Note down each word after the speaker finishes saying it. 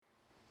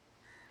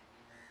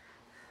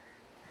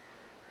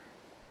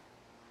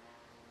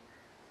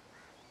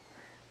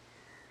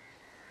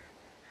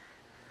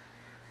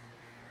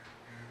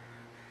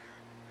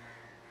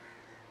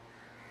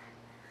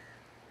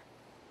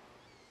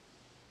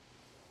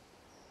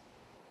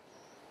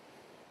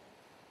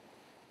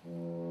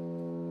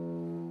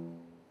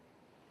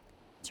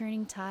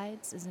Turning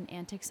Tides is an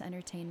Antics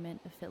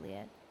Entertainment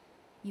affiliate.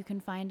 You can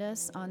find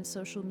us on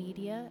social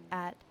media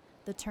at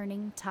the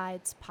Turning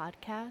Tides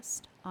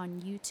Podcast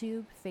on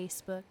YouTube,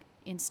 Facebook,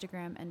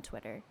 Instagram, and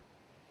Twitter.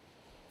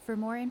 For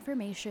more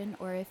information,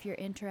 or if you're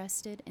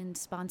interested in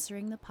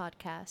sponsoring the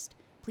podcast,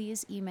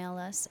 please email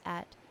us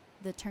at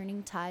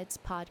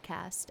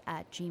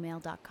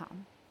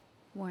theturningtidespodcast@gmail.com.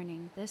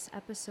 Warning, this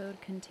episode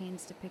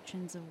contains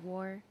depictions of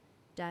war,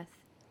 death,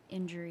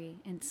 injury,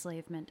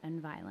 enslavement,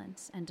 and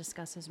violence, and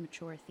discusses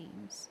mature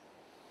themes.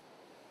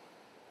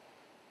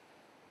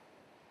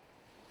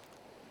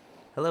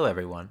 Hello,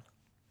 everyone.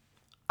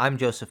 I'm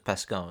Joseph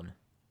Pascone.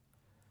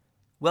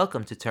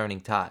 Welcome to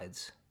Turning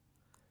Tides.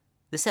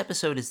 This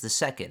episode is the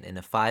second in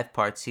a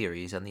 5-part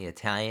series on the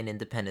Italian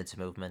independence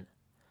movement,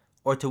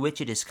 or to which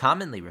it is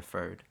commonly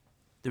referred,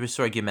 the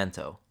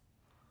Risorgimento.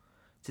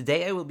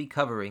 Today I will be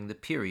covering the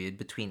period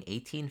between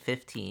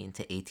 1815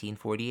 to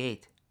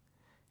 1848,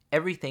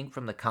 everything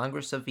from the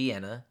Congress of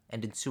Vienna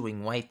and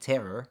ensuing White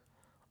Terror,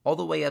 all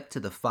the way up to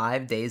the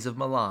 5 Days of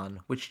Milan,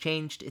 which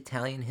changed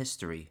Italian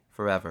history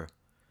forever.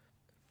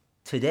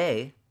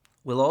 Today,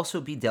 we'll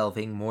also be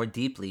delving more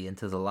deeply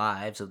into the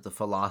lives of the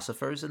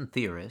philosophers and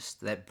theorists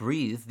that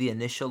breathed the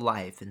initial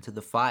life into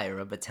the fire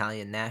of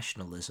Italian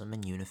nationalism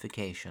and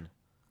unification.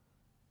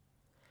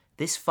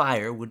 This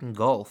fire would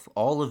engulf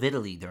all of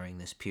Italy during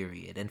this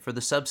period and for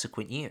the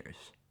subsequent years.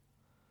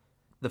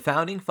 The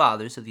founding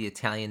fathers of the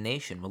Italian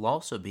nation will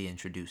also be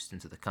introduced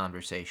into the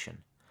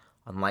conversation.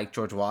 Unlike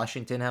George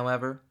Washington,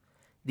 however,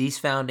 these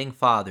founding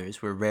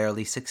fathers were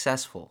rarely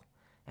successful,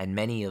 and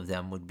many of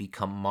them would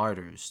become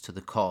martyrs to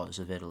the cause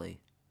of Italy.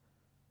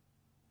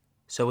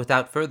 So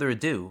without further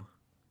ado,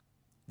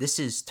 this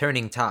is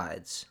Turning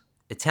Tides,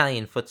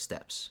 Italian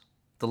Footsteps,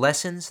 the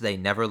lessons they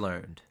never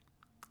learned.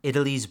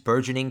 Italy's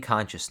burgeoning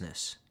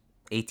consciousness,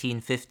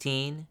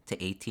 1815 to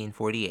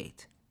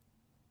 1848.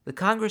 The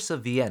Congress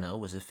of Vienna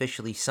was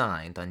officially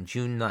signed on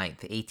June 9,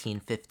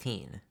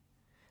 1815.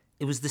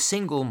 It was the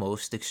single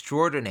most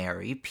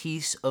extraordinary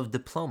piece of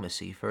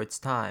diplomacy for its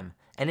time,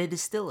 and it is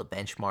still a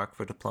benchmark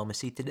for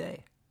diplomacy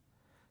today.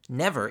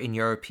 Never in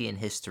European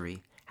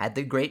history had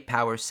the great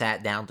powers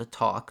sat down to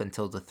talk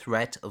until the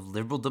threat of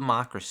liberal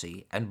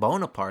democracy and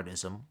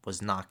Bonapartism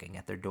was knocking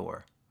at their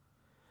door.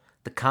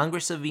 The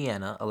Congress of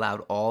Vienna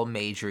allowed all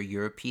major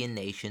European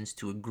nations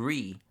to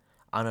agree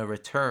on a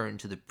return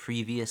to the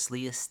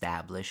previously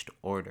established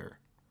order.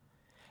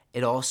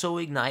 It also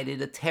ignited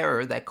a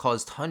terror that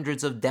caused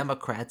hundreds of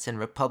Democrats and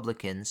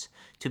Republicans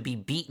to be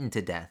beaten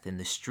to death in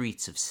the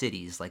streets of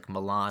cities like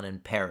Milan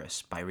and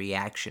Paris by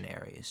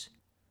reactionaries.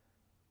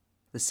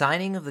 The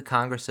signing of the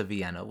Congress of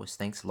Vienna was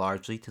thanks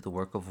largely to the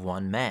work of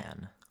one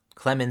man,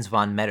 Clemens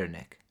von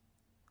Metternich.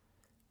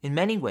 In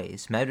many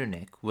ways,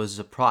 Metternich was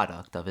a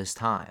product of his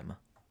time.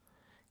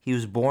 He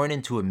was born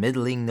into a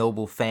middling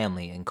noble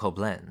family in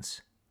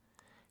Koblenz.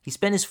 He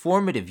spent his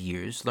formative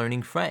years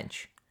learning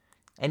French,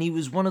 and he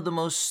was one of the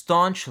most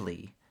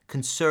staunchly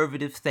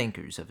conservative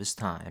thinkers of his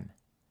time.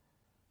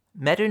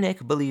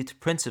 Metternich believed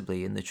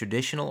principally in the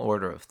traditional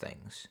order of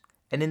things,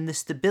 and in the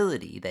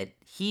stability that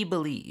he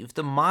believed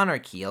the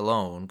monarchy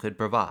alone could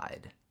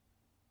provide.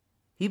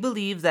 He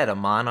believed that a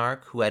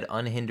monarch who had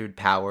unhindered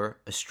power,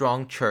 a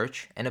strong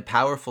church, and a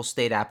powerful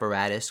state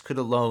apparatus could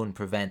alone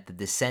prevent the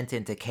descent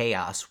into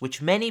chaos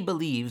which many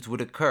believed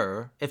would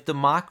occur if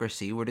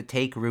democracy were to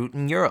take root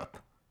in Europe.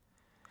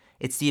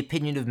 It's the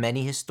opinion of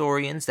many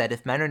historians that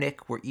if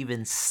Metternich were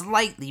even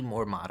slightly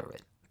more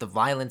moderate, the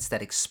violence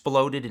that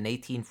exploded in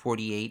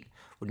 1848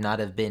 would not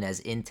have been as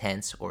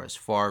intense or as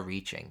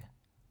far-reaching.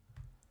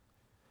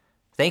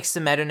 Thanks to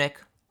Metternich,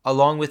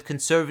 along with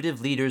conservative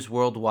leaders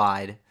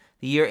worldwide,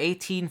 the year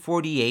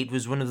 1848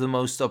 was one of the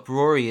most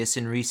uproarious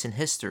in recent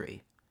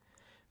history.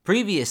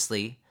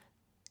 Previously,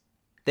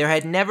 there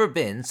had never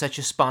been such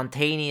a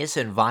spontaneous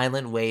and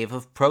violent wave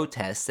of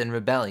protests and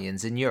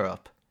rebellions in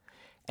Europe,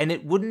 and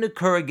it wouldn't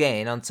occur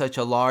again on such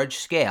a large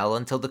scale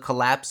until the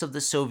collapse of the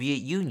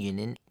Soviet Union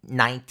in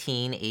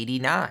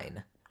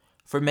 1989.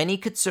 For many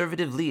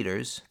conservative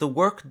leaders, the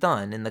work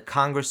done in the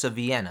Congress of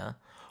Vienna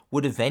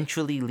would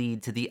eventually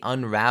lead to the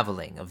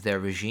unraveling of their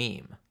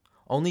regime,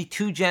 only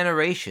 2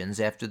 generations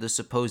after the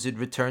supposed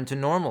return to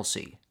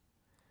normalcy.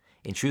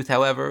 In truth,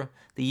 however,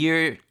 the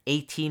year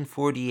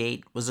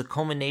 1848 was a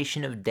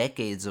culmination of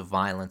decades of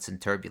violence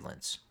and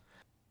turbulence.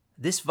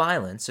 This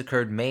violence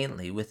occurred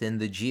mainly within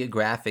the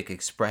geographic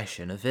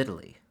expression of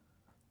Italy,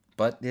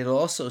 but it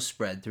also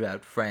spread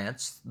throughout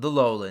France, the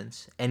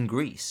lowlands, and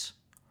Greece.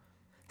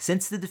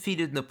 Since the defeat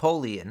of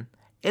Napoleon,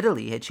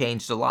 Italy had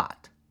changed a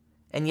lot,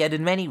 and yet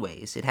in many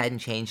ways it hadn't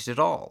changed at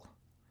all.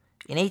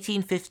 In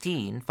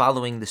 1815,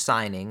 following the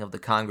signing of the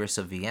Congress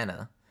of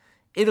Vienna,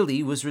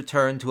 Italy was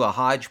returned to a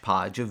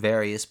hodgepodge of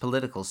various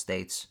political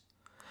states.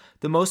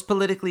 The most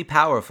politically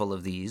powerful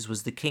of these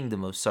was the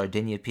Kingdom of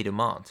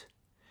Sardinia-Piedmont,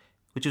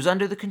 which was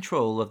under the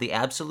control of the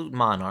absolute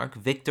monarch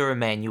Victor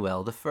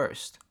Emmanuel I.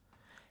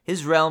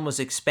 His realm was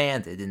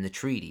expanded in the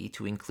treaty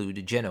to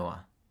include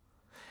Genoa.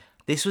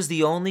 This was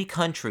the only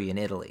country in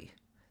Italy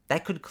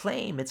that could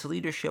claim its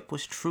leadership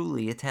was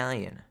truly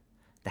Italian.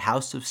 the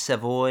House of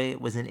Savoy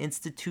was an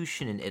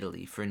institution in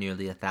Italy for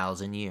nearly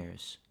 1,000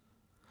 years.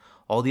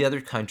 All the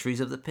other countries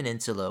of the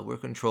peninsula were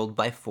controlled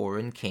by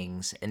foreign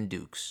kings and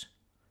dukes.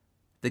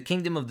 The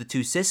Kingdom of the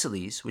Two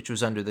Sicilies, which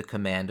was under the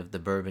command of the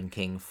Bourbon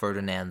King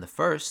Ferdinand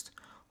I,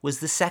 was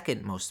the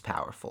second most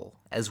powerful,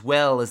 as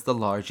well as the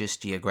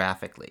largest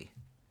geographically.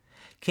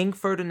 King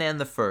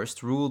Ferdinand I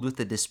ruled with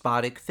a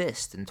despotic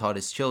fist and taught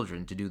his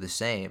children to do the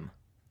same.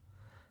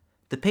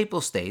 The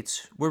Papal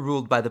States were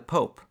ruled by the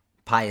Pope,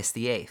 Pius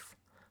VIII,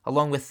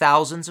 along with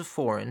thousands of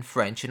foreign,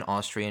 French, and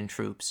Austrian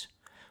troops,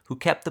 who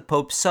kept the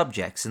Pope's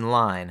subjects in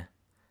line.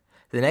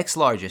 The next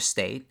largest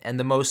state, and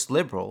the most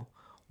liberal,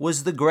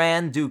 was the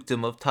Grand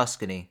Dukedom of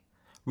Tuscany,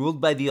 ruled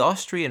by the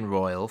Austrian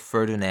royal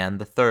Ferdinand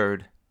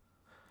III.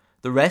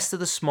 The rest of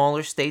the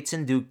smaller states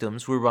and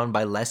dukedoms were run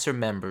by lesser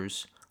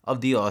members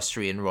of the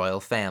Austrian royal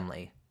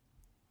family.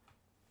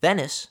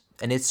 Venice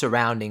and its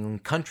surrounding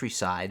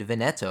countryside,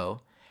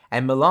 Veneto,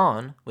 and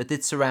Milan, with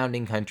its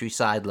surrounding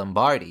countryside,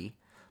 Lombardy,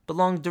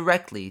 belonged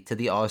directly to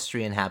the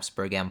Austrian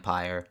Habsburg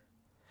Empire.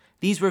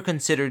 These were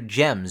considered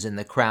gems in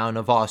the crown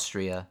of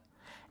Austria,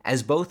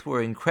 as both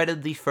were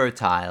incredibly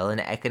fertile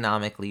and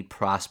economically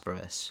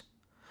prosperous.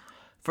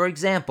 For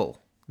example,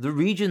 the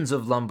regions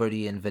of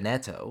Lombardy and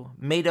Veneto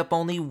made up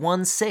only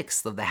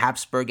 1/6 of the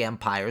Habsburg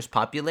Empire's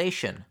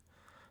population,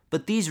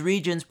 but these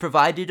regions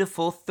provided a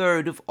full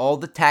third of all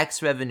the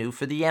tax revenue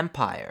for the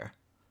empire.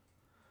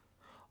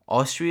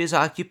 Austria's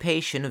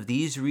occupation of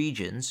these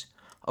regions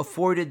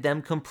afforded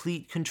them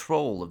complete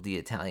control of the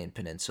Italian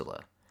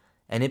peninsula,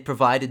 and it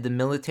provided the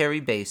military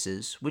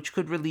bases which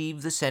could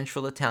relieve the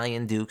central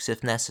Italian dukes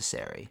if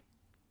necessary.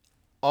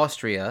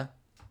 Austria,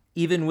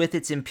 even with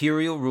its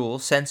imperial rule,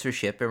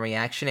 censorship, and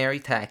reactionary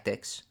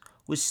tactics,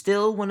 was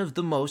still one of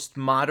the most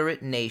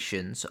moderate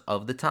nations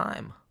of the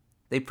time.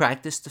 They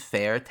practiced a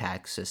fair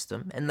tax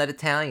system and let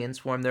Italians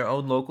form their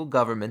own local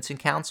governments and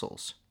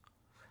councils.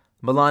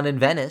 Milan and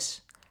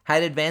Venice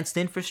had advanced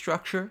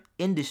infrastructure,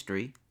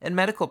 industry, and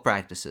medical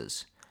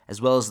practices, as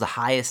well as the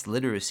highest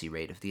literacy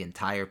rate of the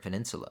entire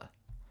peninsula.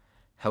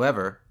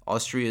 However,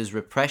 Austria's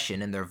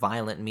repression and their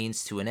violent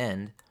means to an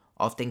end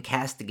often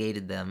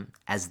castigated them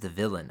as the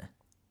villain.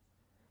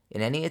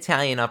 In any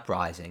Italian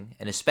uprising,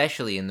 and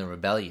especially in the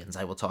rebellions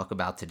I will talk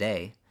about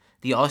today,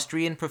 the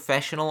Austrian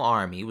professional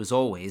army was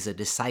always a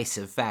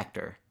decisive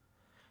factor.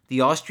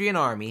 The Austrian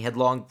army had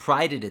long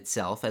prided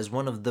itself as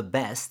one of the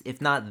best,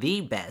 if not the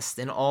best,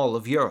 in all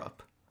of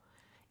Europe.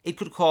 It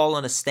could call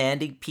on a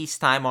standing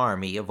peacetime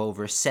army of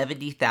over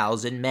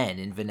 70,000 men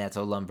in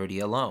Veneto, Lombardy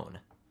alone.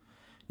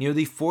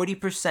 Nearly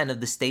 40% of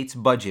the state's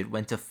budget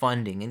went to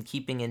funding and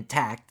keeping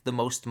intact the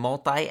most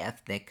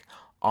multi-ethnic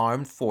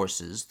armed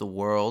forces the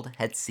world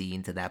had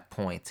seen to that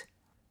point.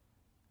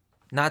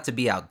 Not to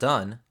be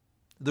outdone,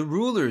 the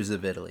rulers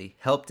of Italy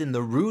helped in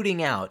the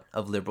rooting out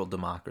of liberal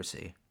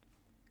democracy.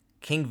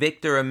 King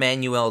Victor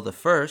Emmanuel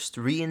I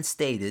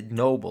reinstated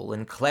noble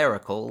and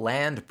clerical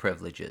land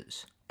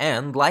privileges,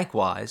 and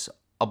likewise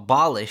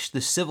abolished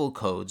the civil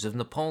codes of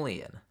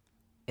Napoleon.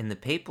 In the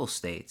Papal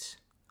States,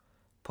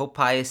 Pope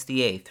Pius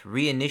VIII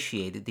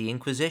reinitiated the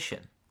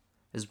Inquisition,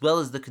 as well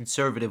as the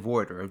conservative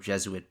order of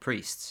Jesuit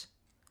priests.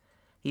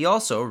 He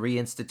also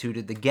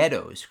reinstituted the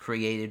ghettos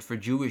created for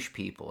Jewish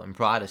people and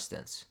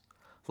Protestants,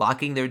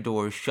 locking their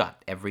doors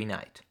shut every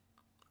night.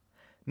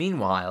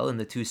 Meanwhile, in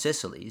the Two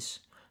Sicilies,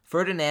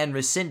 Ferdinand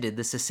rescinded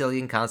the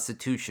Sicilian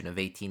Constitution of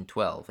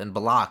 1812 and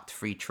blocked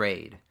free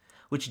trade,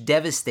 which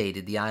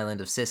devastated the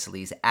island of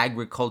Sicily's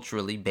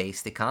agriculturally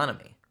based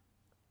economy.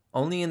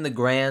 Only in the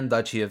Grand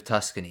Duchy of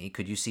Tuscany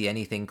could you see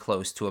anything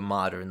close to a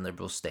modern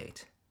liberal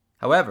state.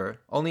 However,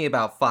 only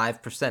about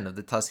 5% of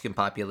the Tuscan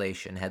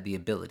population had the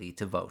ability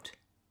to vote.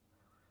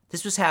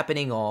 This was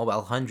happening all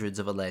while hundreds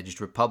of alleged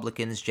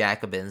Republicans,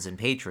 Jacobins, and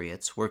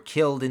Patriots were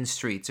killed in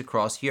streets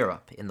across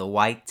Europe in the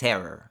White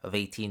Terror of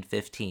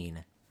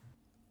 1815.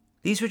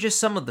 These were just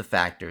some of the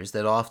factors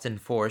that often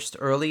forced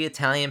early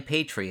Italian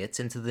patriots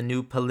into the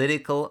new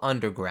political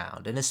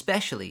underground, and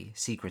especially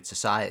secret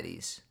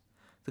societies.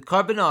 The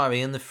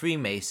Carbonari and the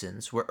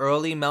Freemasons were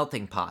early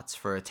melting pots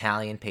for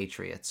Italian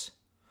patriots.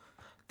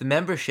 The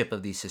membership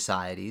of these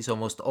societies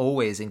almost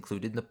always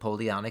included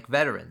Napoleonic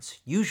veterans,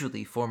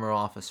 usually former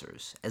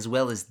officers, as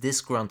well as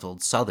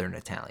disgruntled Southern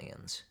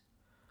Italians.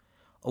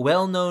 A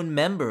well-known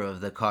member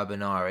of the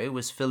Carbonari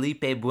was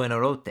Felipe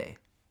Buonarroti,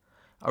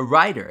 a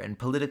writer and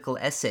political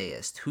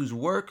essayist whose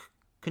work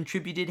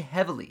contributed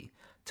heavily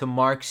to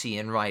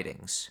Marxian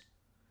writings.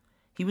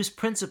 He was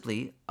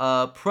principally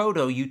a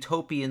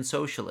proto-utopian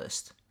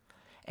socialist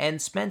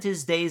and spent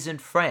his days in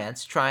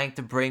France trying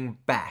to bring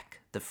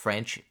back the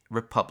French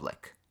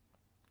Republic.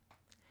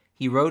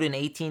 He wrote in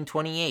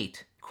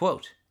 1828,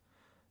 quote,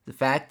 "The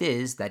fact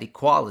is that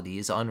equality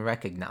is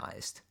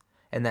unrecognized,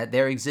 and that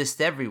there exists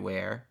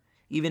everywhere,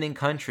 even in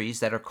countries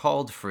that are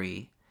called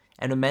free,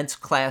 an immense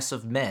class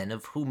of men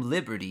of whom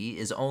liberty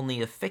is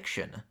only a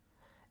fiction,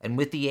 and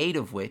with the aid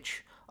of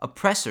which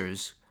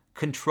oppressors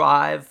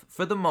contrive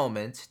for the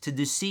moment to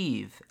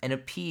deceive and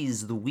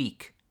appease the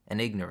weak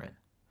and ignorant."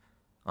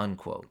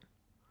 Unquote.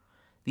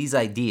 These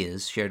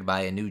ideas, shared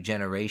by a new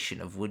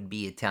generation of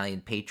would-be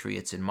Italian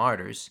patriots and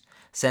martyrs,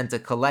 sent a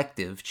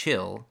collective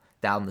chill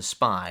down the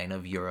spine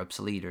of Europe's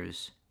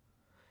leaders.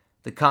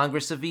 The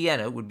Congress of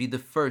Vienna would be the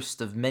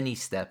first of many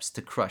steps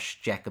to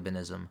crush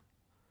Jacobinism.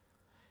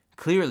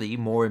 Clearly,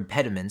 more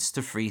impediments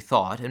to free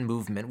thought and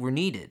movement were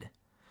needed.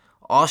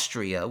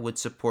 Austria would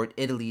support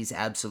Italy's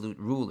absolute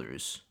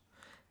rulers.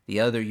 The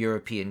other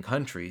European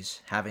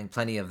countries, having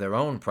plenty of their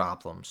own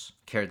problems,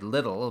 cared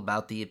little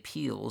about the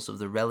appeals of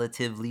the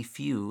relatively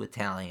few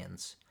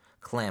Italians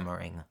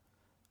clamoring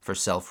for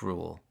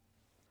self-rule.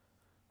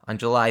 On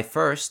July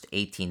 1st,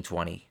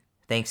 1820,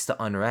 thanks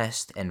to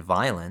unrest and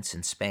violence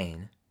in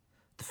Spain,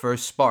 the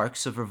first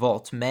sparks of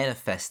revolt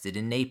manifested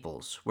in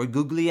Naples, where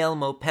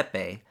Guglielmo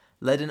Pepe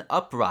led an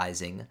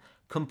uprising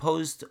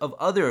composed of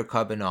other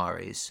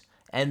Carbonaries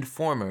and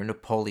former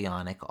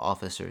Napoleonic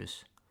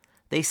officers.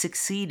 They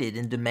succeeded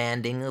in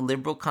demanding a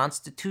liberal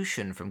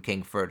constitution from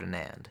King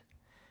Ferdinand.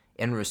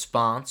 In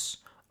response,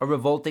 a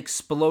revolt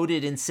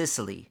exploded in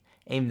Sicily,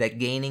 aimed at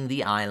gaining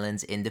the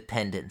island's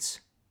independence.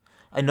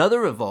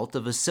 Another revolt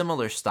of a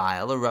similar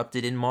style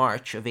erupted in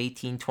March of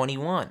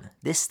 1821,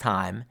 this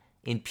time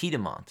in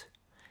Piedmont.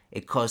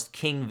 It caused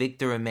King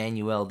Victor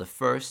Emmanuel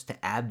I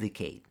to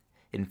abdicate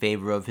in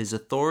favor of his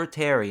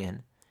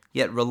authoritarian,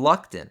 yet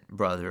reluctant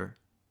brother,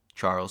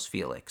 Charles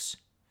Felix.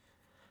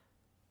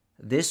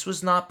 This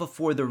was not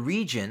before the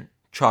regent,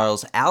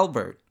 Charles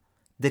Albert,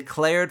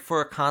 declared for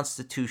a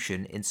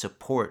constitution in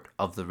support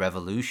of the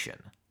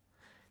revolution.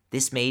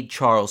 This made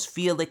Charles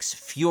Felix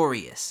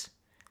furious.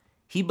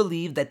 He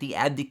believed that the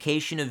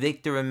abdication of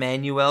Victor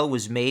Emmanuel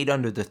was made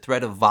under the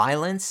threat of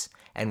violence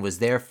and was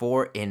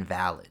therefore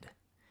invalid.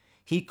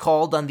 He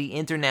called on the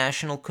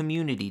international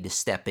community to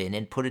step in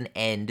and put an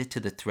end to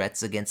the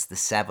threats against the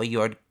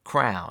Savoyard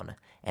crown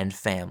and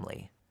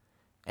family.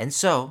 And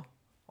so,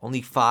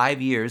 only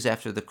 5 years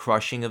after the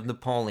crushing of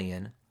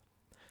Napoleon,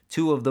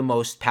 two of the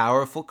most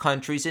powerful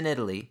countries in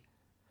Italy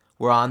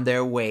were on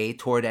their way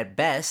toward at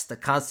best a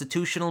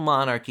constitutional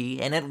monarchy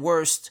and at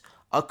worst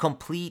a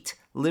complete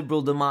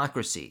liberal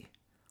democracy,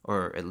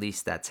 or at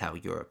least that's how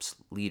Europe's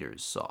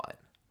leaders saw it.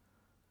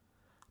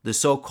 The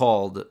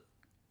so-called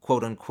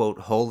quote-unquote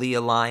Holy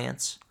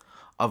Alliance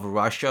of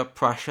Russia,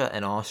 Prussia,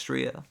 and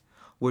Austria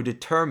were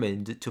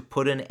determined to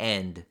put an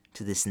end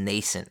to this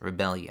nascent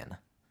rebellion.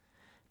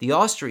 The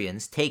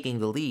Austrians, taking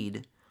the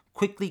lead,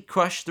 quickly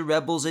crushed the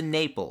rebels in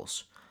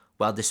Naples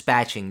while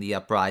dispatching the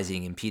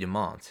uprising in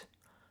Piedmont.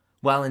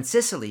 While in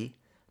Sicily,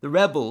 the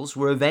rebels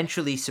were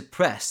eventually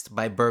suppressed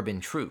by Bourbon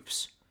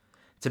troops.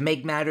 To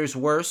make matters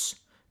worse,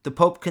 the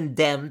Pope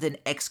condemned and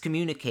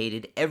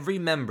excommunicated every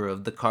member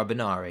of the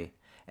Carbonari,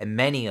 and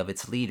many of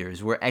its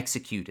leaders were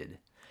executed,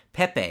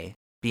 Pepe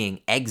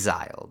being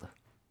exiled.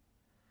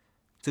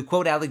 To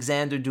quote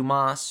Alexander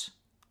Dumas,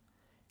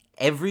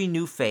 "Every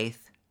new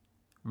faith,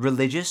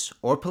 religious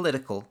or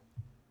political,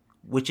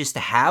 which is to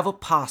have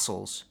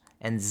apostles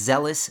and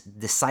zealous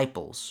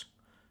disciples,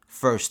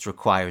 first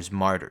requires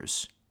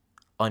martyrs,"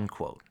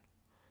 unquote.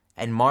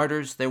 And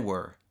martyrs there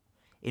were.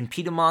 In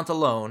Piedmont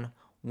alone,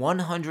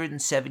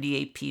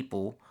 178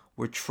 people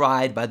were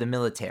tried by the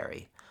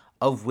military,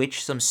 of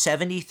which some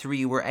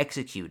 73 were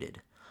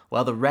executed,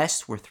 while the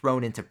rest were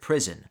thrown into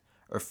prison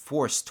or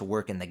forced to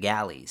work in the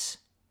galleys.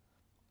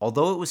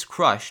 Although it was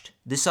crushed,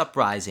 this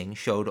uprising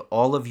showed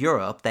all of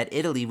Europe that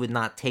Italy would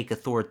not take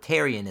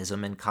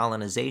authoritarianism and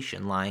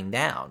colonization lying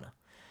down.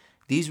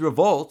 These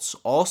revolts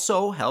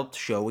also helped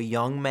show a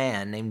young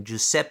man named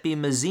Giuseppe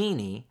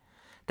Mazzini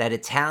that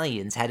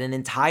Italians had an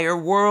entire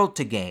world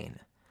to gain,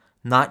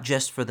 not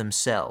just for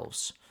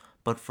themselves,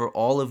 but for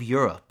all of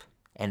Europe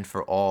and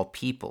for all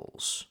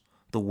peoples,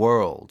 the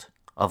world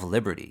of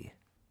liberty.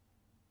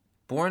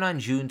 Born on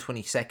June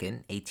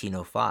 22,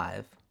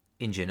 1805,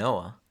 in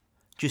Genoa,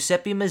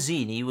 Giuseppe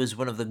Mazzini was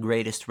one of the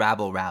greatest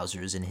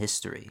rabble-rousers in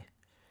history.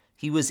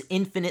 He was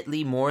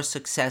infinitely more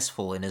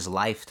successful in his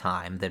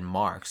lifetime than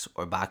Marx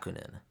or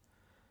Bakunin.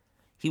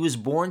 He was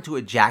born to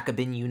a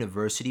Jacobin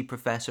university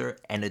professor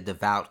and a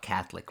devout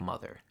Catholic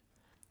mother.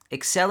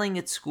 Excelling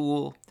at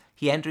school,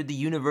 he entered the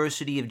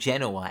University of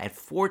Genoa at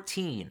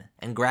 14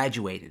 and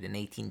graduated in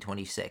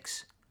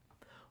 1826.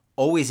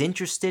 Always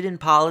interested in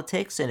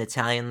politics and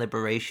Italian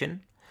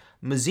liberation,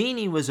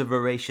 Mazzini was a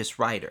voracious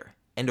writer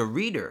and a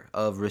reader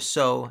of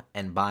Rousseau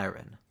and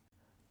Byron.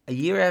 A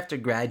year after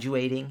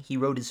graduating, he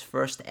wrote his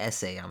first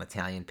essay on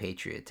Italian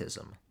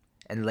patriotism,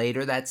 and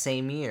later that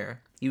same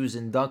year, he was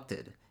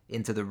inducted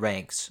into the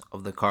ranks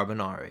of the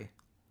Carbonari.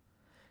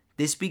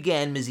 This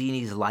began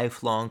Mazzini's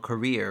lifelong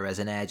career as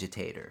an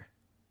agitator.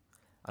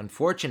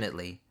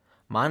 Unfortunately,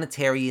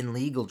 monetary and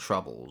legal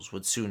troubles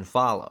would soon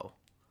follow.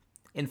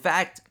 In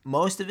fact,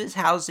 most of his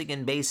housing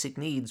and basic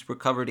needs were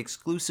covered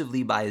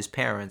exclusively by his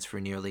parents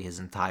for nearly his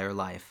entire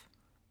life.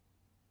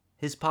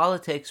 His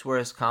politics were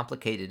as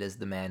complicated as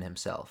the man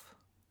himself.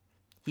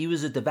 He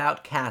was a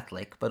devout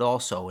Catholic, but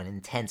also an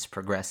intense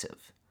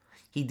progressive.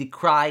 He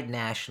decried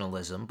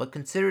nationalism, but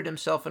considered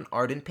himself an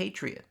ardent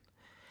patriot.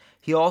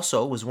 He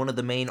also was one of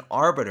the main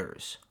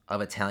arbiters of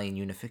Italian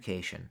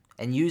unification,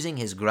 and using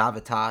his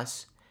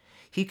gravitas,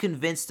 he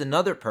convinced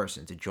another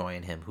person to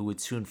join him who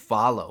would soon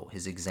follow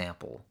his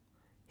example.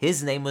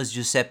 His name was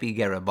Giuseppe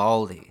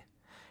Garibaldi,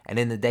 and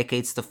in the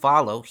decades to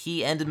follow,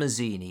 he and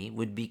Mazzini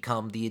would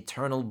become the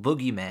eternal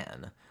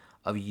boogeyman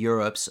of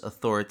Europe's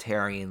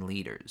authoritarian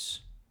leaders.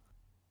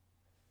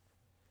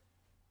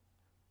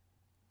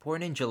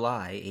 Born in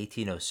July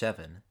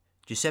 1807,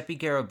 Giuseppe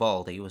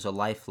Garibaldi was a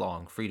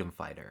lifelong freedom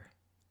fighter.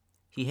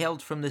 He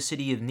hailed from the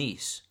city of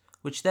Nice,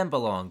 which then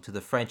belonged to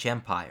the French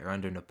Empire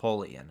under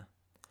Napoleon.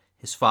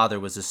 His father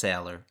was a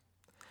sailor.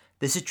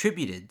 This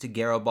attributed to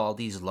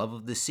Garibaldi's love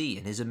of the sea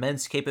and his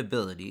immense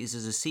capabilities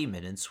as a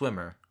seaman and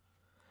swimmer.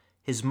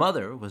 His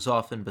mother was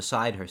often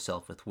beside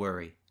herself with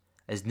worry,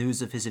 as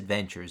news of his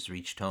adventures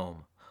reached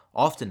home,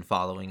 often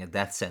following a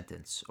death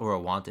sentence or a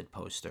wanted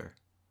poster.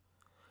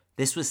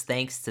 This was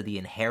thanks to the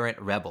inherent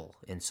rebel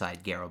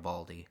inside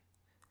Garibaldi.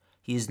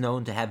 He is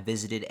known to have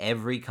visited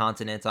every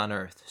continent on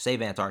Earth,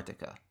 save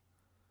Antarctica.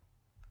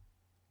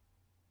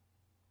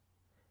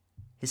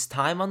 His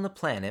time on the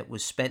planet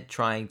was spent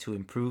trying to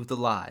improve the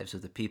lives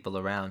of the people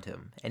around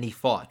him, and he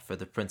fought for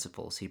the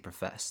principles he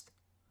professed.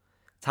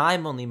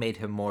 Time only made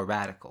him more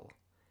radical,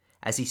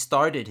 as he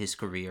started his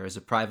career as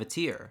a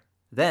privateer,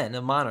 then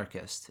a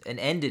monarchist, and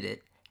ended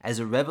it as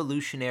a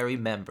revolutionary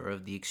member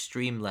of the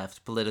extreme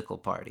left political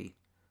party.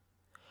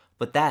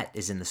 But that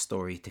is in the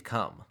story to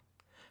come.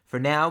 For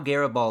now,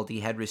 Garibaldi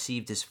had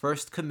received his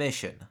first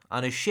commission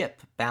on a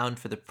ship bound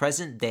for the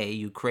present-day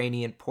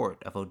Ukrainian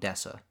port of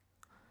Odessa.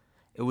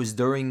 It was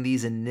during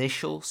these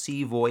initial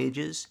sea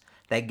voyages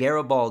that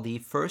Garibaldi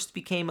first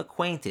became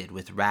acquainted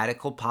with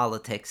radical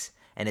politics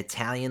and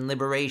Italian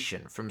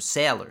liberation from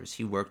sailors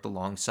he worked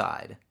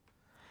alongside.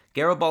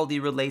 Garibaldi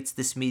relates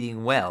this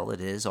meeting well in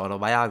his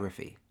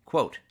autobiography.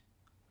 Quote,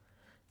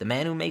 "The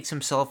man who makes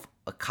himself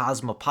a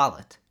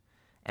cosmopolite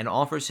and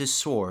offers his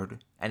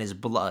sword and his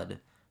blood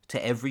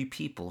to every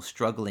people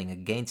struggling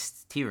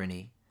against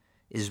tyranny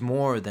is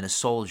more than a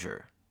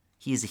soldier.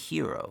 He is a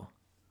hero."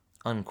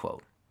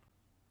 Unquote.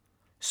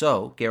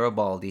 So,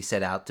 Garibaldi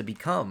set out to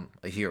become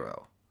a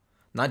hero,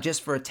 not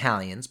just for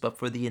Italians, but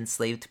for the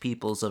enslaved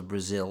peoples of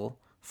Brazil,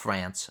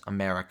 France,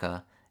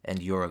 America,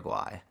 and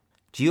Uruguay.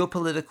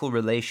 Geopolitical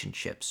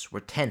relationships were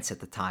tense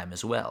at the time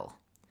as well.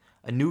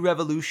 A new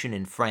revolution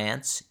in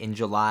France in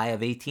July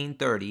of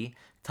 1830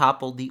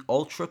 toppled the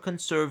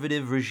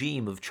ultra-conservative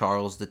regime of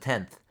Charles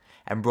X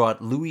and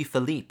brought Louis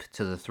Philippe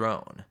to the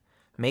throne,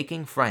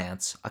 making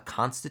France a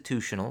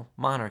constitutional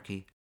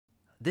monarchy.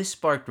 This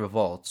sparked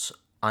revolts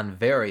on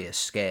various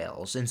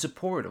scales in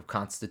support of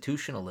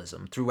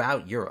constitutionalism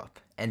throughout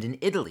Europe, and in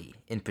Italy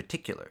in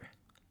particular.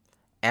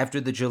 After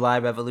the July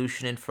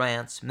Revolution in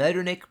France,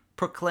 Metternich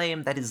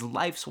proclaimed that his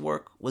life's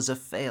work was a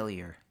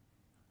failure.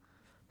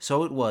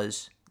 So it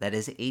was that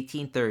as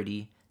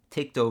 1830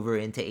 ticked over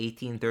into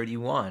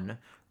 1831,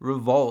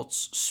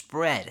 revolts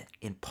spread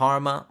in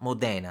Parma,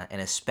 Modena, and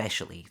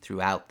especially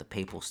throughout the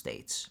Papal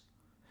States.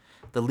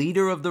 The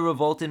leader of the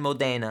revolt in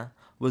Modena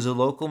was a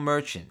local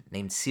merchant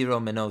named Ciro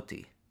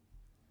Menotti.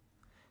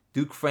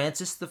 Duke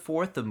Francis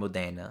IV of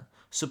Modena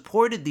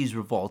supported these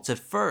revolts at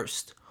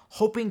first,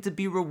 hoping to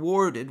be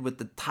rewarded with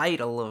the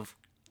title of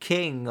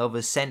king of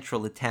a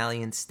central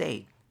Italian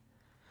state.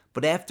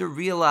 But after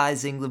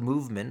realizing the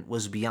movement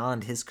was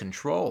beyond his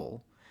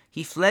control,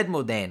 he fled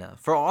Modena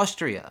for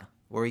Austria,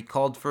 where he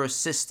called for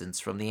assistance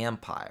from the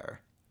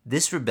empire.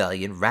 This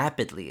rebellion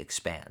rapidly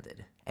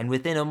expanded, and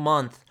within a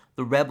month,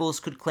 the rebels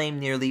could claim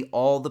nearly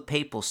all the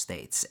Papal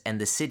States and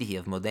the city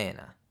of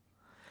Modena.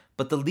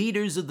 But the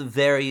leaders of the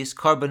various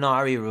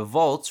Carbonari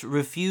revolts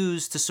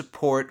refused to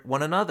support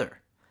one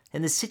another,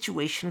 and the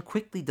situation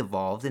quickly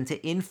devolved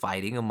into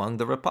infighting among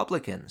the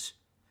Republicans.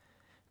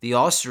 The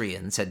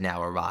Austrians had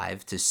now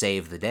arrived to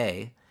save the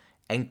day,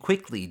 and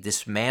quickly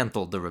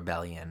dismantled the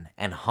rebellion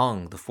and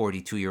hung the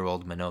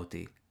 42-year-old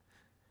Menotti.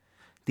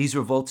 These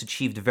revolts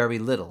achieved very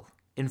little.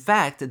 In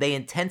fact, they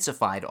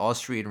intensified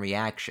Austrian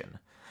reaction,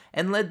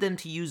 and led them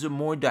to use a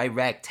more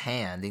direct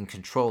hand in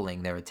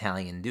controlling their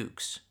Italian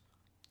dukes.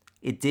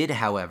 It did,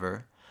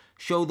 however,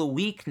 show the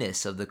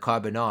weakness of the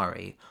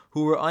Carbonari,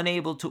 who were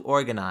unable to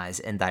organize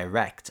and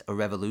direct a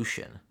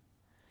revolution.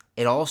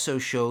 It also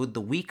showed the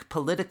weak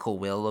political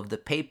will of the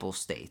Papal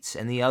States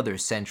and the other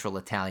central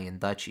Italian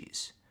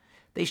duchies.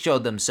 They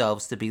showed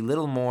themselves to be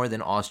little more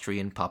than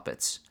Austrian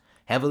puppets,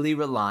 heavily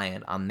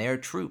reliant on their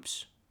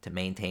troops to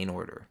maintain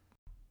order.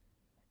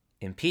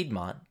 In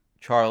Piedmont,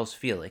 Charles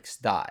Felix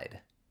died.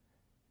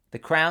 The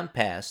crown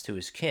passed to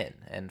his kin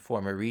and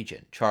former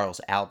regent, Charles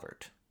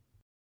Albert.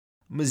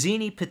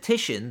 Mazzini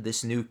petitioned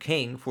this new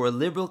king for a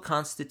liberal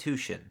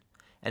constitution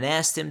and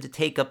asked him to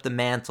take up the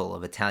mantle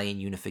of Italian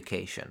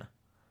unification.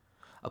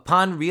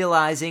 Upon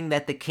realizing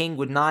that the king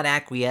would not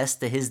acquiesce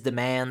to his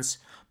demands,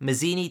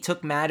 Mazzini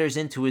took matters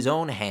into his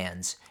own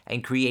hands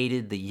and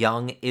created the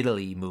Young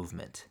Italy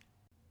movement.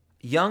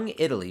 Young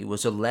Italy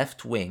was a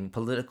left-wing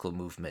political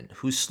movement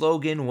whose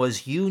slogan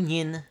was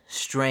Union,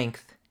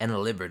 Strength, and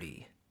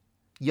Liberty.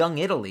 Young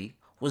Italy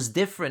was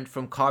different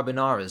from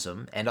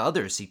Carbonarism and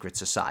other secret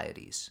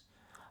societies.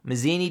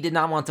 Mazzini did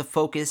not want to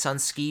focus on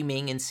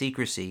scheming and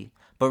secrecy,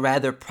 but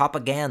rather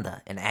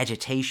propaganda and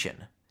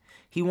agitation.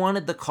 He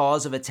wanted the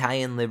cause of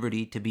Italian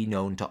liberty to be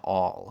known to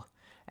all,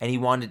 and he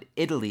wanted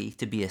Italy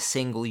to be a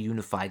single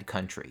unified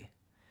country.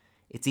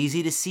 It's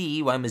easy to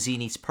see why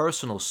Mazzini's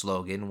personal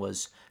slogan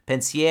was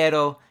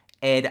Pensiero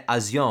ed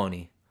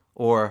Azione,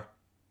 or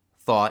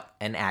thought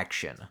and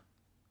action.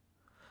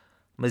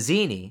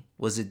 Mazzini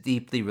was a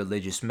deeply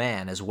religious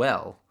man as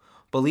well,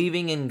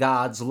 believing in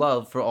God's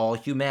love for all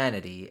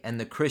humanity and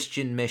the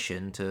Christian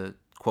mission to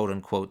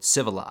quote-unquote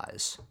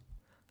civilize.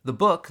 The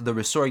book, The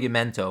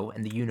Risorgimento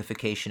and the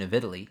Unification of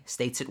Italy,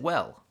 states it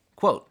well.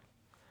 Quote,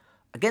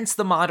 "Against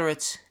the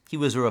moderates, he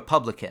was a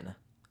Republican,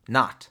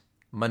 not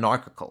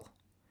monarchical.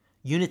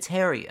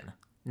 Unitarian,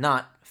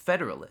 not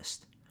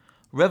federalist.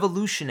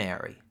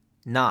 Revolutionary,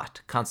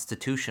 not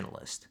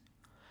constitutionalist.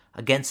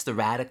 Against the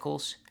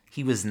radicals,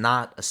 he was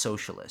not a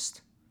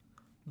socialist,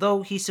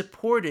 though he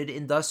supported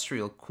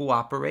industrial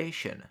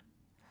cooperation.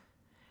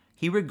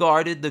 He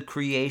regarded the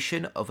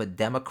creation of a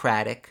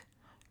democratic,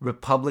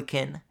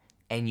 republican,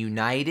 and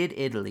united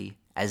Italy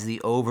as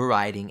the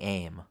overriding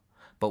aim,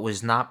 but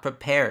was not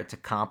prepared to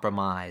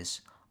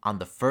compromise on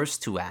the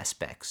first two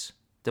aspects,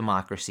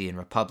 democracy and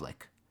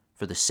republic,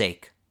 for the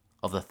sake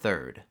of the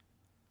third."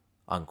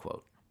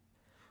 Unquote.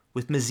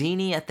 With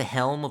Mazzini at the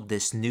helm of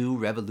this new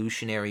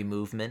revolutionary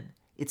movement,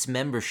 its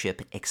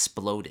membership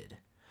exploded.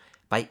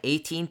 By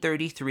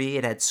 1833,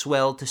 it had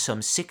swelled to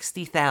some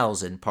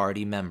 60,000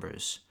 party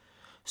members.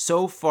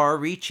 So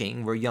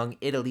far-reaching were Young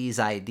Italy's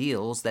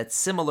ideals that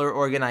similar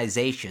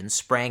organizations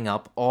sprang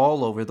up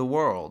all over the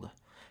world.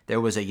 There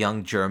was a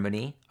Young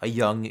Germany, a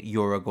Young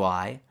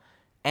Uruguay,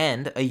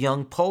 and a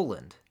Young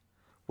Poland,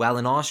 while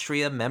in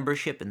Austria,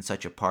 membership in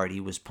such a party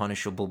was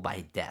punishable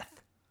by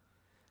death.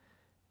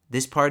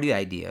 This party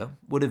idea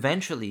would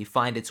eventually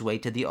find its way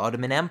to the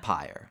Ottoman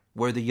Empire,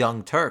 where the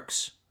Young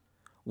Turks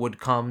would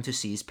come to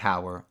seize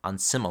power on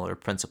similar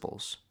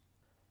principles.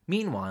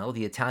 Meanwhile,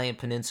 the Italian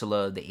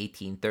peninsula of the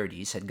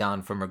 1830s had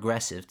gone from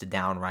aggressive to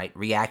downright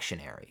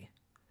reactionary.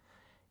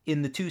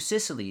 In the Two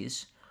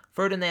Sicilies,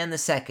 Ferdinand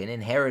II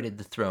inherited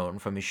the throne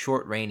from his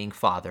short-reigning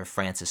father,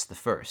 Francis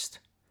I.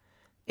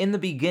 In the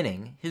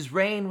beginning, his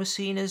reign was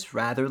seen as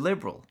rather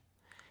liberal.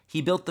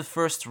 He built the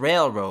first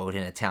railroad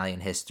in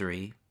Italian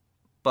history,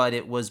 but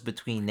it was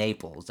between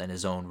Naples and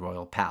his own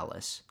royal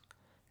palace.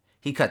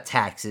 He cut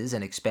taxes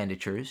and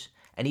expenditures,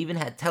 and even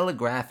had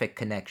telegraphic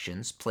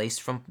connections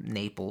placed from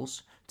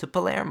Naples to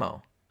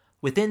Palermo.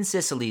 Within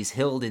Sicily's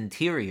hilled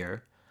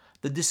interior,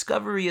 the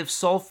discovery of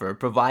sulfur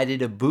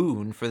provided a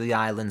boon for the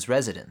island's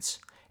residents,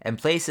 and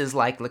places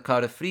like Le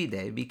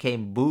Caudefride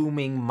became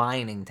booming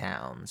mining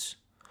towns.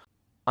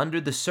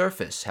 Under the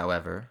surface,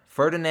 however,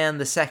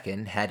 Ferdinand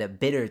II had a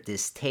bitter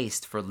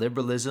distaste for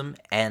liberalism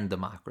and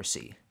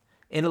democracy.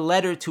 In a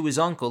letter to his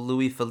uncle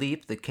Louis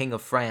Philippe, the King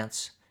of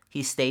France,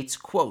 he states,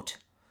 quote,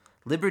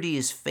 "Liberty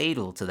is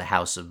fatal to the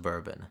House of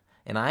Bourbon,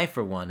 and I,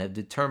 for one, have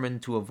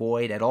determined to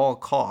avoid at all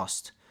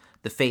cost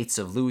the fates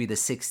of Louis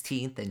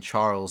XVI and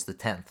Charles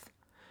X.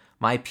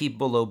 My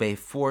people obey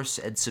force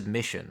and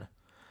submission,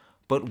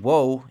 but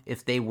woe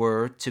if they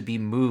were to be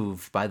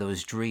moved by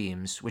those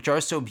dreams which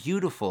are so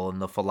beautiful in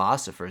the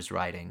philosopher's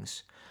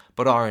writings,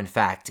 but are in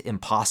fact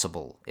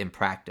impossible in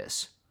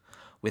practice.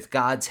 With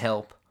God's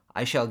help,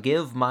 I shall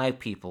give my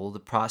people the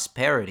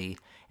prosperity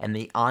and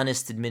the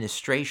honest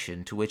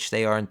administration to which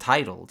they are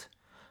entitled,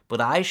 but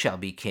I shall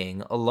be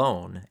king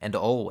alone and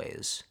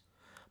always.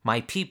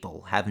 My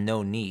people have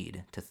no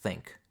need to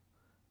think."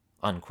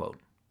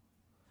 Unquote.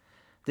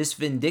 This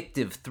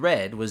vindictive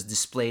thread was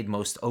displayed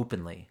most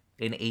openly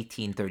in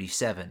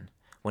 1837,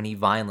 when he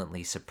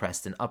violently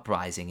suppressed an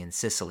uprising in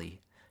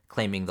Sicily,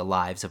 claiming the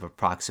lives of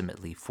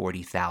approximately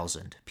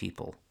 40,000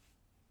 people.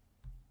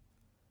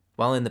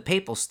 While in the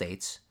Papal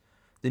States,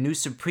 the new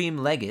supreme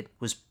legate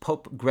was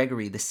Pope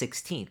Gregory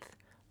XVI,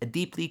 a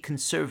deeply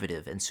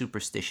conservative and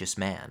superstitious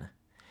man.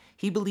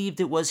 He believed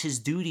it was his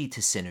duty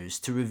to sinners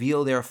to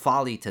reveal their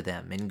folly to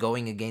them in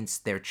going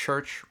against their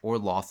church or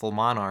lawful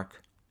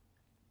monarch.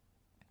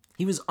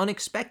 He was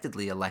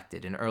unexpectedly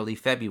elected in early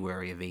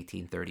February of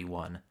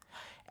 1831,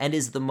 and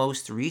is the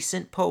most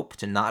recent pope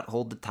to not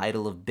hold the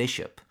title of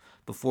bishop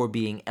before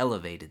being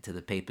elevated to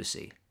the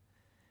papacy.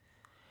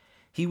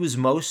 He was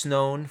most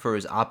known for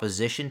his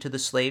opposition to the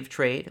slave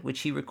trade,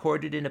 which he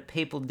recorded in a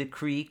papal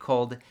decree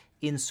called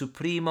In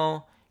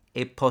Supremo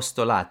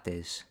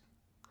Apostolates.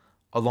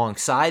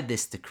 Alongside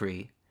this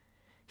decree,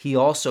 he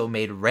also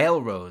made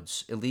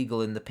railroads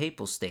illegal in the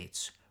Papal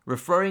States,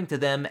 referring to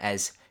them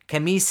as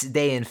Camis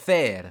de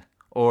Enfer,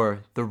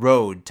 or the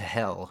road to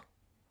hell.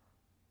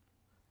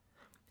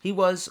 He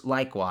was,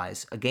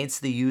 likewise,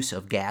 against the use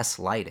of gas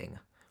lighting,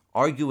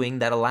 arguing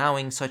that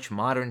allowing such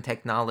modern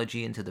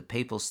technology into the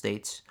Papal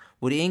States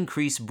would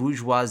increase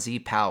bourgeoisie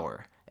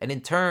power, and in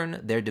turn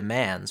their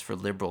demands for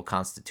liberal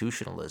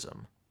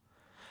constitutionalism.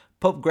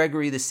 Pope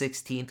Gregory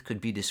XVI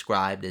could be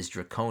described as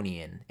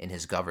draconian in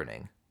his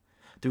governing.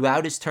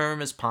 Throughout his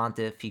term as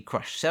pontiff, he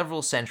crushed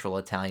several central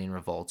Italian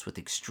revolts with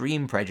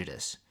extreme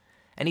prejudice,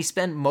 and he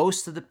spent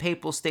most of the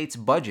Papal States'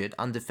 budget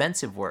on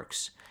defensive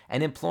works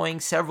and employing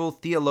several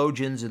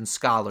theologians and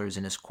scholars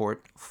in his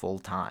court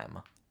full-time.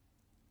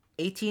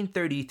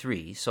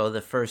 1833 saw the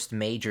first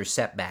major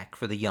setback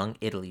for the Young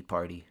Italy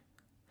Party.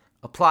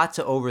 A plot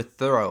to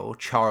overthrow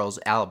Charles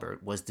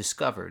Albert was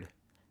discovered,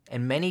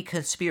 and many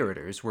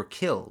conspirators were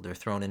killed or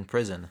thrown in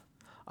prison.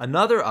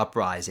 Another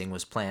uprising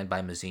was planned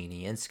by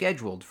Mazzini and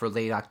scheduled for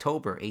late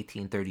October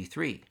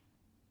 1833.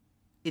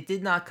 It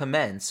did not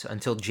commence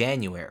until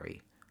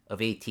January of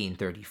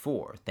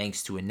 1834,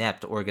 thanks to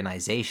inept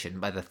organization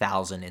by the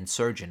 1,000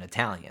 insurgent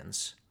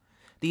Italians.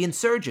 The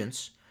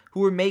insurgents,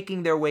 who were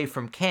making their way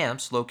from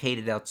camps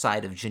located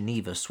outside of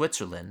Geneva,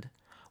 Switzerland,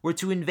 were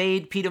to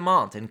invade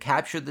Piedmont and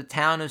capture the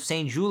town of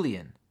St.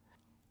 Julien,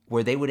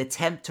 where they would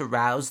attempt to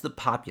rouse the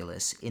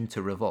populace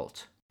into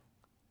revolt.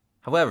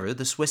 However,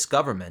 the Swiss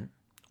government,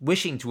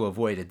 wishing to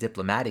avoid a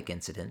diplomatic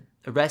incident,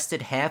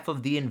 arrested half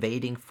of the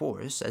invading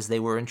force as they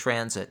were in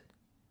transit.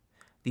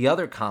 The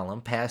other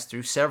column passed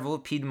through several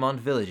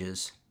Piedmont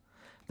villages.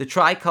 The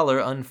tricolor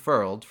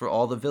unfurled for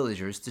all the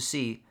villagers to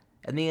see,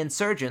 and the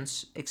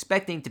insurgents,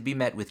 expecting to be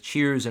met with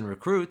cheers and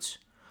recruits,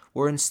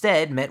 were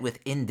instead met with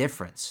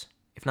indifference,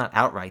 if not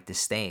outright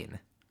disdain.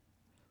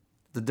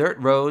 The dirt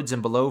roads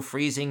and below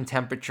freezing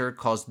temperature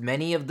caused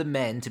many of the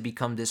men to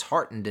become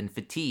disheartened and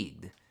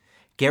fatigued.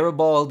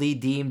 Garibaldi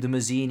deemed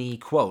Mazzini,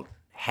 quote,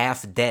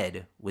 half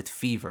dead with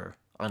fever,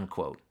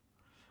 unquote.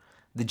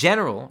 The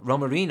general,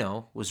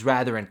 Romerino, was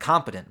rather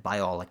incompetent by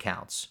all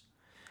accounts.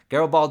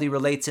 Garibaldi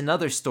relates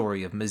another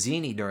story of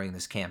Mazzini during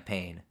this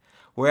campaign,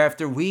 where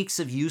after weeks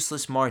of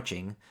useless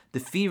marching, the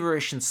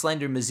feverish and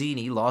slender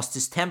Mazzini lost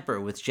his temper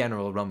with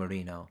General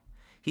Romerino.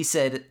 He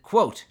said,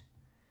 quote,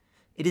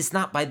 "It is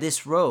not by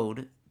this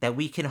road that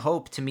we can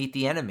hope to meet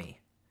the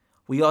enemy.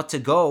 We ought to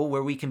go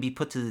where we can be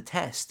put to the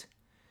test.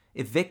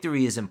 If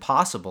victory is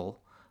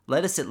impossible,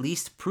 let us at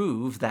least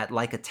prove that,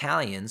 like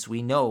Italians,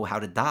 we know how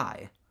to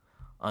die."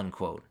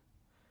 Unquote.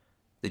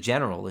 The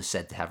general is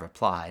said to have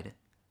replied,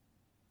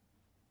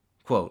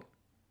 quote,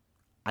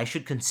 "I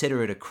should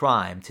consider it a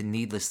crime to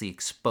needlessly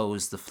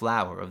expose the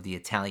flower of the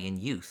Italian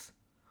youth."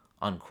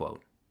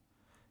 Unquote.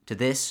 To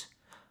this,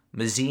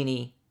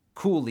 Mazzini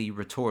coolly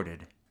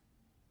retorted,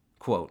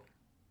 quote,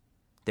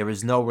 "There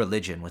is no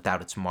religion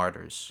without its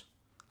martyrs.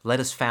 Let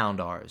us found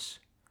ours,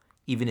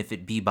 even if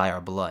it be by our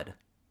blood."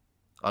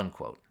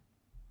 Unquote.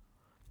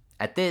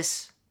 At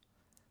this,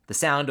 the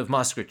sound of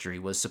musketry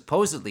was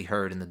supposedly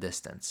heard in the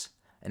distance,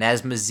 and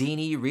as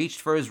Mazzini reached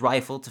for his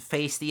rifle to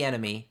face the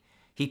enemy,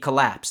 he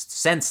collapsed,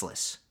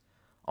 senseless,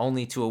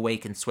 only to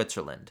awaken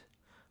Switzerland.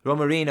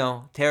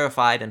 Romerino,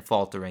 terrified and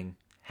faltering,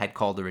 had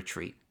called a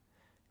retreat.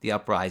 The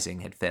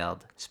uprising had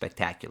failed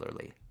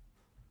spectacularly.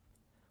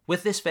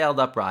 With this failed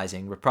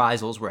uprising,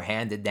 reprisals were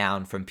handed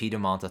down from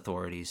Piedmont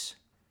authorities.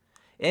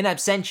 In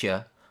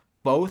absentia,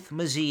 both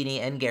Mazzini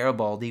and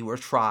Garibaldi were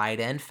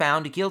tried and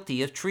found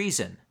guilty of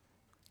treason.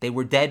 They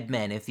were dead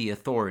men if the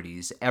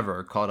authorities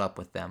ever caught up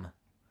with them.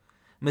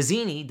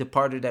 Mazzini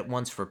departed at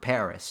once for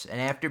Paris, and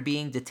after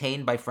being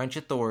detained by French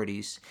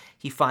authorities,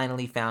 he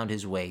finally found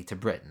his way to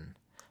Britain.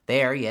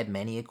 There he had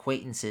many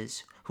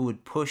acquaintances who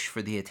would push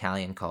for the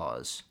Italian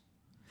cause.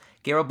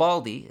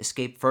 Garibaldi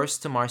escaped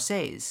first to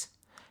Marseilles,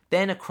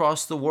 then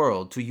across the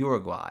world to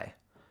Uruguay,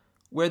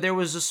 where there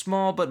was a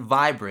small but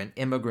vibrant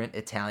immigrant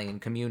Italian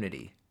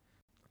community.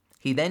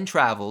 He then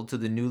traveled to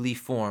the newly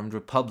formed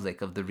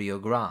Republic of the Rio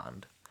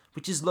Grande,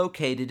 which is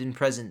located in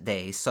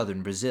present-day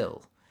southern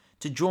Brazil,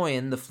 to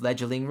join the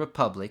fledgling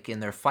republic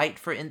in their fight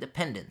for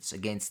independence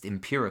against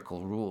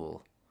imperial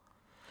rule.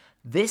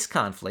 This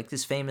conflict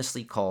is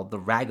famously called the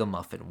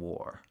Ragamuffin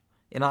War,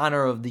 in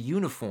honor of the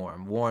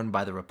uniform worn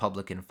by the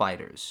Republican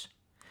fighters.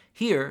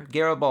 Here,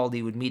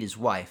 Garibaldi would meet his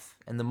wife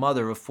and the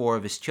mother of 4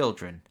 of his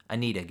children,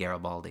 Anita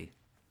Garibaldi.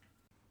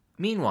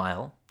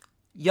 Meanwhile,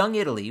 young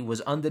Italy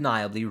was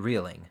undeniably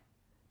reeling.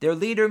 Their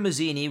leader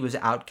Mazzini was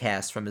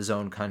outcast from his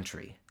own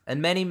country,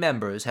 and many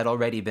members had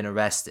already been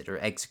arrested or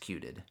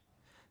executed.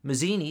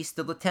 Mazzini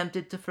still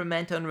attempted to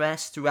foment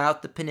unrest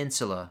throughout the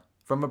peninsula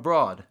from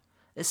abroad,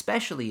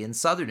 especially in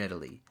southern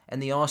Italy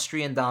and the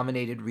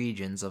Austrian-dominated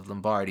regions of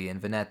Lombardy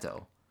and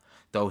Veneto,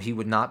 though he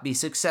would not be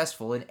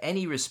successful in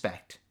any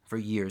respect for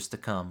years to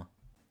come.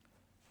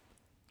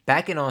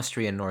 Back in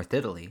Austrian North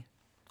Italy,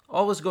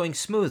 all was going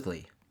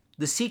smoothly.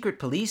 The secret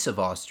police of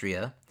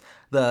Austria,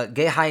 the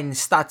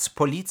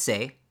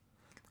Geheimstaatspolizei,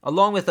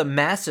 along with a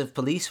massive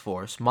police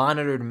force,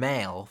 monitored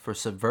mail for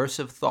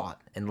subversive thought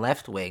and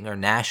left-wing or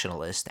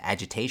nationalist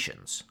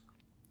agitations.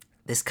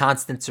 This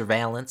constant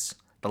surveillance,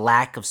 the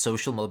lack of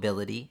social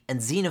mobility, and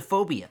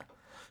xenophobia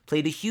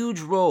played a huge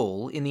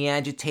role in the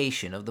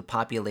agitation of the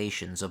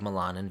populations of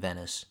Milan and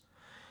Venice,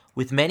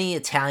 with many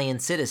Italian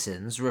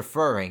citizens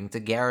referring to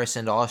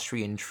garrisoned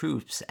Austrian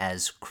troops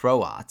as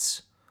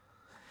Croats.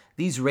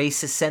 These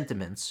racist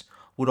sentiments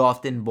would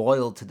often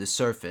boil to the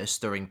surface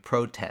during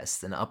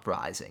protests and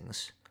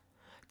uprisings.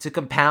 To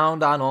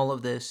compound on all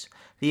of this,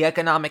 the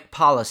economic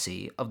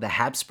policy of the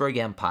Habsburg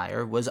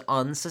Empire was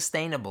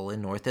unsustainable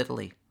in North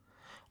Italy.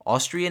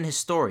 Austrian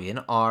historian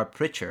R.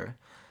 Pritcher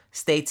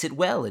states it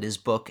well in his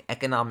book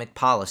Economic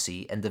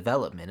Policy and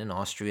Development in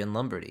Austrian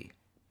Lombardy.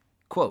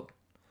 Quote,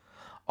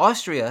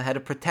 Austria had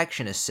a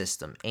protectionist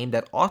system aimed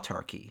at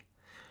autarky,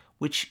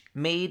 which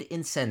made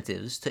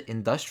incentives to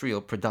industrial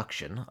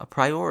production a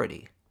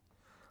priority.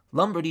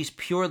 Lombardy's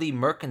purely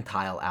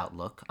mercantile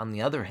outlook, on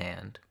the other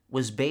hand,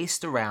 was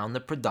based around the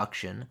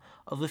production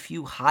of a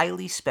few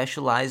highly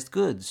specialized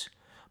goods,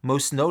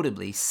 most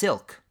notably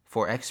silk,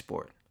 for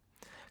export.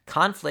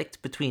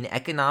 Conflict between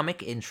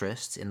economic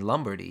interests in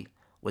Lombardy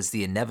was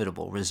the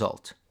inevitable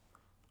result.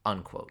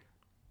 Unquote.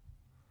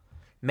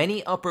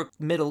 Many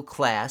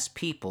upper-middle-class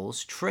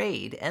people's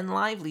trade and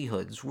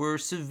livelihoods were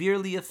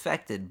severely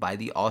affected by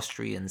the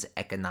Austrians'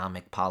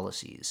 economic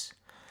policies,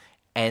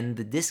 and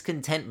the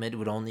discontentment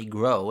would only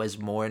grow as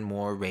more and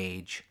more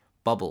rage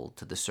bubbled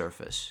to the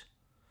surface.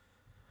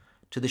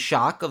 To the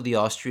shock of the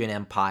Austrian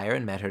Empire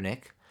and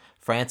Metternich,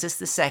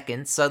 Francis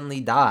II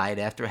suddenly died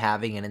after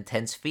having an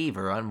intense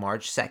fever on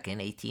March 2,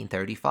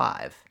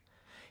 1835.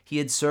 He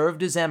had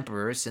served as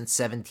emperor since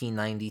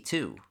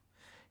 1792.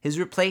 His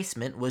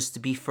replacement was to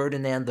be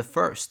Ferdinand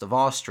I of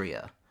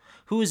Austria,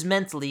 who was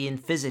mentally and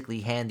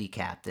physically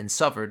handicapped and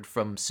suffered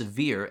from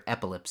severe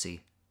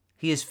epilepsy.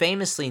 He is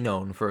famously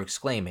known for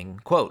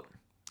exclaiming, quote,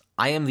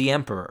 "I am the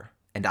emperor,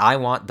 and I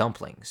want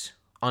dumplings,"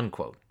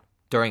 unquote,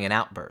 during an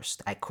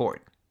outburst at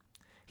court.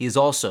 He is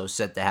also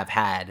said to have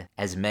had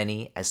as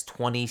many as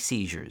 20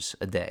 seizures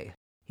a day.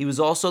 He was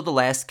also the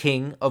last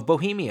king of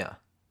Bohemia,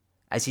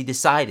 as he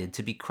decided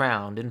to be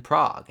crowned in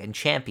Prague and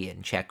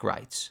champion Czech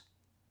rights.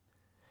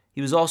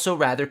 He was also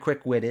rather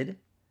quick-witted,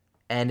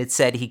 and it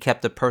said he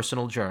kept a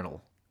personal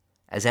journal.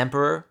 As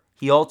emperor,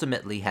 he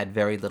ultimately had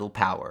very little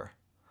power.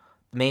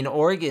 The main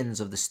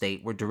organs of the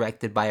state were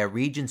directed by a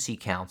regency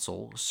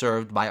council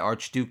served by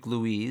Archduke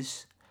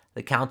Louis,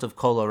 the Count of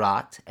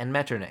Collerat, and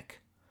Metternich.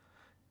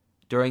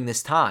 During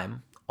this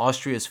time,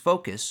 Austria's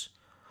focus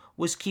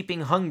was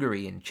keeping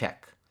Hungary in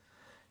check,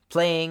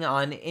 playing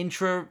on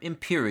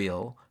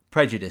intra-imperial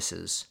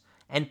prejudices,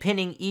 and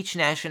pinning each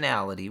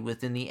nationality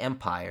within the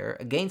empire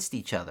against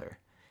each other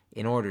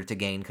in order to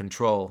gain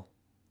control.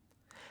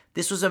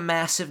 This was a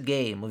massive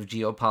game of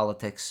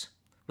geopolitics,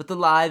 with the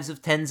lives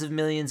of tens of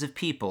millions of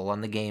people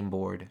on the game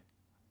board.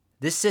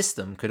 This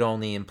system could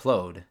only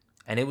implode,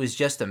 and it was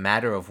just a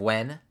matter of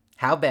when,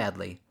 how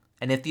badly,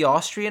 and if the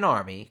Austrian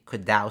army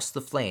could douse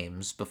the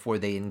flames before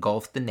they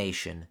engulfed the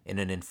nation in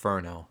an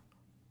inferno.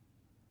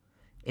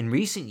 In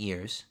recent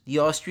years, the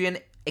Austrian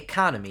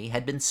economy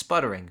had been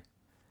sputtering.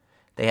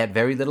 They had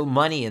very little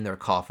money in their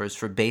coffers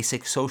for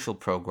basic social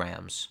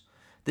programs.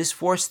 This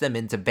forced them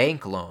into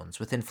bank loans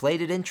with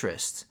inflated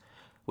interests,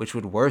 which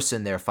would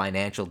worsen their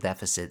financial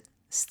deficit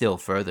still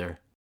further.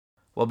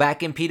 While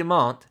back in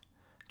Piedmont,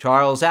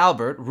 Charles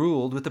Albert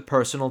ruled with a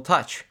personal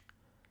touch.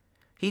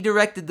 He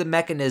directed the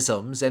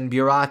mechanisms and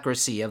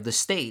bureaucracy of the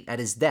state at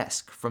his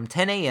desk from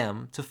 10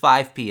 a.m. to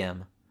 5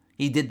 p.m.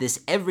 He did this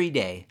every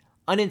day,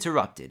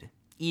 uninterrupted,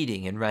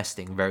 eating and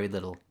resting very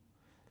little.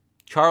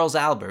 Charles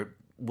Albert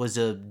was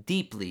a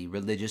deeply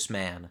religious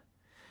man.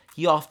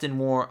 He often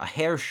wore a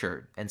hair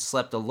shirt and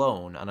slept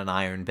alone on an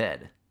iron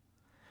bed.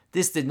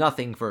 This did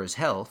nothing for his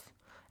health,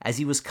 as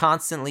he was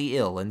constantly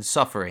ill and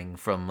suffering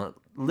from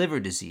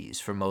liver disease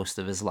for most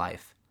of his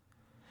life.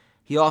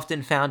 He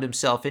often found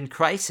himself in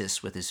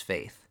crisis with his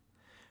faith,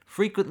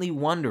 frequently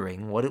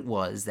wondering what it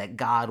was that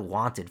God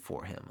wanted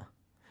for him.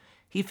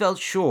 He felt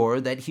sure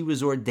that he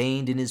was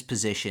ordained in his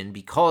position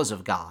because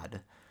of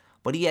God,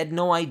 but he had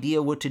no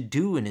idea what to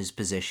do in his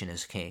position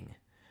as king.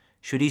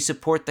 Should he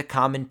support the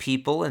common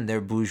people and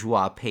their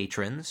bourgeois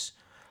patrons,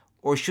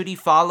 or should he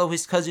follow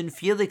his cousin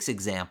Felix's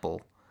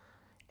example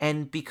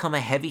and become a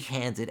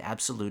heavy-handed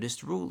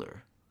absolutist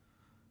ruler?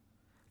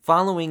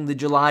 Following the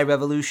July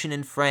Revolution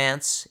in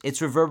France,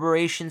 its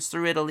reverberations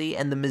through Italy,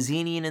 and the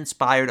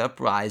Mazzinian-inspired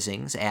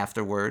uprisings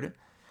afterward,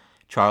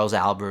 Charles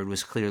Albert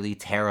was clearly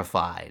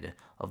terrified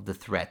of the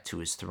threat to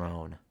his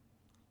throne.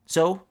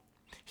 So,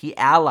 he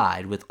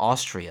allied with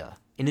Austria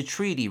in a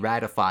treaty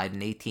ratified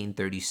in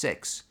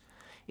 1836,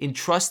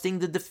 entrusting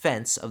the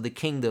defense of the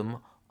kingdom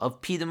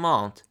of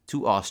Piedmont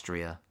to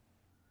Austria.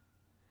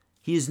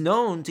 He is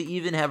known to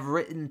even have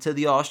written to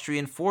the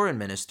Austrian foreign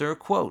minister,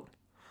 quote,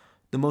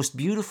 "The most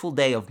beautiful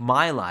day of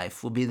my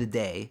life will be the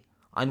day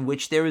on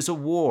which there is a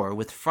war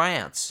with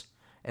France,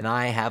 and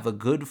I have a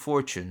good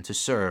fortune to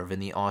serve in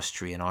the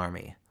Austrian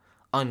army,"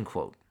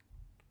 unquote.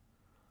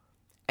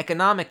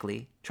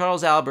 Economically,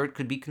 Charles Albert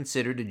could be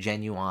considered a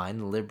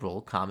genuine, liberal,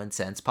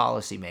 common-sense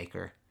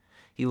policymaker.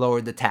 He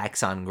lowered the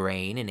tax on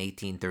grain in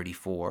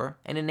 1834,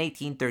 and in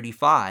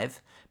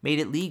 1835 made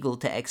it legal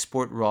to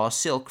export raw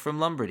silk from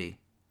Lombardy.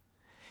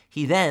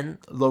 He then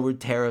lowered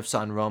tariffs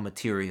on raw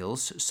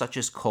materials such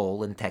as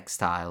coal and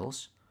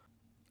textiles.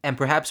 And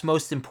perhaps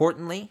most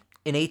importantly,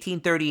 in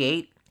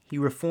 1838, he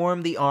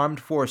reformed the armed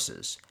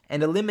forces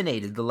and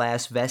eliminated the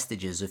last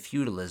vestiges of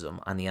feudalism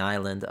on the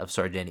island of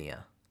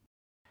Sardinia.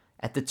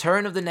 At the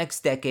turn of the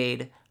next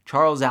decade,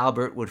 Charles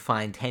Albert would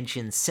find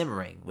tensions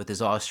simmering with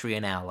his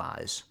Austrian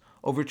allies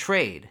over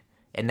trade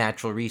and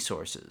natural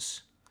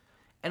resources.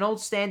 An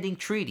old standing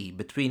treaty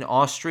between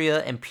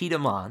Austria and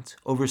Piedmont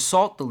over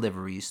salt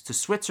deliveries to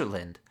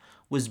Switzerland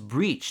was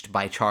breached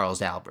by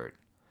Charles Albert,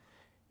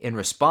 In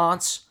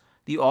response,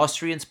 the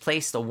Austrians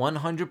placed a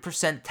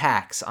 100%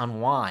 tax on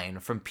wine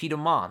from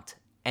Piedmont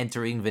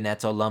entering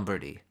Veneto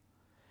Lombardy.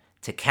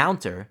 To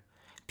counter,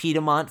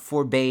 Piedmont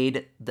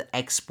forbade the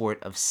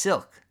export of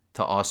silk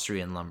to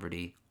Austrian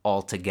Lombardy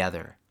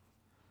altogether.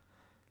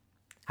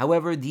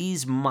 However,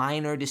 these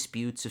minor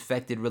disputes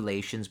affected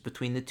relations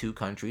between the two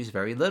countries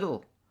very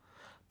little.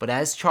 But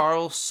as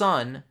Charles'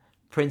 son,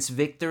 Prince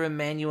Victor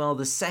Emmanuel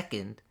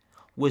II,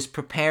 was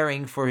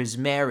preparing for his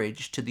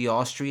marriage to the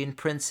Austrian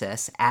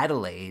princess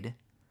Adelaide,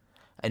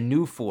 a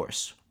new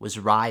force was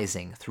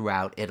rising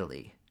throughout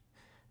Italy.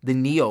 The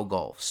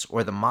Neo-Guelphs,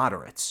 or the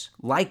moderates,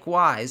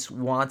 likewise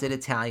wanted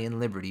Italian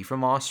liberty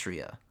from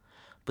Austria,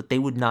 but they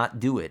would not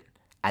do it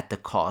at the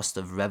cost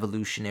of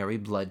revolutionary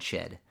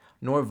bloodshed,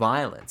 nor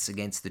violence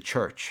against the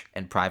church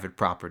and private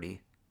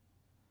property.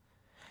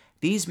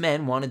 These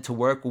men wanted to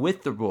work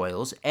with the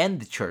royals and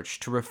the church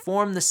to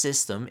reform the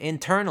system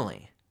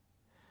internally.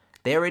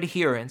 Their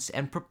adherents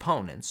and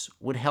proponents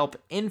would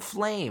help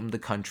inflame the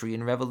country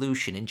in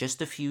revolution in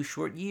just a few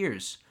short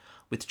years,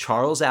 with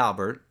Charles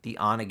Albert, the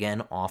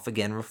on-again,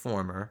 off-again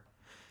reformer,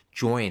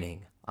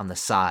 joining on the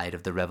side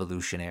of the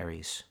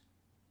revolutionaries.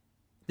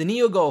 The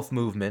Neo-Guelph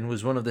movement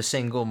was one of the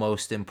single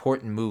most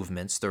important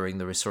movements during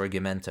the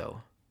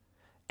Risorgimento,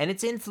 and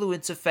its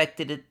influence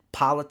affected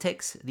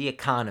politics, the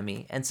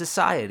economy, and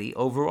society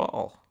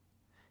overall.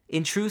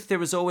 In truth, there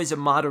was always a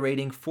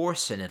moderating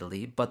force in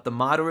Italy, but the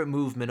moderate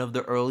movement of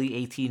the early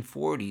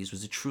 1840s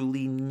was a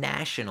truly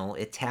national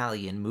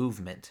Italian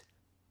movement.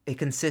 It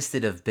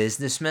consisted of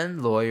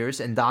businessmen,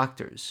 lawyers, and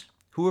doctors,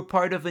 who were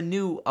part of a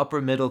new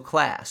upper-middle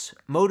class,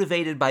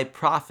 motivated by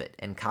profit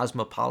and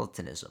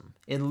cosmopolitanism,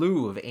 in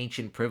lieu of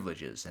ancient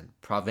privileges and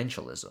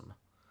provincialism.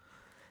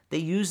 They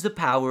used the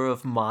power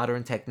of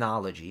modern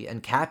technology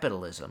and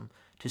capitalism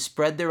to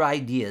spread their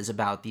ideas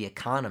about the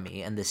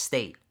economy and the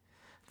state.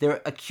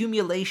 Their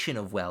accumulation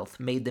of wealth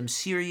made them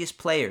serious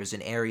players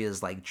in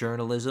areas like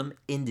journalism,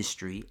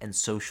 industry, and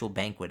social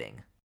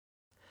banqueting.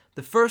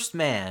 The first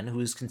man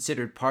who is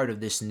considered part of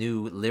this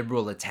new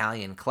liberal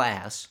Italian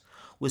class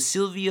was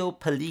Silvio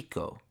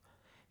Pellico.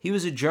 He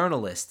was a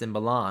journalist in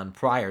Milan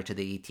prior to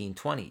the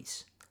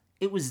 1820s.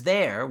 It was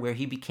there where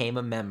he became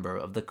a member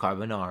of the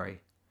Carbonari.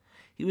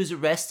 He was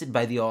arrested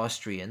by the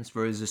Austrians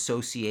for his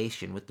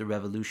association with the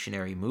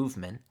revolutionary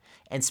movement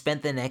and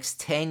spent the next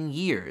 10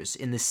 years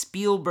in the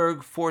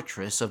Spielberg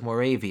fortress of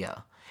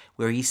Moravia,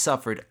 where he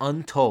suffered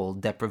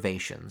untold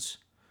deprivations.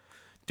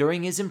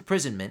 During his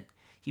imprisonment,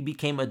 he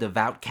became a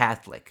devout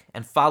Catholic,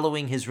 and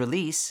following his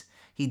release,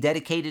 he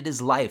dedicated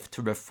his life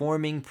to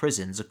reforming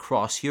prisons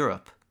across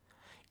Europe.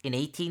 In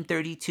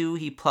 1832,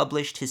 he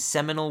published his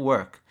seminal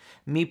work,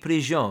 Mi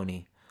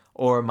Prigioni,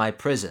 or My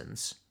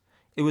Prisons.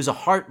 It was a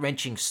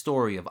heart-wrenching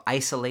story of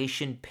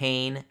isolation,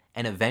 pain,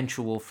 and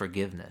eventual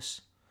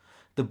forgiveness.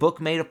 The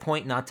book made a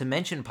point not to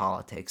mention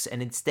politics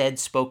and instead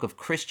spoke of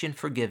Christian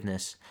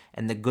forgiveness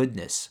and the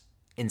goodness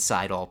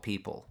inside all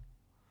people.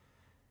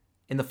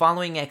 In the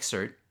following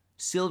excerpt,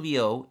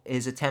 Silvio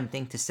is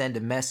attempting to send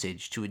a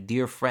message to a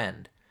dear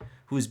friend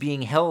who is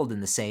being held in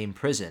the same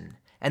prison,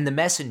 and the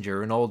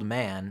messenger, an old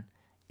man,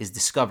 is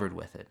discovered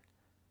with it.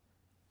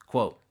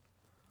 Quote,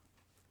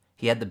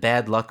 "He had the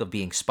bad luck of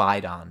being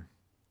spied on,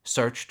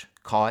 searched,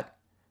 caught,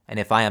 and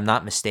if I am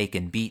not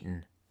mistaken,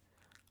 beaten.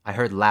 I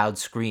heard loud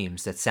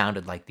screams that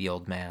sounded like the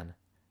old man,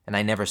 and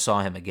I never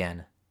saw him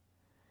again.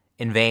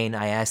 In vain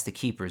I asked the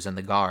keepers and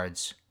the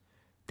guards.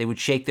 They would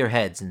shake their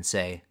heads and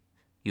say,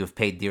 'You have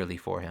paid dearly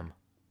for him.'"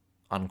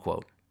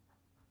 Unquote.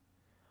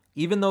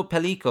 Even though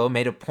Pellico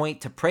made a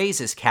point to praise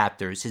his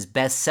captors, his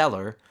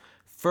bestseller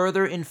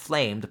further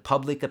inflamed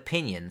public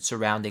opinion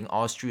surrounding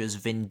Austria's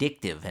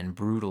vindictive and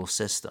brutal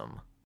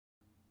system.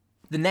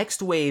 The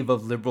next wave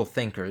of liberal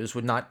thinkers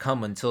would not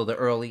come until the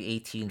early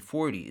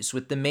 1840s,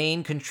 with the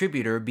main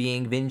contributor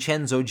being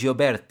Vincenzo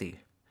Gioberti.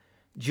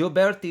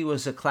 Gioberti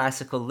was a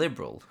classical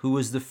liberal who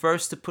was the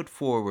first to put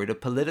forward a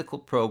political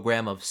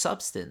program of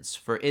substance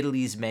for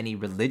Italy's many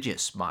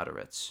religious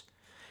moderates.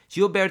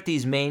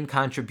 Gioberti's main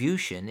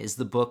contribution is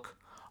the book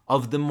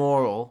Of the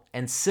Moral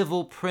and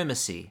Civil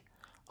Primacy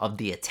of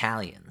the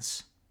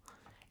Italians.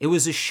 It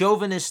was a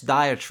chauvinist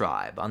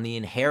diatribe on the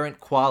inherent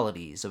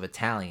qualities of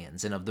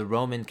Italians and of the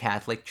Roman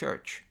Catholic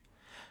Church.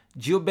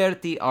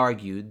 Gioberti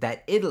argued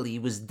that Italy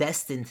was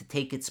destined to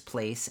take its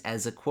place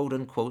as a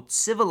quote-unquote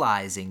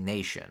civilizing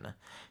nation,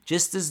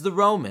 just as the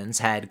Romans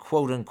had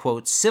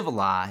quote-unquote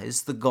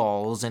civilized the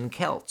Gauls and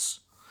Celts.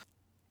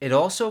 It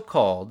also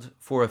called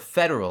for a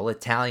federal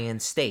Italian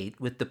state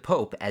with the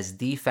Pope as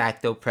de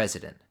facto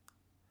president.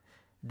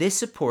 This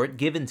support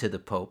given to the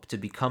Pope to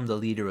become the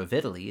leader of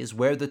Italy is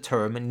where the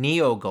term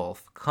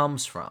Neo-Guelph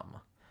comes from.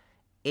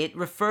 It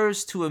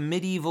refers to a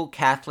medieval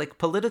Catholic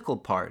political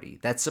party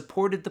that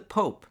supported the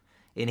Pope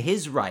in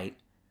his right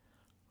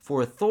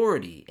for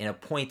authority in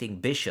appointing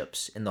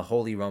bishops in the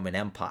Holy Roman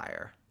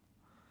Empire.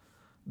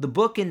 The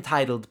book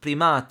entitled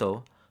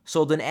Primato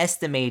sold an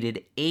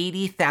estimated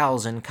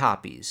 80,000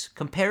 copies.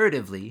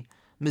 Comparatively,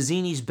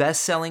 Mazzini's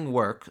best-selling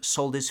work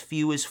sold as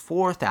few as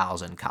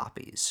 4,000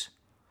 copies.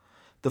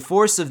 The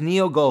force of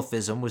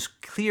Neo-Gulfism was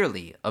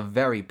clearly a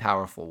very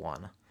powerful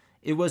one.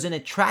 It was an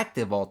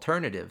attractive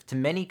alternative to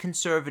many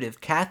conservative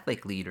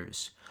Catholic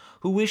leaders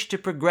who wished to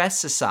progress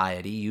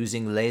society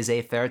using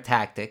laissez-faire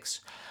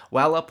tactics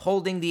while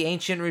upholding the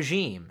ancient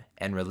regime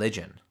and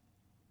religion.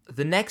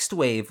 The next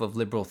wave of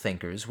liberal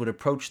thinkers would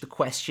approach the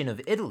question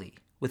of Italy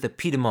with a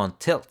Piedmont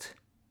tilt.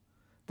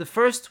 The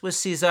first was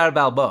Cesare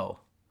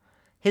Balbo.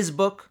 His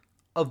book,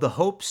 Of the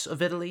Hopes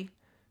of Italy,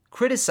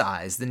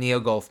 criticized the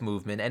Neo-Gulf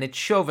movement and its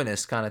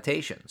chauvinist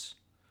connotations,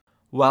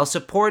 while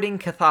supporting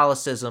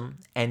Catholicism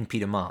and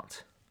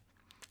Piedmont.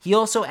 He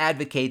also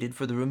advocated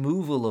for the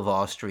removal of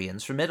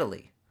Austrians from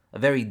Italy, a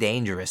very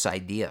dangerous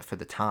idea for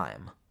the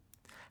time.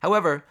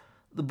 However,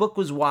 the book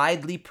was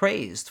widely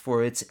praised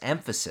for its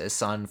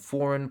emphasis on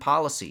foreign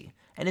policy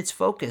and its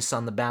focus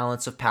on the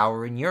balance of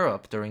power in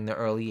Europe during the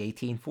early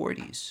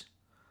 1840s.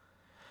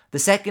 The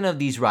second of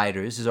these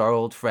writers is our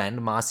old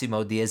friend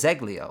Massimo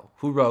D'Azeglio,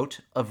 who wrote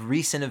Of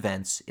Recent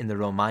Events in the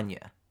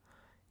Romagna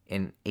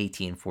in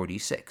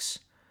 1846.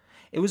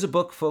 It was a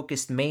book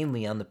focused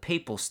mainly on the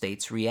Papal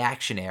States'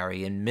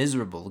 reactionary and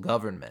miserable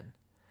government,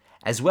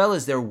 as well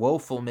as their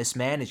woeful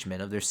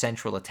mismanagement of their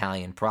central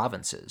Italian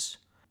provinces.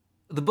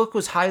 The book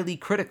was highly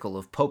critical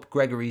of Pope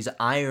Gregory's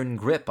iron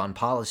grip on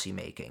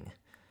policymaking.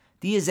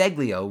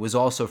 D'Azeglio was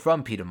also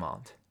from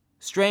Piedmont.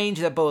 Strange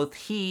that both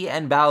he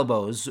and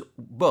Balbo's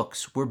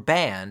books were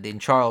banned in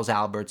Charles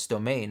Albert's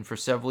domain for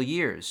several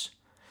years.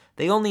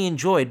 They only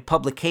enjoyed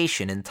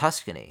publication in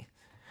Tuscany,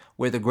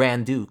 where the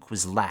Grand Duke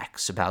was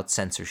lax about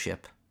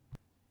censorship.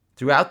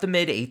 Throughout the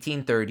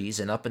mid-1830s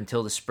and up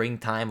until the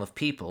springtime of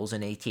Peoples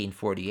in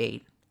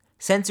 1848,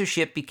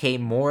 censorship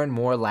became more and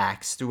more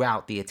lax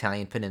throughout the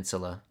Italian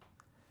peninsula.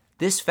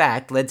 This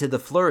fact led to the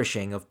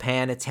flourishing of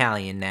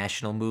pan-Italian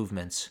national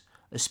movements,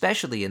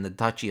 especially in the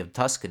Duchy of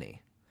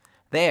Tuscany.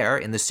 There,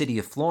 in the city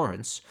of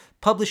Florence,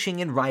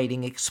 publishing and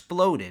writing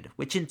exploded,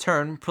 which in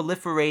turn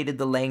proliferated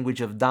the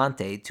language of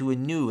Dante to a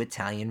new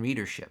Italian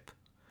readership.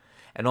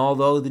 And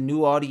although the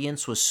new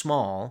audience was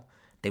small,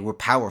 they were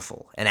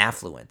powerful and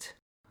affluent.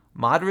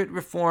 Moderate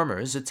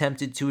reformers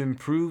attempted to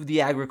improve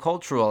the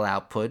agricultural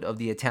output of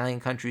the Italian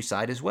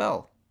countryside as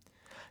well.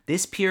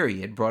 This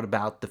period brought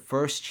about the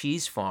first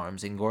cheese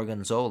farms in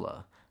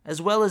Gorgonzola,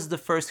 as well as the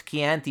first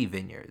Chianti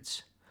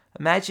vineyards.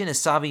 Imagine a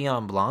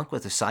Sauvignon Blanc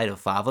with a side of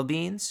fava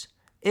beans?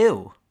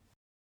 Ew!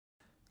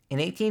 In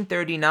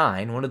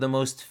 1839, one of the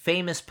most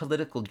famous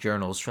political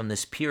journals from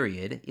this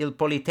period, Il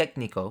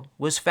Politecnico,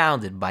 was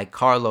founded by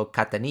Carlo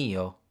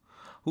Cattaneo,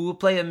 who will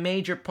play a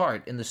major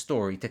part in the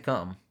story to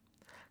come.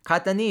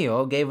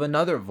 Cattaneo gave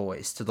another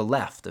voice to the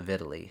left of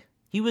Italy.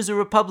 He was a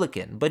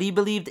Republican, but he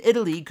believed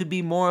Italy could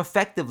be more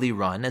effectively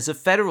run as a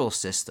federal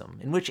system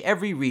in which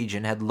every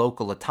region had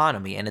local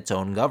autonomy and its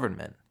own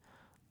government.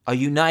 A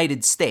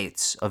United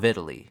States of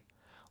Italy.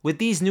 With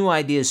these new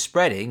ideas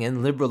spreading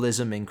and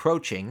liberalism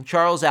encroaching,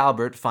 Charles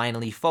Albert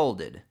finally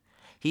folded.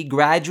 He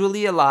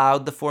gradually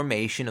allowed the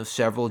formation of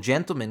several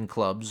gentlemen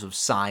clubs of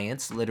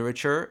science,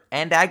 literature,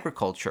 and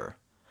agriculture.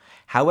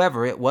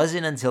 However, it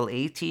wasn't until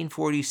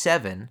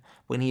 1847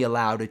 when he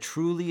allowed a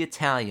truly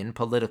Italian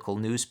political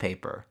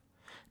newspaper.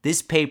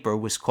 This paper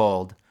was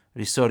called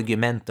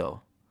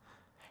Risorgimento,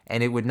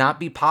 and it would not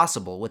be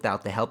possible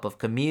without the help of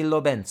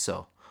Camillo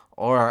Benso,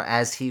 or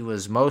as he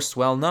was most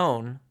well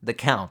known, the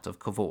Count of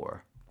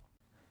Cavour.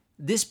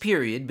 This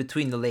period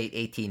between the late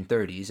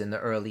 1830s and the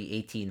early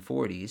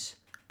 1840s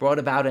brought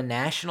about a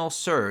national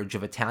surge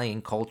of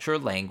Italian culture,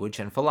 language,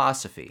 and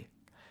philosophy.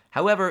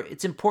 However,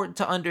 it's important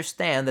to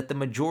understand that the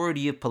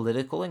majority of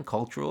political and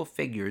cultural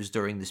figures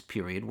during this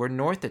period were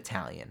North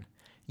Italian,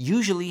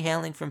 usually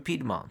hailing from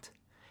Piedmont.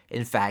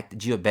 In fact,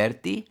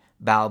 Gioberti,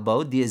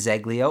 Balbo,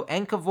 D'Azeglio,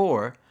 and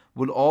Cavour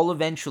would all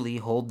eventually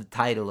hold the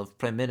title of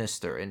Prime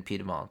Minister in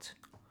Piedmont.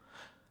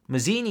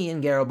 Mazzini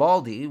and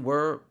Garibaldi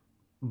were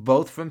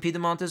both from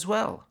Piedmont as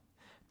well.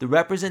 The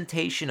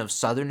representation of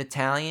Southern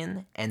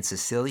Italian and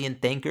Sicilian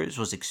thinkers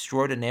was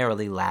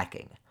extraordinarily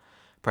lacking.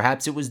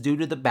 Perhaps it was due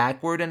to the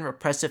backward and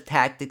repressive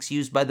tactics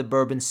used by the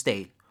Bourbon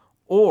state,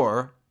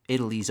 or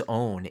Italy's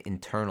own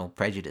internal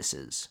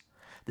prejudices.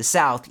 The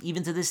South,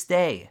 even to this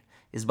day,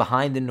 is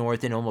behind the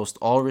North in almost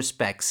all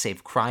respects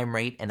save crime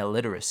rate and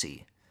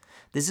illiteracy.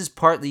 This is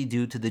partly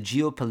due to the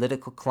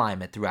geopolitical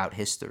climate throughout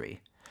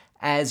history,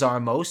 as are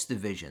most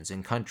divisions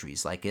in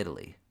countries like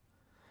Italy.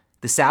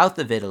 The south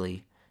of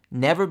Italy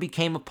never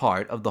became a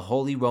part of the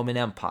Holy Roman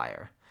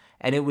Empire,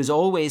 and it was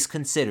always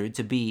considered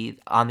to be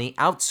on the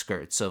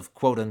outskirts of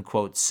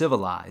quote-unquote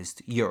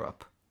civilized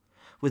Europe,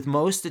 with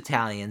most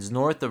Italians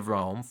north of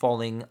Rome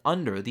falling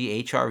under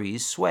the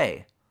HRE's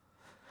sway.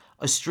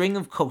 A string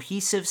of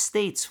cohesive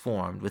states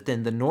formed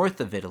within the north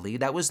of Italy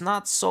that was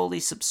not solely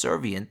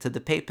subservient to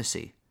the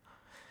papacy.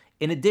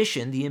 In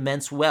addition, the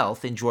immense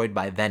wealth enjoyed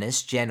by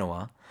Venice,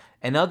 Genoa,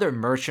 and other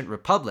merchant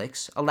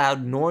republics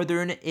allowed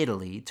northern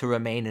Italy to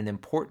remain an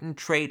important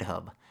trade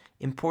hub,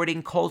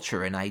 importing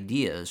culture and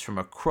ideas from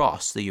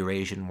across the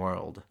Eurasian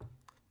world.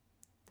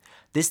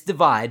 This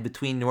divide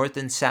between north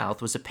and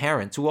south was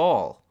apparent to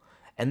all,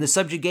 and the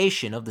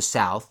subjugation of the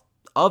south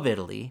of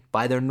Italy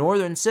by their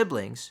northern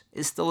siblings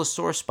is still a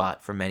sore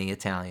spot for many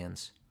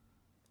Italians.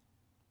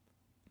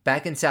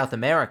 Back in South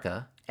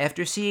America,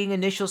 after seeing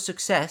initial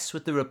success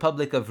with the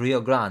Republic of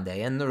Rio Grande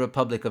and the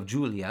Republic of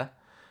Giulia,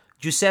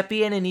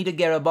 Giuseppe and Anita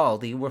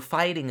Garibaldi were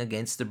fighting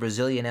against the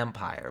Brazilian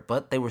Empire,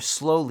 but they were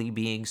slowly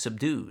being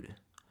subdued.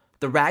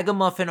 The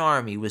Ragamuffin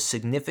army was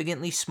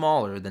significantly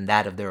smaller than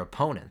that of their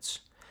opponents,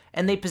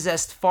 and they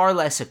possessed far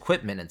less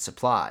equipment and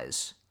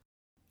supplies.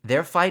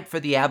 Their fight for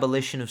the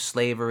abolition of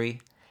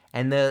slavery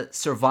and the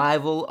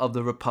survival of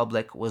the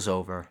Republic was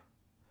over.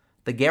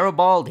 The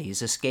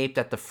Garibaldis escaped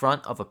at the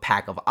front of a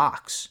pack of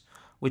ox,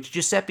 which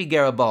Giuseppe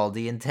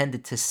Garibaldi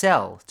intended to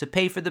sell to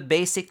pay for the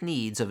basic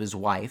needs of his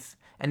wife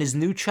and his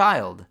new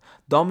child,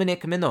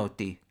 Dominic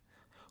Menotti,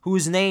 who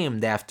was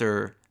named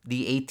after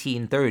the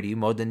 1830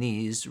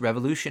 Modenese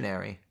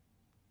revolutionary.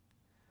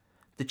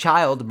 The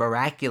child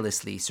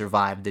miraculously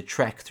survived the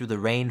trek through the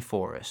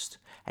rainforest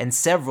and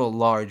several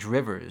large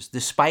rivers,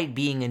 despite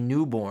being a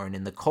newborn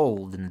in the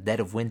cold in the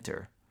dead of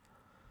winter.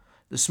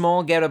 The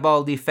small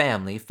Garibaldi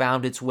family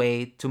found its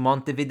way to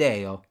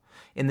Montevideo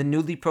in the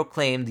newly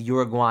proclaimed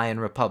Uruguayan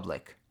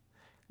Republic.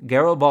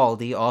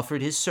 Garibaldi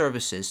offered his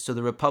services to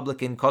the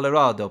Republican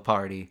Colorado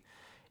Party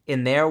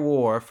in their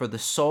war for the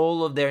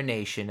soul of their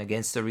nation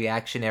against the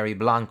reactionary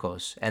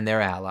Blancos and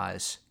their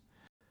allies.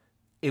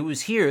 It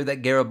was here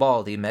that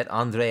Garibaldi met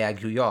André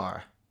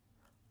Aguilar,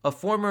 a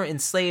former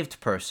enslaved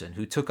person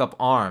who took up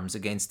arms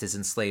against his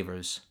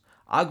enslavers.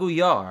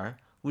 Aguilar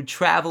would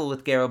travel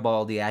with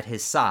Garibaldi at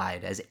his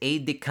side as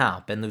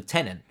aide-de-camp and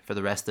lieutenant for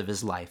the rest of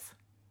his life.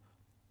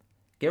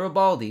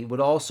 Garibaldi would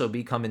also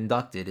become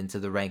inducted into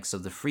the ranks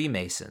of the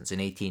Freemasons in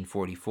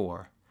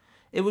 1844.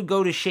 It would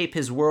go to shape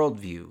his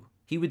worldview.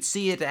 He would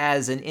see it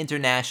as an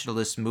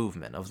internationalist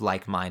movement of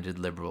like-minded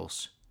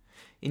liberals.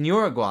 In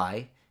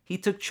Uruguay, he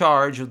took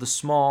charge of the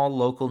small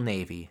local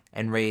navy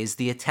and raised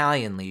the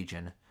Italian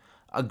Legion,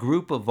 a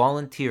group of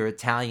volunteer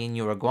Italian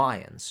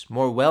Uruguayans,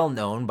 more well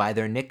known by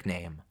their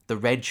nickname, the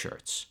Red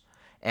Shirts,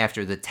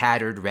 after the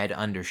tattered red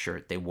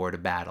undershirt they wore to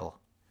battle.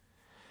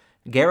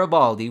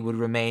 Garibaldi would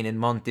remain in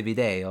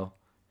Montevideo,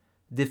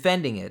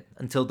 defending it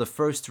until the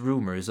first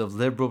rumors of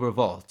liberal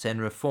revolt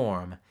and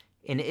reform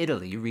in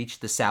Italy reached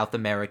the South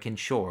American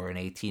shore in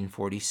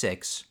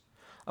 1846.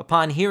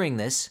 Upon hearing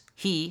this,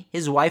 he,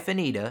 his wife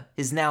Anita,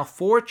 his now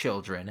 4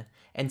 children,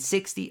 and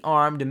 60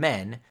 armed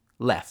men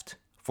left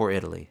for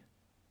Italy.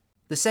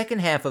 The second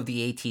half of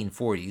the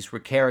 1840s were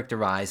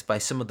characterized by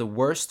some of the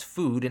worst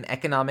food and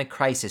economic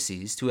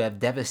crises to have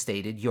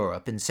devastated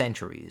Europe in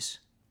centuries.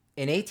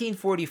 In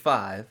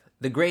 1845,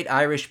 the Great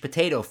Irish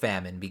Potato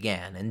Famine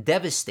began and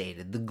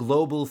devastated the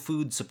global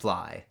food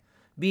supply,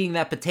 being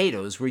that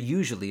potatoes were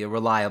usually a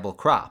reliable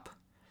crop.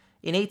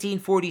 In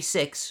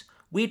 1846,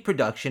 wheat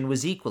production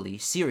was equally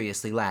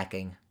seriously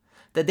lacking.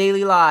 The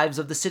daily lives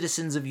of the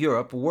citizens of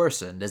Europe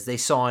worsened as they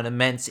saw an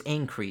immense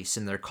increase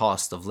in their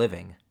cost of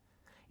living.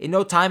 In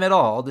no time at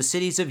all, the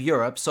cities of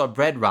Europe saw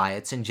bread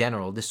riots and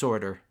general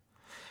disorder.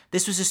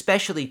 This was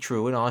especially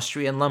true in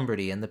Austria and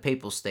Lombardy and the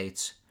Papal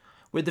States,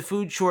 where the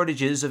food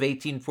shortages of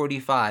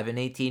 1845 and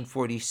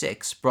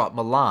 1846 brought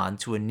Milan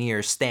to a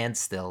near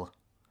standstill.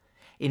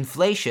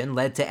 Inflation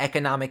led to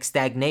economic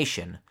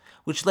stagnation,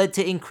 which led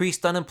to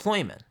increased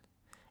unemployment.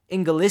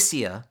 In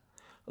Galicia,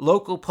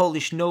 local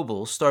Polish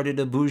nobles started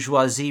a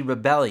bourgeoisie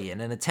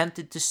rebellion and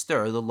attempted to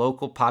stir the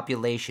local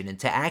population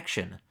into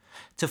action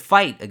to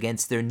fight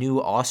against their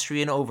new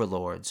Austrian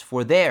overlords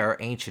for their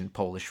ancient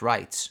Polish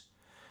rights.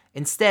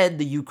 Instead,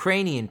 the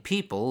Ukrainian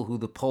people, who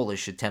the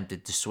Polish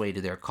attempted to sway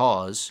to their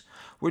cause,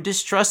 were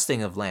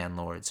distrusting of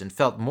landlords and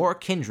felt more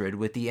kindred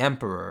with the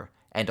emperor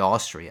and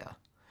Austria.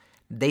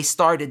 They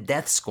started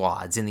death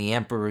squads in the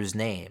emperor's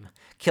name,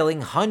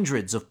 killing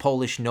hundreds of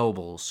Polish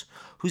nobles,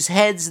 whose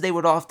heads they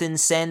would often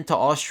send to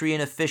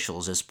Austrian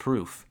officials as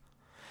proof.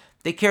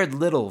 They cared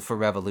little for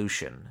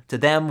revolution. To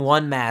them,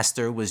 one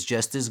master was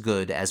just as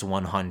good as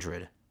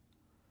 100.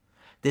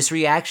 This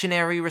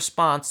reactionary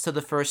response to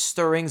the first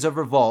stirrings of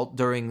revolt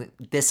during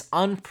this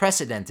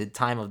unprecedented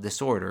time of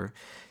disorder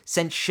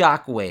sent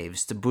shock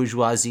waves to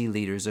bourgeoisie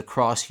leaders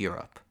across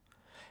Europe.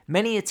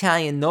 Many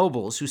Italian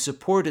nobles who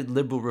supported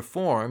liberal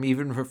reform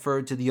even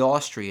referred to the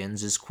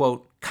Austrians as,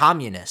 quote,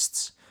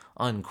 communists,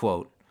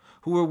 unquote,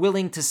 who were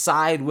willing to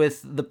side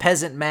with the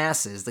peasant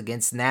masses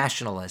against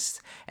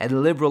nationalists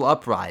and liberal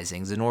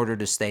uprisings in order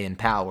to stay in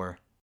power.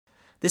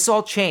 This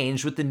all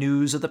changed with the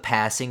news of the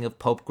passing of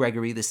Pope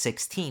Gregory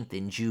XVI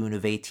in June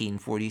of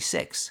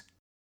 1846.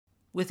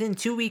 Within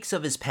 2 weeks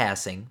of his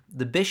passing,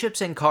 the bishops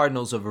and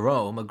cardinals of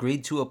Rome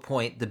agreed to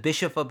appoint the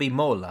Bishop of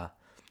Imola,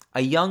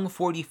 a young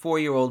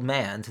 44-year-old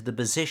man, to the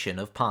position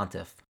of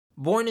pontiff.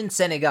 Born in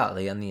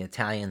Senegale on the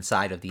Italian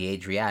side of the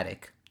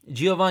Adriatic,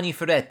 Giovanni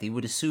Ferretti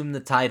would assume the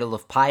title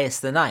of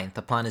Pius IX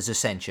upon his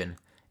ascension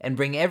and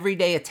bring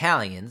everyday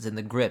Italians in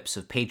the grips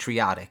of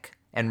patriotic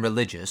and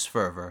religious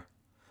fervor.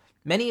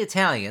 Many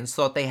Italians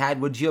thought they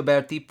had what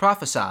Gioberti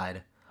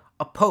prophesied,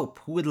 a pope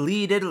who would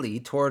lead Italy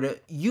toward a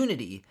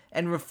unity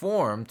and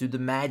reform through the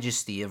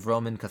majesty of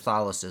Roman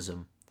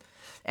Catholicism.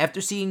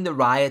 After seeing the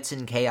riots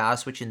and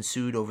chaos which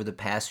ensued over the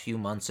past few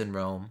months in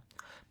Rome,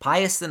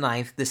 Pius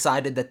IX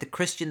decided that the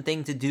Christian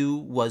thing to do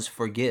was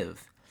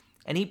forgive,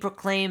 and he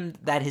proclaimed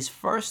that his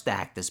first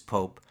act as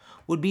Pope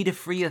would be to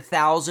free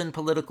 1,000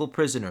 political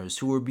prisoners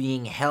who were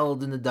being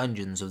held in the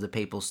dungeons of the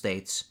Papal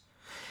States.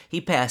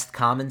 He passed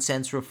common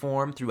sense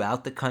reform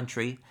throughout the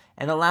country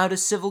and allowed a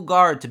civil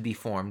guard to be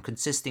formed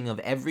consisting of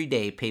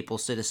everyday papal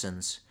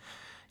citizens.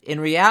 In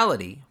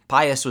reality,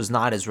 Pius was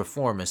not as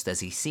reformist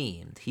as he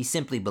seemed. He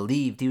simply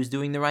believed he was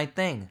doing the right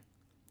thing.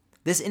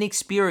 This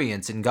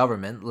inexperience in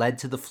government led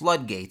to the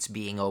floodgates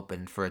being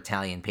opened for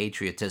Italian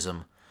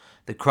patriotism.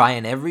 The cry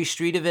in every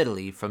street of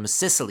Italy, from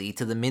Sicily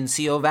to the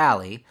Mincio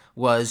Valley,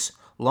 was,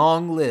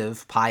 "Long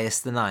live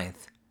Pius IX."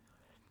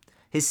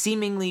 His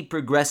seemingly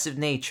progressive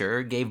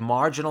nature gave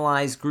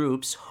marginalized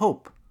groups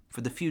hope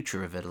for the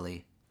future of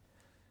Italy.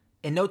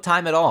 In no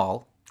time at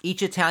all,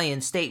 each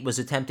Italian state was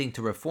attempting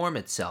to reform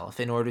itself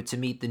in order to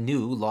meet the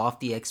new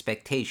lofty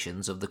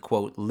expectations of the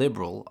quote,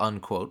 liberal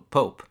unquote,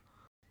 Pope.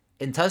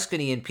 In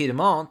Tuscany and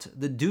Piedmont,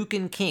 the Duke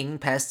and King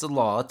passed a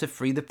law to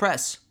free the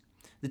press.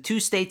 The two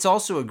states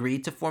also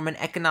agreed to form an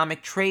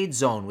economic trade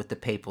zone with the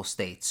Papal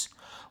States,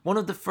 one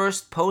of the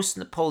first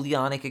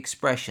post-Napoleonic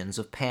expressions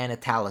of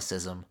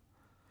pan-Italicism.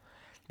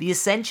 The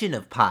ascension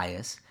of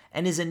Pius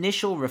and his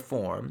initial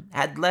reform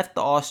had left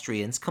the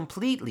Austrians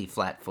completely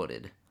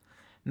flat-footed.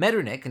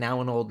 Metternich,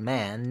 now an old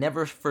man,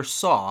 never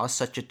foresaw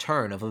such a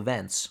turn of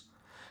events.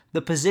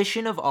 The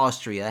position of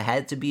Austria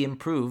had to be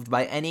improved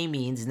by any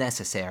means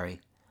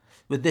necessary.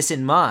 With this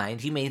in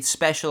mind, he made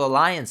special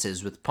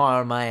alliances with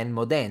Parma and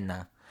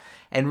Modena,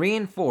 and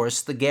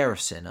reinforced the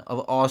garrison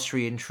of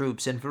Austrian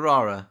troops in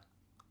Ferrara,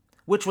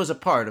 which was a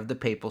part of the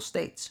Papal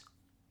States.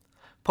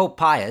 Pope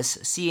Pius,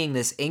 seeing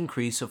this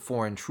increase of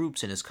foreign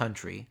troops in his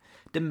country,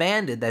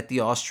 demanded that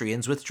the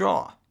Austrians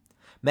withdraw.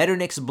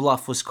 Metternich's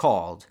bluff was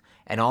called,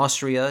 and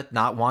Austria,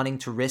 not wanting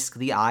to risk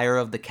the ire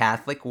of the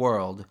Catholic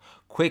world,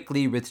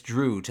 quickly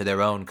withdrew to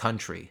their own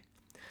country.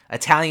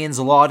 Italians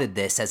lauded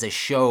this as a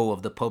show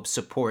of the Pope's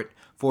support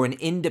for an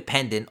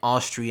independent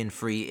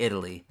Austrian-free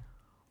Italy.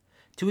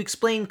 To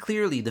explain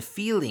clearly the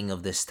feeling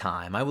of this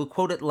time, I will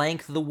quote at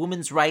length the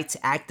women's rights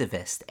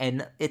activist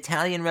and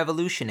Italian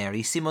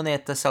revolutionary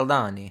Simonetta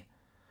Saldani.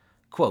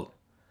 Quote,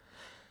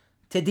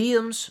 "Te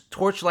Deums,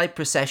 torchlight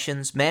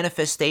processions,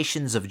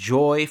 manifestations of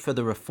joy for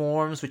the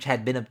reforms which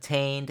had been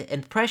obtained,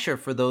 and pressure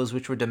for those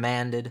which were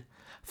demanded,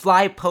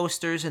 fly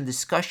posters and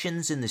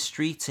discussions in the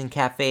streets and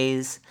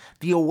cafes,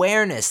 the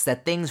awareness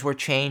that things were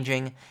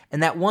changing,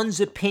 and that one's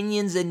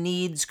opinions and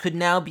needs could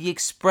now be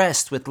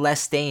expressed with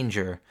less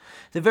danger,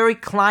 the very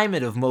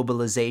climate of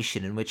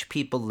mobilization in which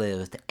people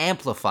lived,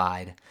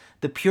 amplified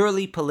the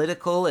purely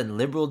political and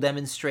liberal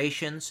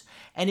demonstrations,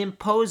 and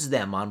imposed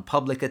them on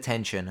public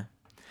attention.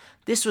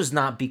 This was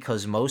not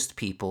because most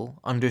people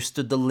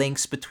understood the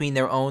links between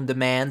their own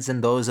demands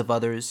and those of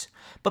others,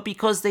 but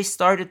because they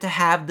started to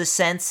have the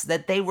sense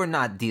that they were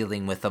not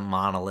dealing with a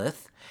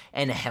monolith,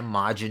 an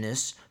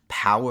homogeneous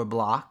power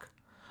block,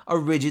 a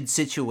rigid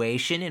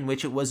situation in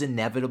which it was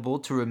inevitable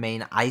to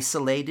remain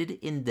isolated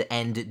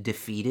and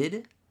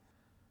defeated,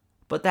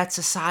 but that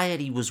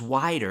society was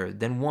wider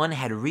than one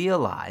had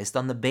realized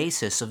on the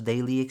basis of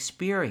daily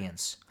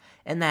experience,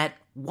 and that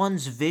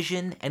one's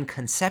vision and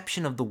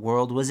conception of the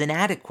world was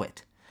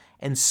inadequate,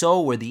 and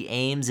so were the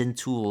aims and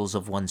tools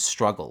of one's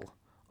struggle."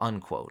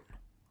 Unquote.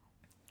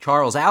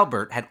 Charles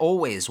Albert had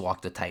always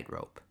walked a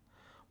tightrope,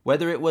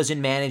 whether it was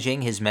in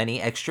managing his many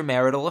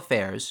extramarital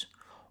affairs,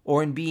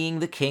 or in being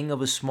the king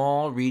of a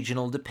small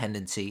regional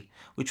dependency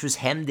which was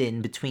hemmed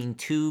in between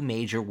two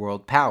major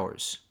world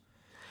powers.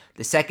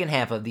 The second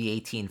half of the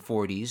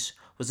 1840s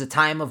was a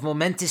time of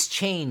momentous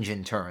change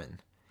in Turin.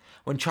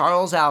 When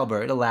Charles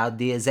Albert allowed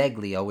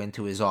D'Azeglio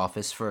into his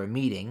office for a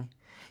meeting,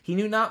 he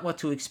knew not what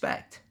to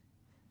expect.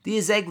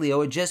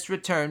 D'Azeglio had just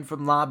returned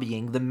from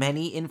lobbying the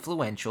many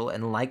influential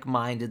and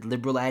like-minded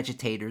liberal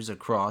agitators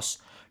across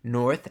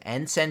North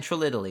and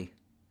Central Italy.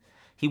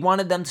 He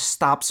wanted them to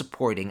stop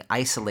supporting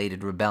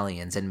isolated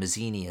rebellions and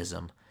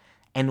Mazziniism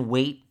and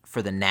wait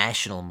for the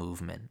national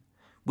movement,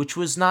 which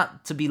was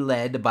not to be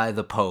led by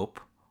the Pope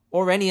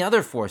or any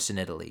other force in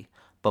Italy,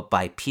 but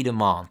by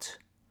Piedmont.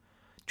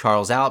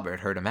 Charles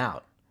Albert heard him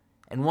out,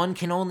 and one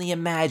can only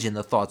imagine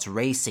the thoughts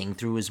racing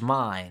through his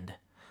mind.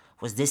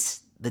 Was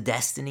this the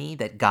destiny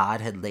that God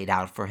had laid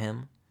out for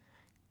him?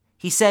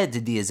 He said to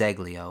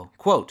D'Azeglio,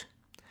 quote,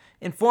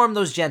 "Inform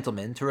those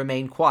gentlemen to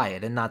remain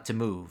quiet and not to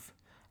move,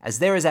 as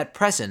there is at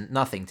present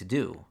nothing to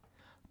do.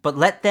 But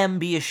let them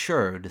be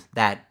assured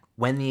that,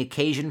 when the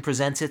occasion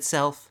presents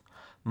itself,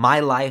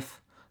 my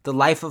life, the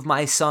life of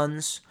my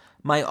sons,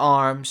 my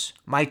arms,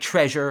 my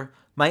treasure,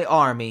 my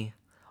army,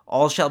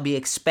 all shall be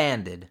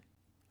expanded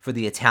for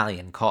the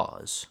Italian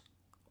cause."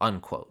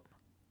 Unquote.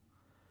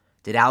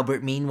 Did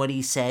Albert mean what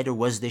he said, or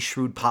was this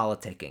shrewd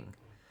politicking?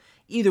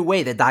 Either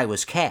way, the die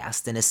was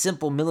cast, and a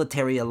simple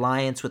military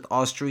alliance with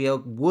Austria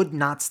would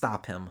not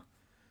stop him.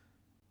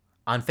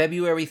 On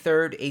February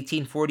 3rd,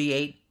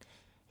 1848,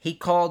 he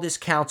called his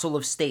Council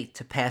of State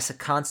to pass a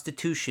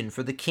constitution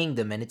for the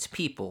kingdom and its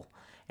people,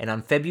 and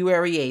on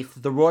February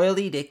 8th, the royal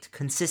edict,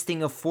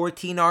 consisting of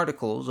 14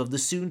 articles of the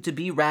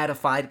soon-to-be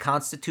ratified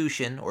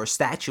constitution or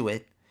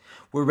statute,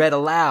 were read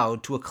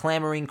aloud to a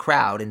clamoring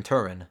crowd in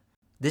Turin.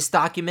 This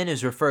document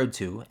is referred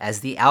to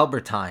as the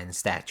Albertine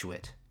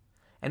Statute,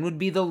 and would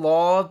be the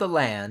law of the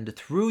land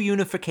through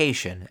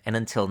unification and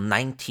until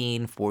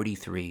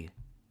 1943.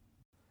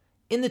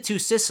 In the Two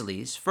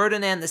Sicilies,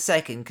 Ferdinand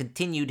II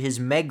continued his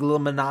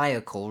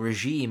megalomaniacal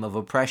regime of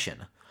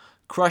oppression,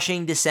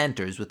 crushing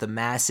dissenters with a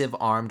massive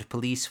armed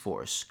police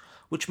force,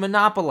 which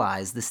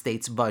monopolized the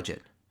state's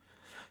budget.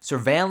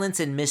 Surveillance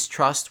and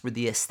mistrust were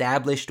the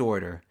established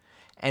order,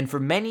 and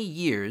for many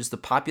years the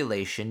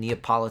population,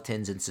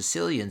 Neapolitans and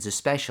Sicilians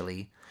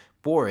especially,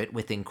 bore it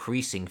with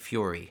increasing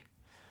fury.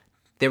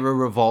 There were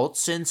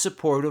revolts in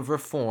support of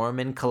reform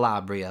in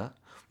Calabria,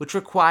 which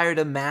required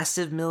a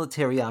massive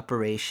military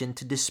operation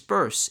to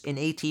disperse in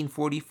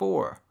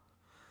 1844.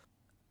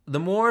 The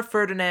more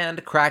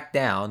Ferdinand cracked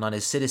down on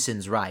his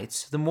citizens'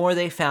 rights, the more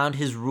they found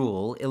his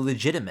rule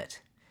illegitimate.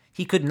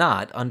 He could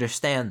not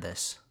understand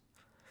this.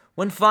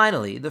 When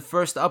finally the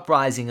first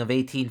uprising of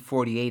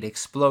 1848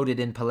 exploded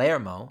in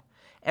Palermo,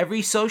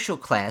 every social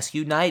class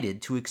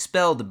united to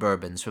expel the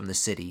Bourbons from the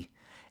city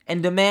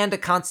and demand a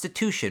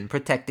constitution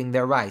protecting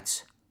their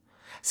rights.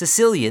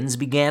 Sicilians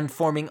began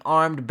forming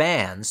armed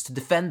bands to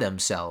defend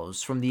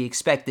themselves from the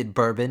expected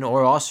Bourbon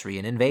or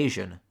Austrian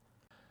invasion.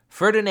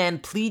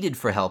 Ferdinand pleaded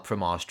for help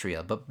from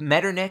Austria, but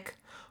Metternich,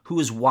 who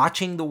was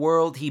watching the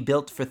world he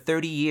built for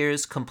 30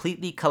 years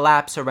completely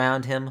collapse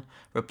around him,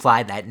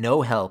 replied that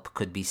no help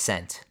could be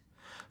sent.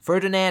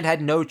 Ferdinand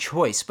had no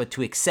choice but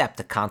to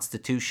accept a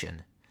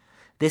constitution.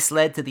 This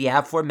led to the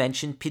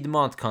aforementioned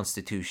Piedmont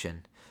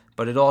Constitution,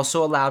 but it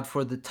also allowed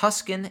for the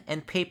Tuscan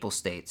and Papal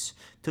states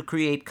to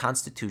create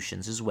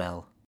constitutions as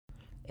well.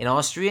 In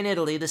Austria and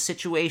Italy, the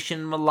situation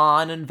in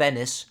Milan and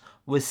Venice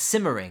was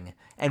simmering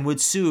and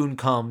would soon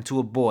come to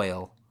a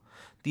boil.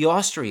 The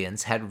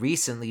Austrians had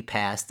recently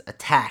passed a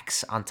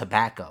tax on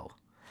tobacco.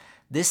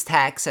 This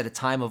tax, at a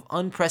time of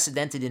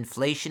unprecedented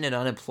inflation and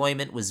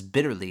unemployment, was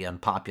bitterly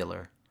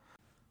unpopular.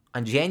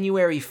 On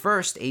January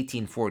 1st,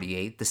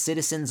 1848, the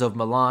citizens of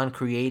Milan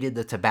created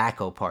the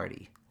Tobacco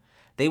Party.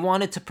 They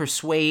wanted to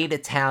persuade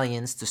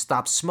Italians to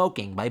stop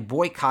smoking by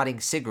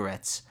boycotting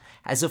cigarettes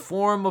as a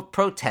form of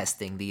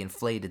protesting the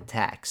inflated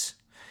tax.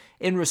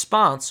 In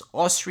response,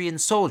 Austrian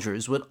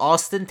soldiers would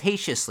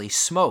ostentatiously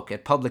smoke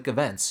at public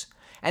events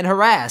and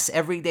harass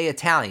everyday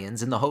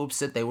Italians in the hopes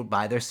that they would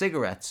buy their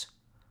cigarettes.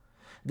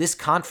 This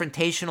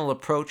confrontational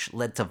approach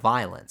led to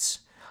violence.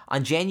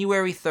 On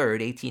January 3,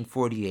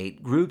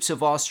 1848, groups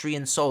of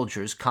Austrian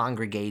soldiers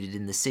congregated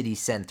in the city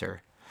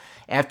center,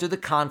 after the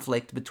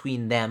conflict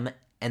between them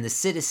and the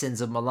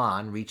citizens of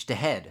Milan reached a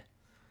head.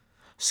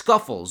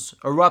 Scuffles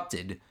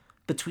erupted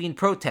between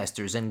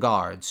protesters and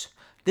guards.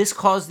 This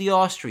caused the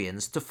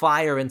Austrians to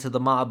fire into the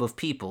mob of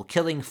people,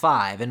 killing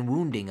 5 and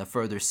wounding a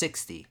further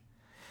 60.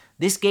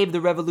 This gave the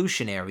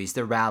revolutionaries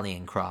their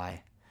rallying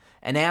cry,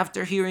 and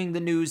after hearing the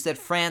news that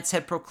France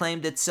had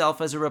proclaimed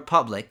itself as a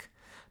republic,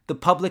 the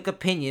public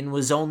opinion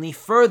was only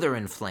further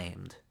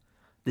inflamed.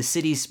 The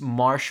city's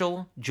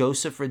marshal,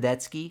 Joseph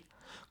Radetzky,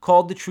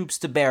 called the troops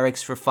to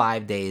barracks for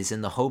 5 days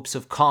in the hopes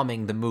of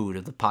calming the mood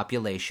of the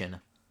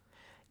population.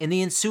 In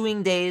the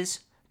ensuing days,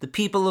 the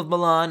people of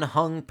Milan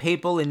hung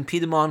Papal and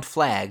Piedmont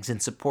flags in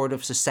support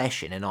of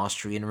secession and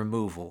Austrian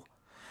removal.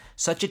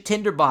 Such a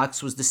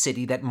tinderbox was the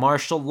city that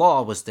martial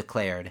law was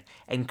declared,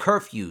 and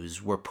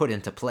curfews were put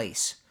into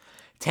place.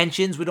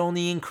 Tensions would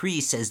only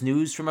increase as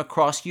news from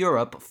across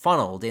Europe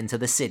funneled into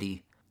the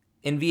city.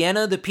 In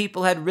Vienna, the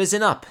people had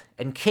risen up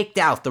and kicked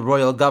out the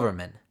royal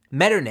government.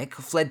 Metternich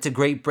fled to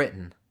Great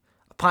Britain.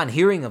 Upon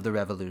hearing of the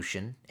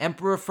revolution,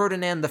 Emperor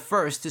Ferdinand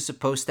I is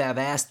supposed to have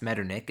asked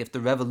Metternich if the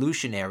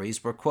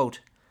revolutionaries were, quote,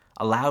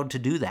 allowed to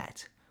do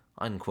that,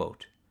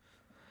 unquote.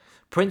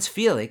 Prince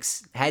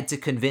Felix had to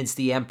convince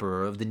the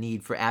emperor of the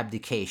need for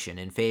abdication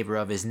in favor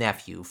of his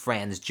nephew,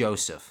 Franz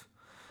Joseph,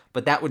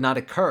 but that would not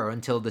occur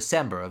until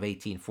December of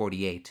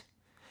 1848.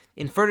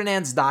 In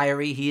Ferdinand's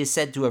diary, he is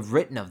said to have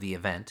written of the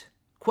event,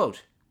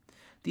 quote,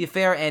 the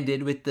affair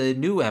ended with the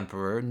new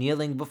emperor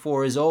kneeling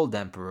before his old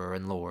emperor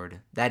and lord,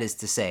 that is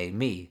to say,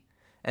 me,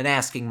 and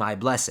asking my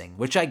blessing,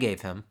 which I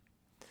gave him.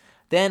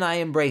 Then I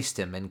embraced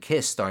him and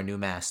kissed our new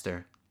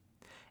master.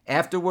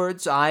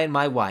 Afterwards, I and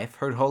my wife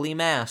heard Holy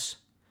Mass.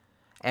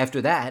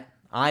 After that,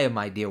 I and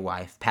my dear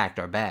wife packed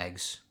our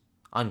bags.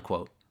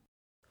 Unquote.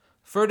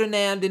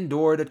 Ferdinand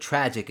endured a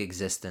tragic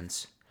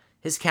existence.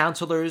 His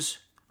counselors,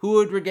 who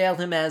would regale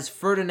him as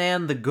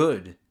Ferdinand the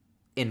Good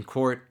in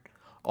court,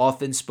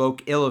 often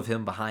spoke ill of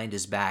him behind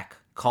his back,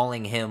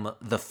 calling him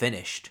the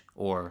Finished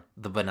or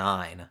the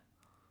Benign.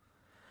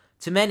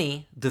 To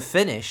many, the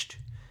Finished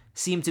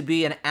seemed to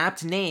be an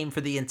apt name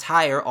for the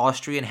entire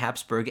Austrian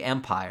Habsburg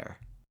Empire.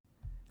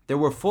 There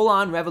were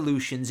full-on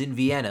revolutions in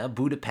Vienna,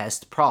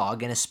 Budapest,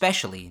 Prague, and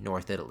especially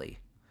North Italy.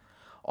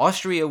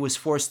 Austria was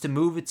forced to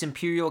move its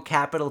imperial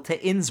capital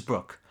to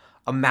Innsbruck,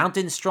 a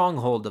mountain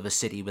stronghold of a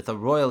city with a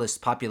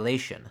royalist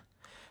population.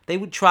 they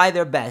would try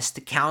their best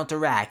to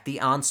counteract the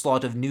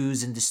onslaught of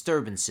news and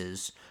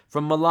disturbances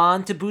from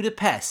Milan to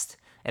Budapest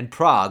and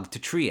Prague to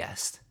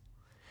Trieste.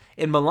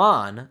 In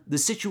Milan, the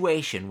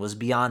situation was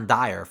beyond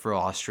dire for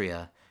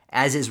Austria,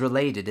 as is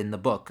related in the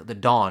book The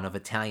Dawn of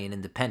Italian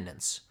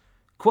Independence.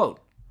 Quote,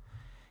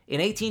 in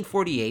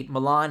 1848,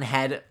 Milan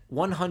had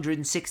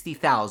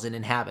 160,000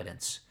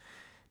 inhabitants.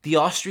 The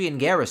Austrian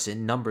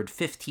garrison numbered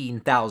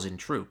 15,000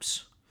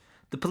 troops.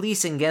 The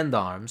police and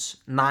gendarmes,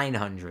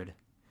 900.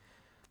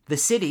 The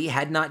city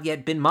had not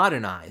yet been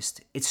modernized.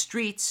 Its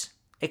streets,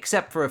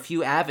 except for a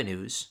few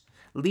avenues,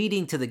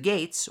 leading to the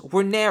gates,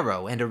 were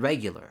narrow and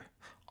irregular,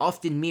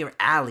 often mere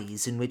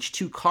alleys in which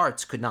two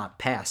carts could not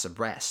pass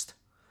abreast.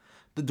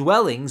 The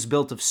dwellings,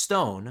 built of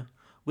stone,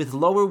 with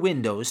lower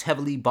windows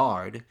heavily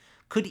barred,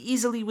 could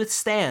easily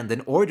withstand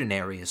an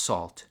ordinary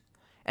assault,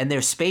 and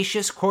their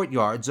spacious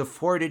courtyards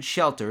afforded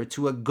shelter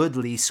to a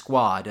goodly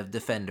squad of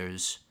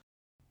defenders.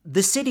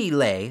 The city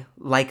lay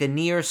like a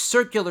near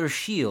circular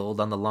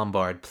shield on the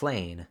Lombard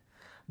plain,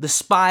 the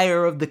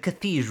spire of the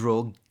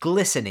cathedral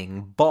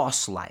glistening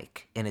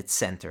boss-like in its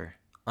center.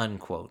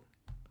 Unquote.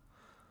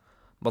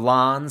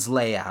 Milan's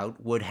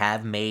layout would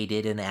have made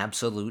it an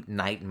absolute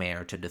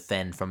nightmare to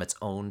defend from its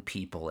own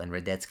people, and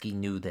Radetzky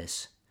knew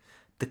this.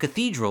 The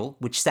cathedral,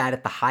 which sat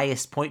at the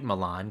highest point in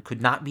Milan,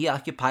 could not be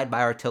occupied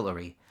by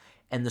artillery,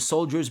 and the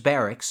soldiers'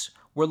 barracks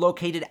were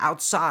located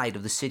outside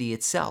of the city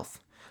itself.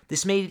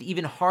 This made it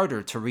even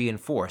harder to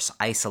reinforce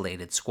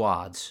isolated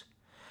squads.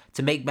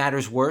 To make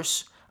matters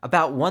worse,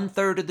 about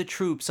 1/3 of the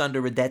troops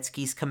under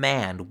Radetzky's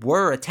command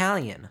were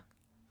Italian.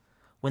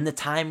 When the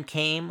time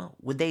came,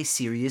 would they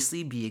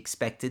seriously be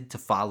expected to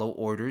follow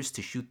orders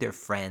to shoot their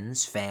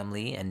friends,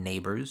 family, and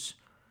neighbors?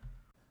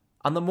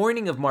 On the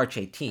morning of March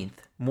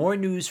 18th, more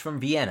news from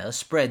Vienna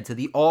spread to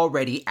the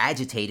already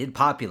agitated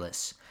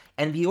populace,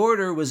 and the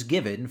order was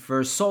given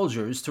for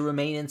soldiers to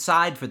remain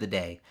inside for the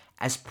day,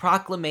 as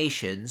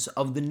proclamations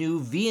of the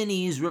new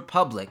Viennese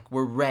Republic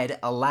were read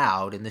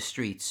aloud in the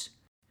streets.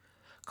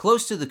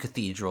 Close to the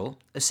cathedral,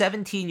 a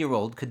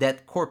 17-year-old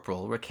cadet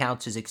corporal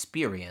recounts his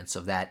experience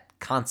of that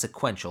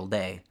consequential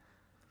day.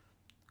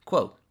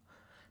 Quote,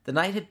 the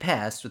night had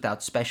passed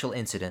without special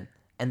incident,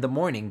 and the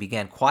morning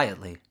began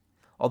quietly,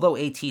 although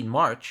 18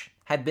 March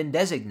had been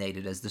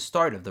designated as the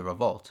start of the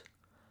revolt.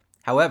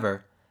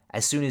 However,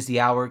 as soon as the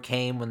hour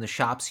came when the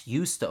shops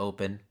used to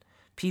open,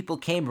 people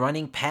came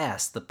running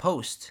past the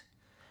post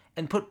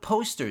and put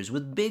posters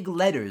with big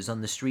letters on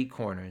the street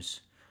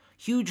corners.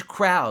 Huge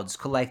crowds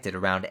collected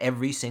around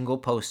every single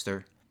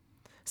poster.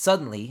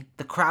 Suddenly,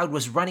 the crowd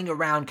was running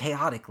around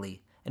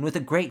chaotically and with a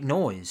great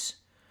noise.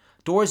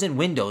 Doors and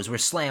windows were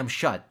slammed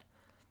shut.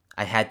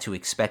 I had to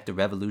expect the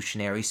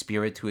revolutionary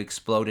spirit to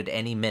explode at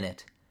any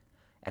minute,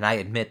 and I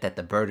admit that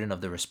the burden of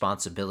the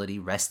responsibility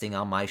resting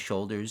on my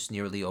shoulders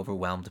nearly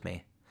overwhelmed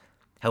me.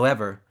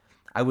 However,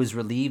 I was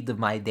relieved of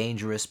my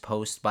dangerous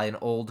post by an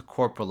old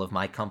corporal of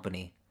my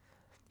company.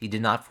 He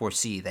did not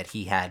foresee that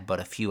he had but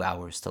a few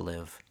hours to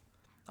live.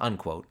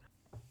 Unquote.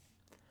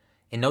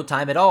 In no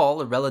time at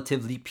all, a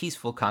relatively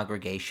peaceful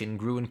congregation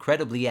grew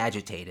incredibly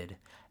agitated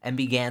and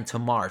began to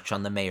march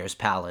on the mayor's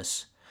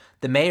palace.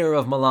 The mayor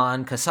of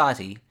Milan,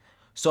 Casati,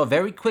 saw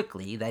very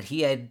quickly that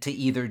he had to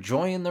either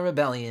join the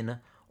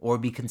rebellion or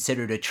be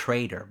considered a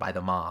traitor by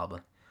the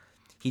mob.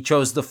 He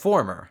chose the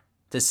former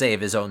to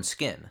save his own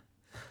skin.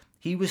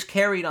 He was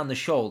carried on the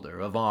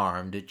shoulder of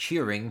armed,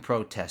 cheering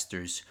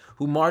protesters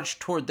who marched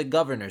toward the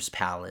governor's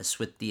palace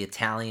with the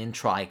Italian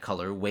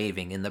tricolor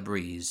waving in the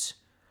breeze.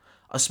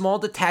 A small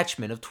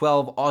detachment of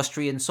 12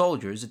 Austrian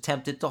soldiers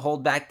attempted to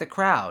hold back the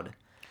crowd,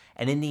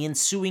 and in the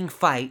ensuing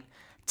fight,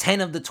 10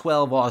 of the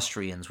 12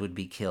 Austrians would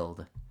be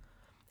killed.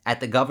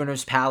 At the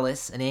governor's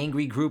palace, an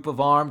angry group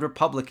of armed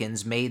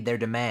Republicans made their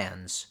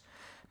demands.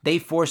 They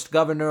forced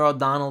Governor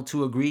O'Donnell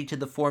to agree to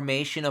the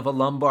formation of a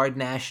Lombard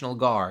National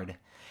Guard,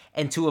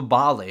 and to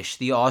abolish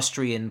the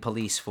Austrian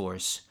police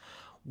force,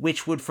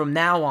 which would from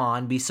now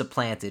on be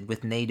supplanted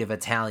with native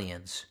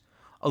Italians.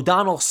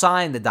 O'Donnell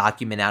signed the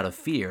document out of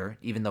fear,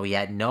 even though he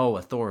had no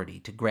authority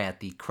to grant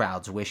the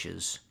crowd's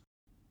wishes.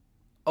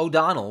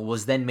 O'Donnell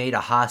was then made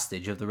a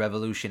hostage of the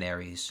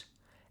revolutionaries,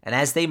 and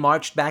as they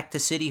marched back to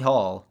City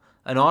Hall,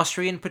 an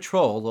Austrian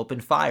patrol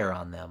opened fire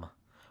on them,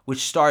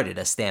 which started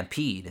a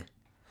stampede.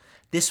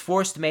 This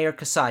forced Mayor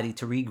Casati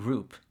to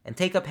regroup and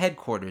take up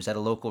headquarters at a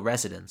local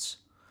residence.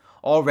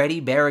 Already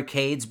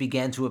barricades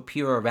began to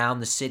appear around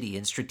the city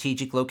in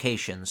strategic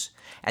locations,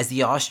 as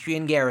the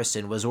Austrian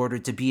garrison was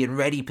ordered to be in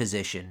ready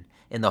position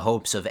in the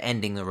hopes of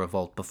ending the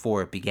revolt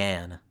before it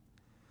began.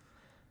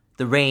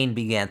 The rain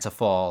began to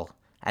fall,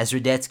 as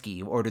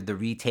Radetzky ordered the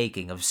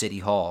retaking of City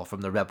Hall from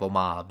the rebel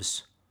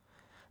mobs.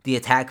 The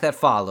attack that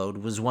followed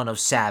was one of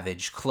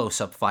savage,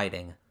 close-up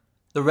fighting.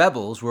 The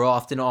rebels were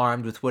often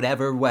armed with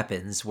whatever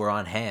weapons were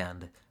on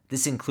hand.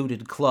 This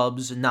included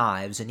clubs,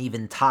 knives, and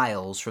even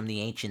tiles from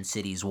the ancient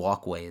city's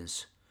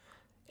walkways.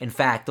 In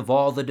fact, of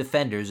all the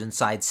defenders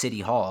inside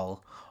City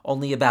Hall,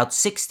 only about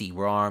 60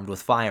 were armed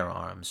with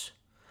firearms.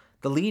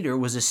 The leader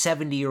was a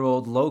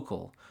 70-year-old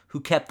local who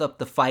kept up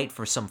the fight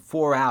for some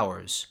 4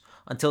 hours,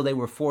 until they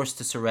were forced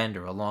to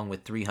surrender along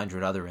with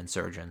 300 other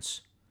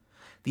insurgents.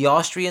 The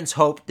Austrians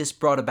hoped this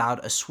brought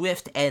about a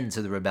swift end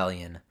to the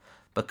rebellion,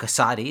 but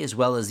Casati, as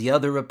well as the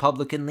other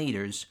Republican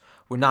leaders,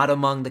 were not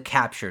among the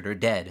captured or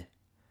dead.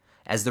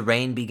 As the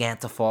rain began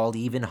to fall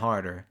even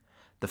harder,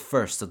 the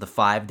first of the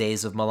 5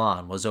 days of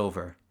Milan was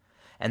over,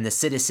 and the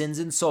citizens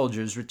and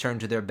soldiers returned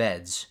to their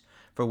beds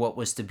for what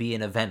was to be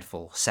an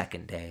eventful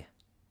second day.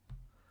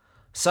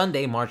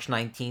 Sunday, March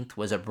 19th,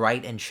 was a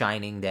bright and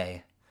shining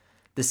day.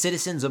 The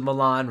citizens of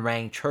Milan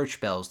rang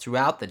church bells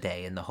throughout the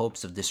day in the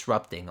hopes of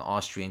disrupting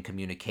Austrian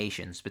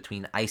communications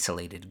between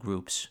isolated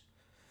groups.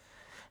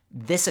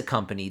 This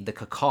accompanied the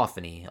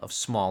cacophony of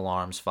small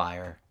arms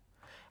fire.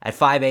 At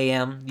 5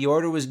 a.m., the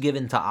order was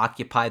given to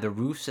occupy the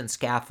roofs and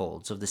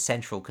scaffolds of the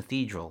central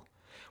cathedral,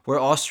 where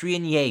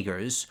Austrian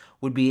Jaegers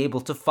would be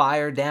able to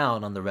fire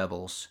down on the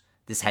rebels.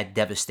 This had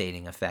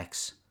devastating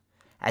effects.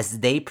 As the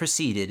day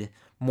proceeded,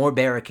 more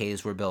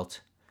barricades were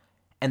built,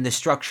 and the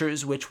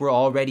structures which were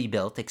already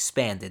built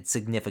expanded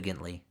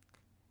significantly.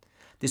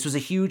 This was a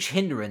huge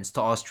hindrance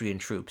to Austrian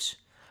troops.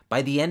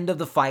 By the end of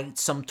the fight,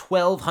 some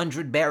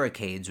 1,200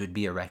 barricades would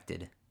be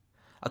erected.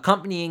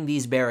 Accompanying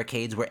these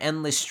barricades were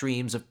endless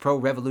streams of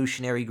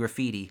pro-revolutionary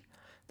graffiti,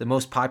 the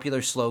most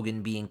popular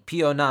slogan being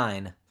Pio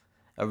IX,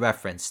 a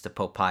reference to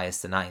Pope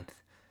Pius IX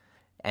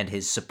and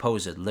his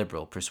supposed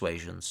liberal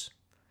persuasions.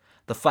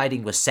 The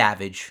fighting was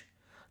savage.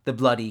 The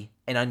bloody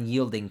and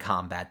unyielding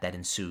combat that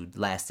ensued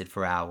lasted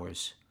for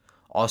hours.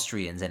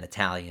 Austrians and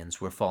Italians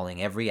were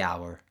falling every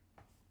hour.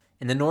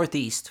 In the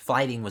northeast,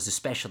 fighting was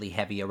especially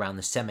heavy around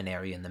the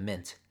seminary and the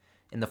Mint.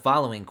 In the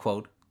following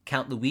quote,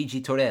 Count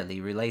Luigi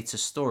Torelli relates a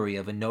story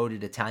of a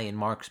noted Italian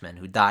marksman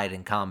who died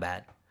in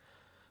combat.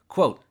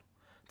 Quote,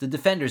 "The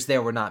defenders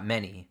there were not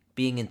many,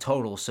 being in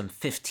total some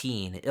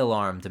 15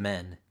 ill-armed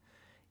men.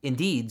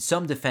 Indeed,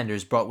 some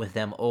defenders brought with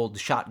them old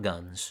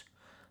shotguns.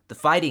 The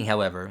fighting,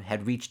 however,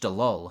 had reached a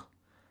lull.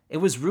 It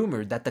was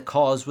rumored that the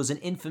cause was an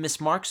infamous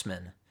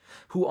marksman,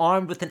 who,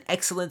 armed with an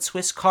excellent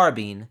Swiss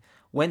carbine,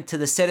 went to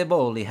the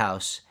Cereboli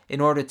house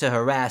in order to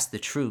harass the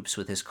troops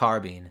with his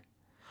carbine.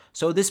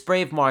 So this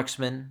brave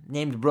marksman,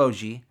 named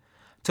Brogi,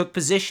 took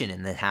position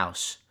in the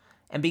house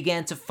and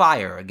began to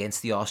fire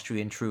against the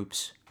Austrian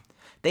troops.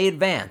 They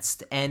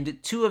advanced,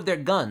 and 2 of their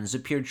guns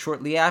appeared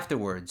shortly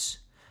afterwards.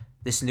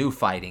 This new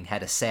fighting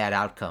had a sad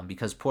outcome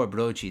because poor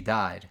Brogi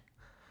died.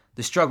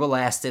 The struggle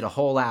lasted a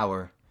whole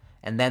hour,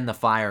 and then the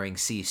firing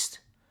ceased.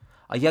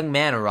 A young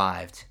man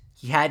arrived.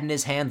 He had in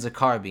his hands a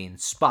carbine,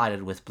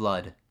 spotted with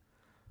blood.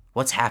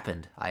 'What's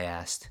happened?' I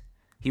asked.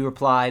 He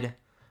replied,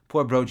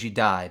 'Poor Brogi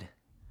died.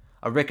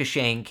 A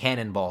ricocheting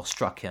cannonball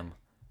struck him,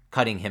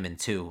 cutting him in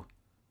 2.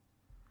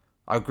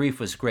 Our grief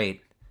was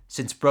great,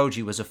 since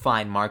Brogi was a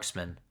fine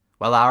marksman,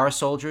 while our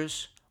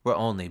soldiers were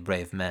only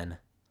brave men.'"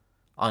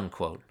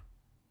 Unquote.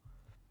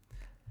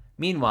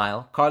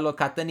 Meanwhile, Carlo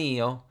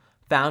Cattaneo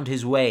found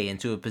his way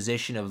into a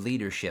position of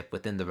leadership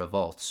within the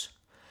revolts,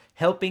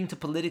 helping to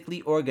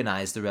politically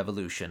organize the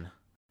revolution.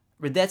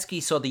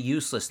 Radetzky saw the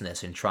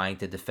uselessness in trying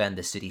to defend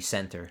the city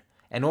center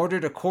and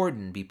ordered a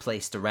cordon be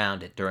placed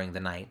around it during the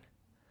night.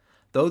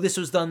 Though this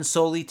was done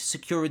solely to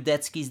secure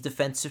Radetzky's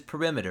defensive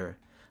perimeter,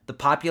 the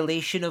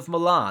population of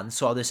Milan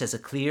saw this as a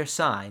clear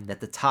sign that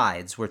the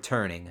tides were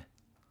turning.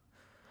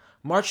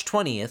 March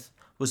 20th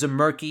was a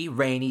murky,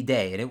 rainy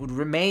day, and it would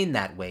remain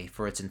that way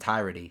for its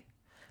entirety.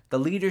 The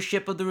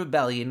leadership of the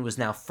rebellion was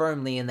now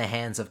firmly in the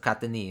hands of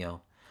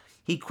Cattaneo.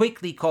 He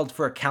quickly called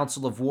for a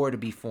council of war to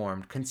be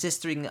formed,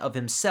 consisting of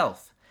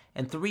himself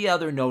and 3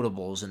 other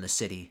notables in the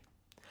city.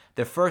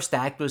 Their first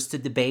act was to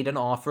debate an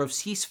offer of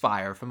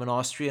ceasefire from an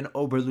Austrian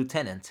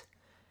Oberlieutenant.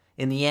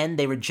 In the end,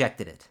 they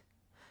rejected it.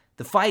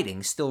 The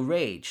fighting still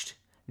raged,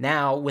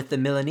 now with the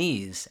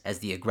Milanese as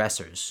the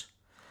aggressors.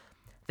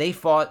 They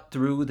fought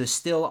through the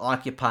still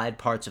occupied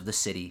parts of the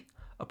city.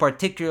 A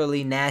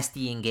particularly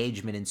nasty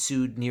engagement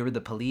ensued near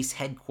the police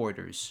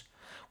headquarters,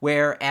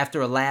 where, after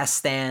a last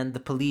stand, the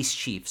police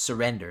chief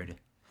surrendered.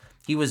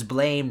 He was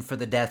blamed for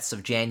the deaths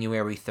of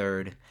January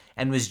 3rd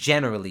and was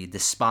generally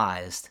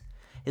despised.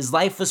 His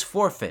life was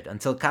forfeit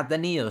until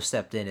Cattaneo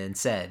stepped in and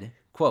said,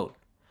 quote,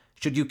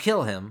 "Should you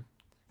kill him,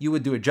 you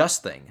would do a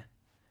just thing.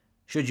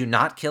 Should you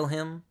not kill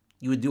him,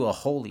 you would do a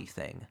holy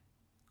thing."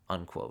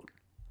 Unquote.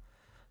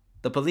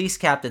 The police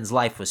captain's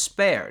life was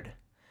spared.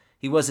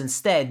 He was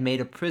instead made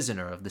a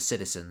prisoner of the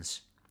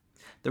citizens.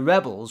 The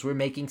rebels were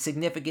making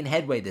significant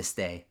headway this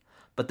day,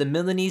 but the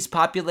Milanese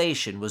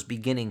population was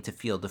beginning to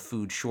feel the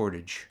food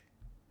shortage.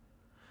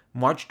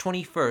 March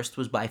 21st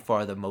was by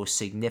far the most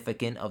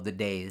significant of the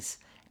days,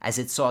 as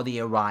it saw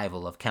the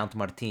arrival of Count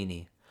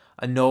Martini,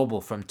 a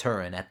noble from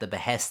Turin at the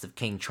behest of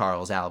King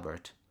Charles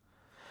Albert.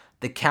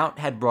 The Count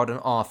had brought an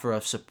offer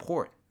of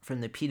support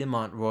from the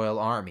Piedmont Royal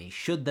Army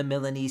should the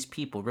Milanese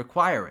people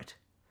require it.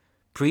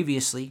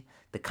 Previously,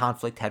 the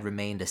conflict had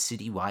remained a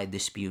city-wide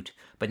dispute,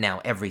 but now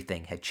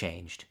everything had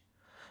changed.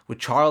 With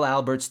Charles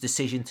Albert's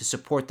decision to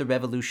support the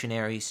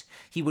revolutionaries,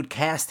 he would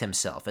cast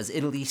himself as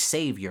Italy's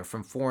savior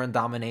from foreign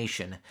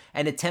domination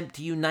and attempt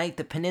to unite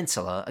the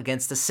peninsula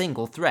against a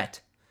single threat.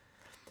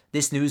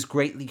 This news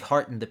greatly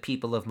heartened the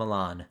people of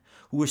Milan,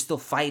 who were still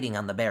fighting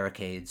on the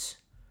barricades.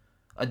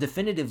 A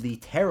definitively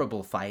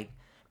terrible fight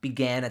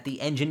began at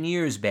the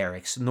engineers'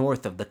 barracks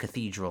north of the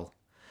cathedral.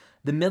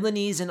 The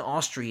Milanese and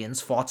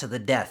Austrians fought to the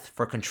death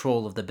for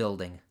control of the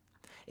building.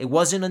 It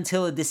wasn't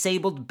until a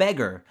disabled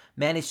beggar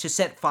managed to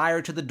set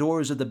fire to the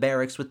doors of the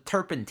barracks with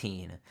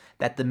turpentine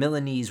that the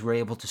Milanese were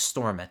able to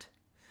storm it.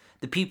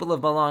 The people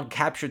of Milan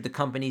captured the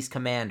company's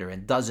commander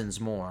and dozens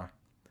more.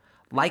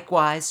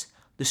 Likewise,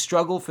 the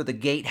struggle for the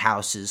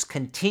gatehouses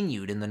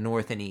continued in the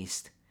north and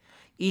east.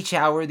 Each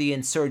hour the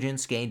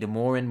insurgents gained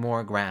more and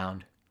more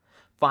ground.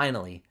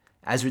 Finally,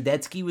 as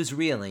Radetzky was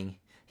reeling,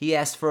 he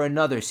asked for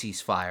another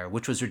ceasefire,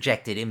 which was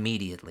rejected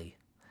immediately.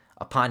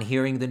 Upon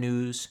hearing the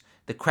news,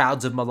 the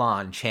crowds of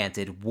Milan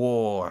chanted,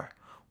 "War!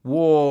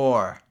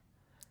 War!"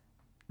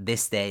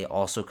 This day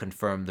also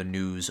confirmed the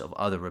news of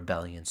other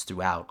rebellions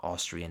throughout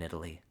Austrian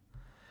Italy.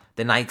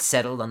 The night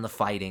settled on the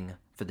fighting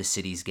for the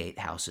city's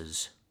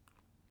gatehouses.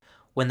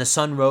 When the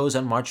sun rose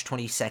on March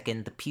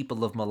 22nd, the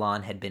people of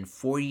Milan had been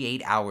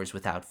 48 hours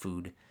without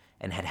food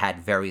and had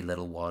had very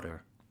little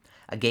water.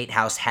 A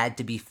gatehouse had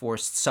to be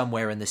forced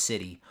somewhere in the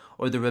city,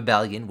 or the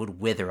rebellion would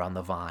wither on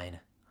the vine.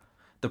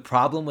 The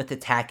problem with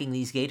attacking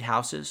these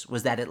gatehouses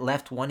was that it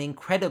left one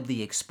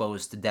incredibly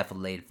exposed to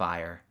defilade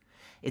fire.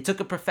 It took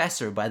a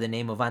professor by the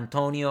name of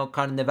Antonio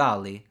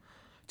Carnevali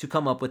to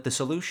come up with the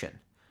solution.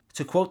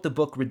 To quote the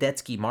book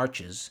Radetzky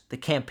Marches, the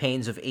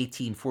campaigns of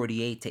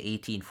 1848 to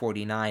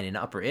 1849 in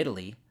Upper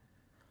Italy,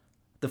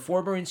 the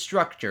former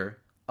instructor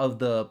of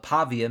the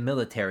Pavia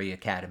Military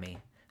Academy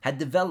had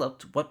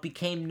developed what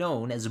became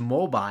known as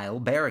mobile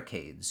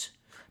barricades,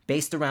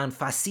 based around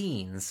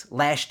fascines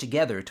lashed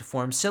together to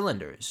form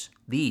cylinders.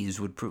 These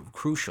would prove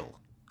crucial,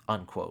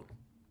 unquote.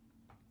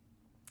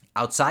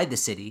 Outside the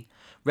city,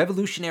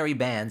 revolutionary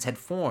bands had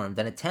formed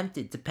and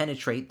attempted to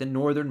penetrate the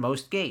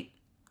northernmost gate.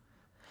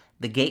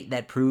 The gate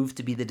that proved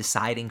to be the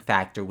deciding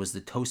factor was the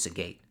Tosa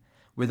Gate,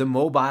 where the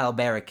mobile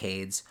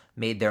barricades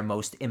made their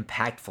most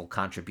impactful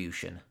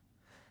contribution.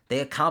 They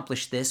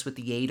accomplished this with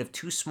the aid of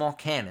 2 small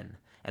cannon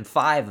and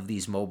 5 of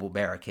these mobile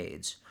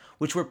barricades,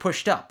 which were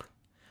pushed up.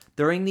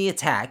 During the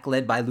attack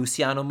led by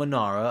Luciano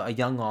Manara, a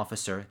young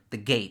officer, the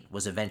gate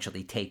was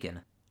eventually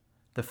taken.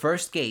 The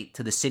first gate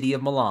to the city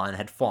of Milan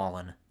had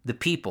fallen. The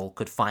people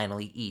could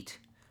finally eat.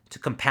 To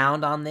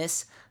compound on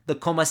this, the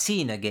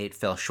Comasina Gate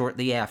fell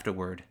shortly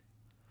afterward.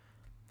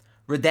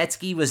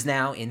 Radetzky was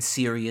now in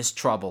serious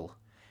trouble.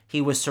 He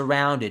was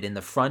surrounded in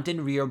the front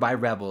and rear by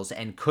rebels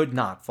and could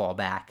not fall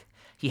back.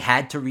 He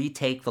had to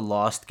retake the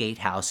lost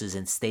gatehouses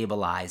and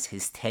stabilize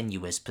his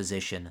tenuous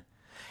position.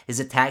 His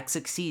attack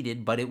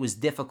succeeded, but it was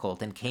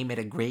difficult and came at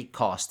a great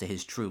cost to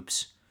his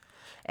troops.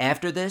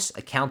 After this,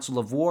 a council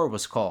of war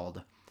was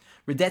called.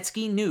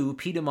 Radetzky knew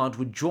Piedmont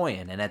would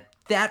join, and at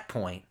that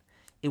point,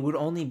 it would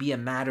only be a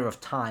matter of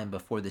time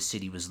before the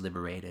city was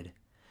liberated.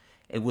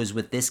 It was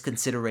with this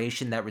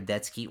consideration that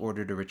Radetzky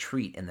ordered a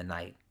retreat in the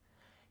night.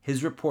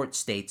 His report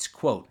states,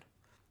 quote,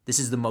 "This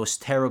is the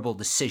most terrible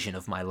decision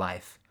of my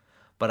life,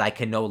 but I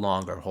can no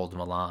longer hold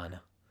Milan.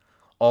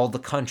 All the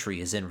country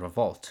is in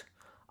revolt.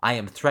 I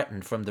am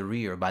threatened from the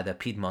rear by the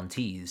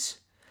Piedmontese.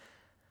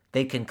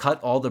 They can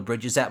cut all the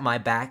bridges at my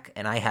back,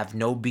 and I have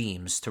no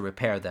beams to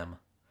repair them.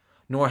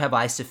 Nor have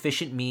I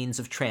sufficient means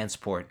of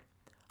transport.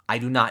 I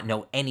do not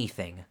know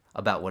anything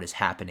about what is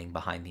happening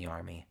behind the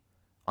army."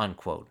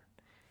 Unquote.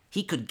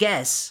 He could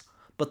guess,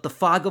 but the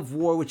fog of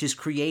war which is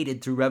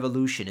created through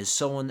revolution is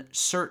so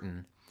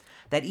uncertain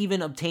that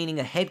even obtaining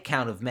a head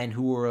count of men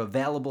who were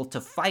available to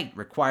fight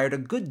required a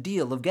good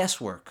deal of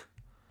guesswork.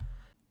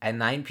 At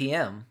 9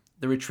 p.m.,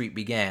 the retreat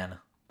began.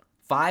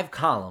 5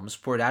 columns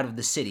poured out of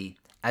the city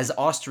as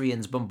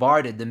Austrians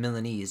bombarded the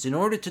Milanese in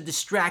order to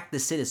distract the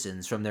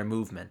citizens from their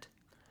movement.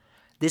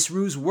 This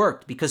ruse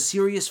worked because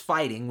serious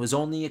fighting was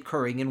only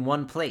occurring in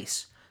one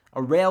place,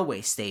 a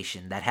railway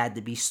station that had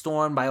to be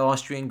stormed by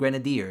Austrian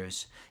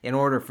grenadiers in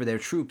order for their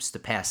troops to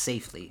pass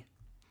safely.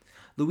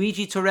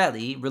 Luigi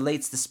Torelli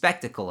relates the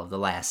spectacle of the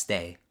last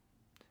day.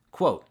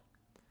 Quote,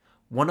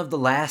 "One of the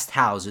last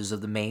houses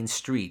of the main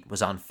street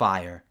was on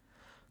fire.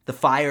 The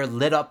fire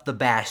lit up the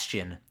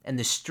bastion and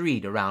the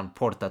street around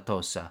Porta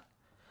Tosa.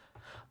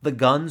 The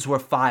guns were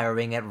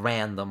firing at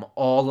random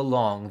all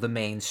along the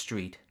main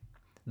street.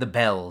 The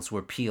bells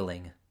were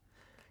pealing.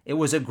 It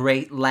was a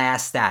great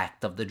last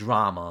act of the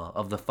drama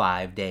of the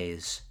 5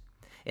 days.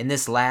 In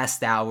this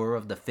last hour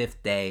of the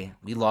 5th day,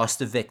 we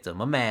lost a victim,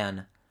 a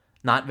man,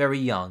 not very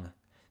young,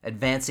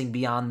 advancing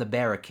beyond the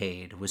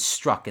barricade, was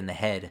struck in the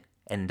head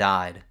and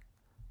died."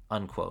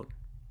 Unquote.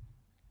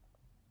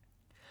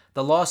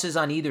 The losses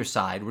on either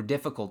side were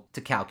difficult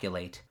to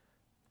calculate,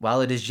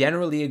 while it is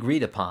generally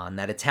agreed upon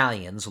that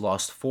Italians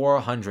lost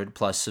 400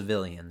 plus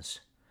civilians.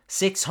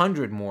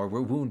 600 more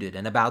were wounded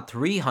and about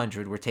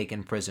 300 were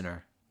taken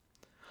prisoner.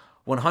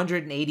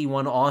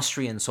 181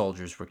 Austrian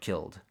soldiers were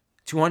killed,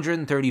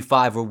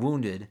 235 were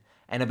wounded,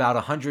 and about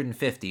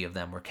 150 of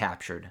them were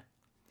captured.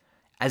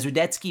 As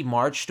Radetzky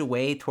marched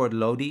away toward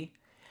Lodi,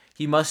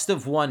 he must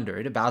have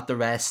wondered about the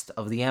rest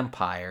of the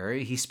empire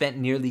he spent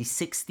nearly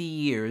 60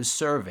 years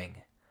serving.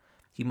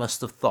 he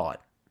must have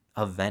thought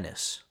of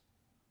Venice.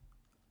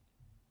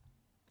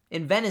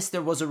 In Venice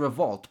there was a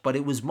revolt, but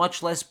it was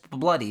much less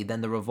bloody than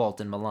the revolt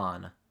in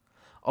Milan,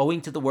 owing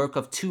to the work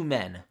of two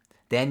men,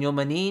 Daniel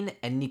Manin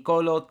and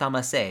Niccolo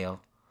Tomaseo.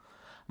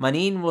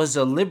 Manin was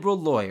a liberal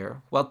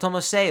lawyer, while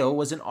Tomaseo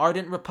was an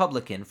ardent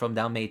Republican from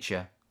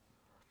Dalmatia.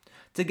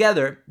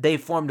 Together, they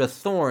formed a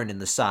thorn in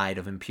the side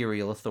of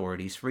imperial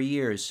authorities for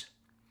years.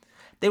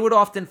 They would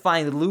often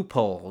find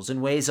loopholes and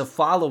ways of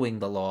following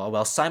the law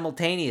while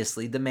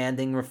simultaneously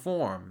demanding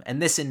reform, and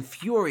this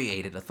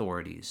infuriated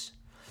authorities.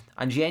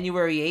 On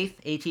January 8,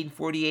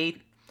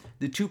 1848,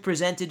 the two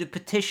presented a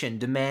petition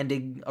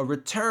demanding a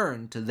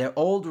return to their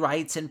old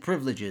rights and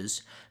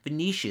privileges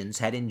Venetians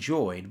had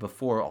enjoyed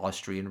before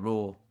Austrian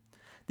rule.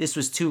 This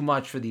was too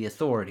much for the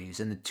authorities,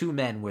 and the two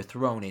men were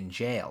thrown in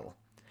jail.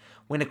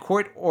 When a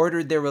court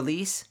ordered their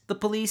release, the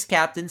police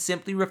captain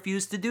simply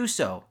refused to do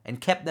so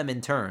and kept them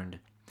interned.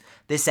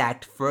 This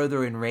act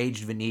further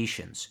enraged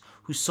Venetians,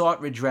 who sought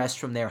redress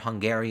from their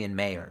Hungarian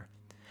mayor.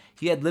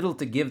 He had little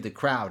to give the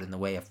crowd in the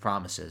way of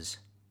promises.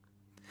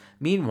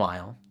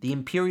 Meanwhile, the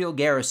imperial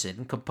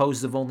garrison,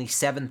 composed of only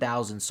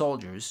 7,000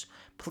 soldiers,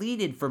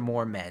 pleaded for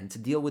more men to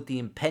deal with the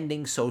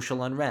impending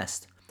social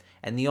unrest,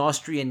 and the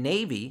Austrian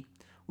navy,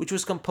 which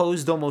was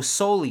composed almost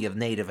solely of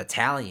native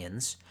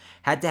Italians,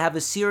 had to have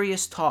a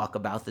serious talk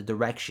about the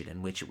direction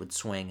in which it would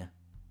swing.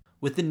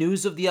 With the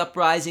news of the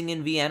uprising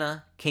in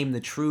Vienna came the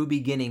true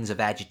beginnings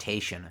of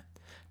agitation.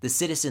 The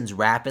citizens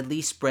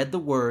rapidly spread the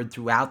word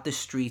throughout the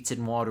streets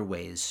and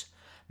waterways.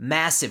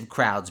 Massive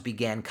crowds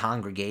began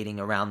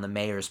congregating around the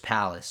mayor's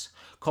palace,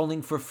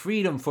 calling for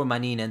freedom for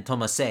Manin and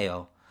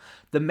Tomaseo.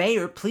 The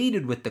mayor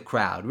pleaded with the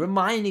crowd,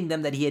 reminding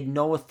them that he had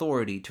no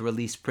authority to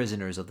release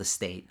prisoners of the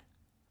state.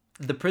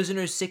 The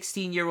prisoner's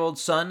 16-year-old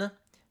son,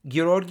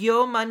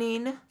 Giorgio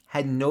Manin,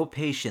 had no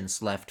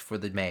patience left for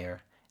the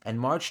mayor, and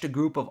marched a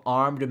group of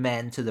armed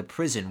men to the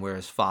prison where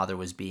his father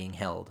was being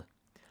held.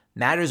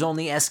 Matters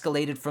only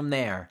escalated from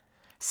there.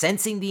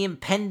 Sensing the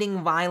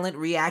impending violent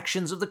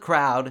reactions of the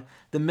crowd,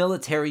 the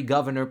military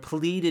governor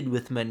pleaded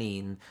with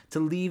Manin to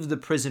leave the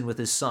prison with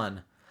his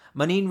son.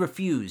 Manin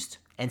refused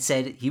and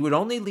said he would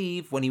only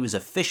leave when he was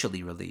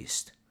officially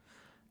released.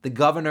 The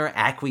governor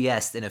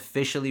acquiesced and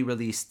officially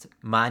released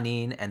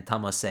Manin and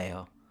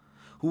Tomaseo,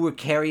 who were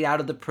carried out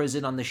of the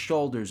prison on the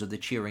shoulders of the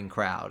cheering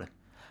crowd.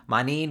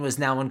 Manin was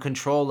now in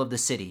control of the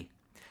city.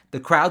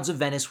 The crowds of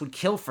Venice would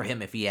kill for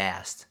him if he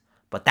asked,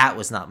 but that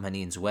was not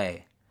Manin's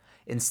way.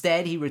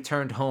 Instead, he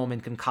returned home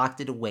and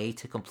concocted a way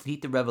to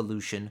complete the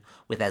revolution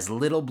with as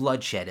little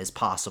bloodshed as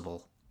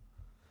possible.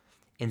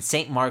 In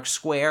St. Mark's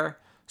Square,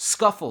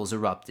 scuffles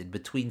erupted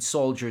between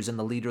soldiers and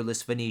the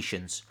leaderless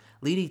Venetians,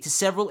 leading to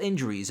several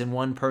injuries and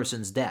one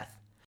person's death.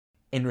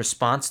 In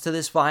response to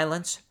this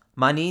violence,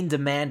 Manin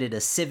demanded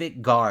a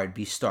civic guard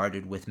be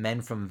started with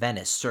men from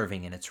Venice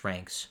serving in its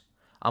ranks.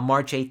 On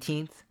March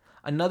 18th,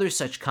 another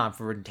such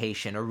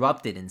confrontation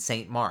erupted in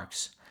St.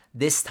 Mark's,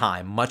 this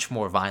time much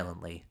more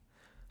violently.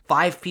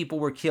 5 people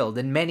were killed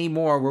and many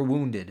more were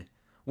wounded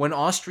when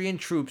Austrian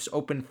troops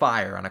opened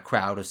fire on a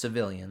crowd of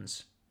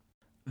civilians.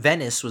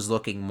 Venice was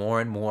looking more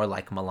and more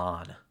like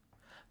Milan.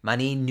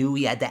 Manin knew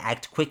he had to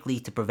act quickly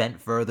to prevent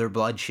further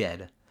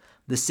bloodshed.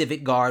 The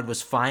civic guard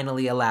was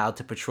finally allowed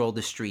to patrol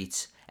the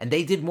streets, and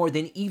they did more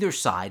than either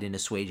side in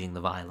assuaging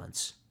the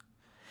violence.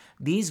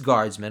 These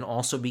guardsmen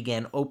also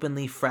began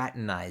openly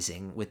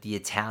fraternizing with the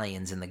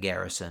Italians in the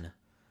garrison.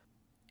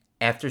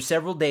 After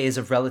several days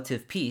of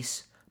relative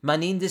peace,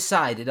 Manin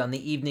decided on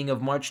the evening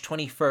of March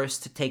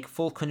 21st to take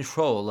full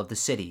control of the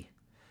city.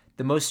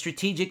 The most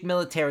strategic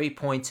military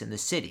points in the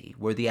city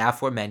were the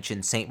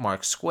aforementioned St.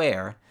 Mark's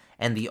Square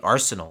and the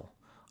Arsenal,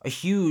 a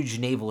huge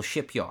naval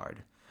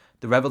shipyard.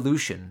 The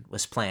revolution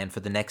was planned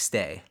for the next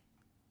day.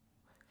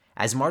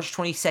 As March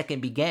 22nd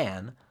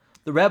began,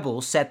 the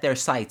rebels set their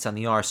sights on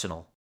the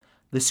Arsenal.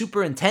 The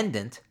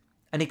superintendent,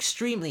 an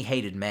extremely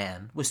hated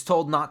man, was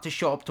told not to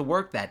show up to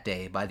work that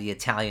day by the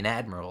Italian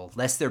admiral,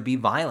 lest there be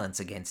violence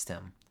against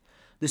him.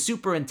 The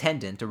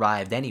superintendent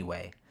arrived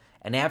anyway,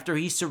 and after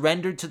he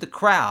surrendered to the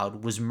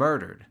crowd, was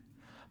murdered.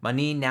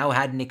 Manin now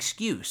had an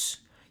excuse.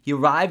 He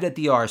arrived at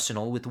the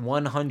Arsenal with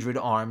 100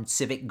 armed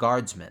civic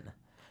guardsmen.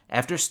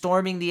 After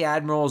storming the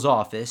admiral's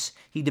office,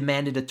 he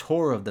demanded a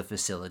tour of the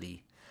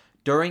facility.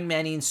 During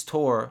Manin's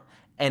tour,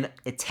 an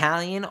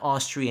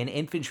Italian-Austrian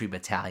infantry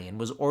battalion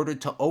was ordered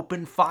to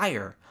open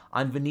fire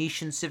on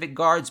Venetian civic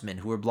guardsmen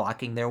who were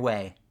blocking their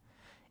way.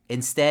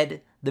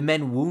 Instead, the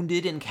men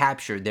wounded and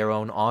captured their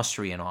own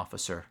Austrian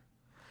officer.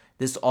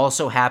 This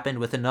also happened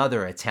with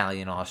another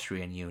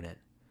Italian-Austrian unit.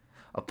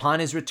 Upon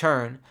his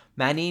return,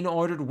 Manin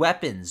ordered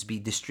weapons be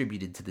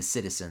distributed to the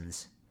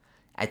citizens.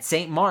 At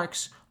St.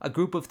 Mark's, a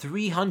group of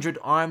 300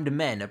 armed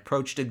men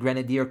approached a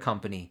grenadier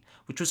company,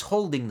 which was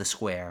holding the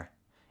square.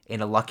 In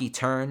a lucky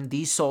turn,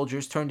 these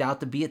soldiers turned out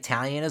to be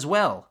Italian as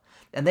well,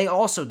 and they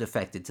also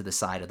defected to the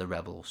side of the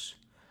rebels.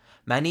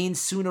 Manin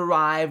soon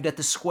arrived at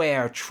the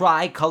square,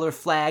 tricolor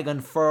flag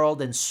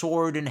unfurled and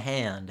sword in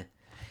hand.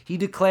 He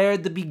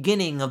declared the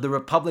beginning of the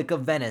Republic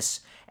of Venice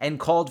and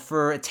called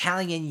for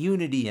Italian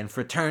unity and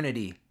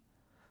fraternity.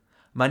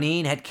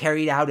 Manin had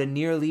carried out a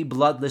nearly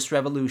bloodless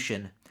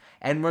revolution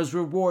and was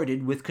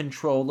rewarded with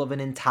control of an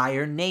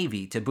entire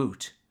navy to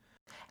boot,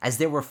 as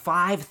there were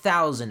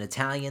 5,000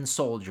 Italian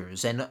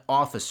soldiers and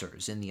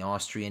officers in the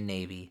Austrian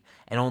navy,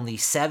 and only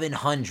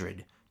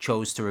 700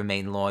 chose to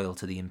remain loyal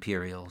to the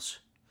Imperials.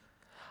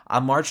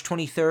 On March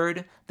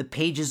 23rd, the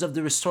pages of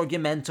the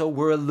Risorgimento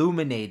were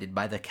illuminated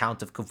by the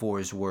Count of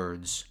Cavour's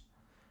words.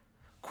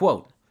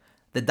 Quote,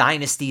 "The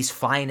dynasty's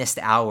finest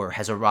hour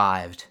has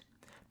arrived.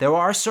 There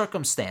are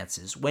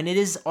circumstances when it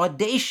is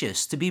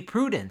audacious to be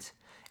prudent,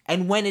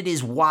 and when it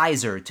is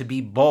wiser to be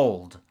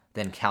bold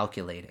than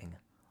calculating."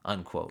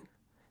 Unquote.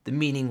 The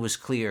meaning was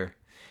clear.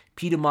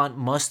 Piedmont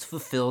must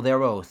fulfill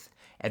their oath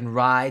and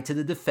ride to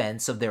the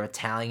defense of their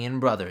Italian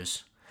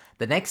brothers.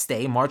 The next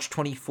day, March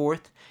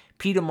 24th,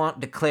 Piedmont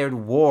declared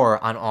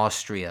war on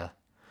Austria.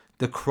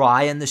 The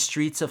cry in the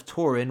streets of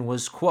Turin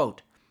was,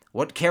 quote,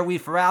 "What care we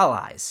for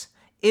allies?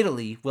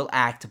 Italy will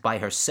act by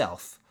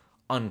herself."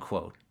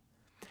 Unquote.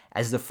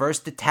 As the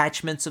first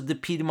detachments of the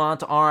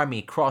Piedmont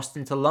army crossed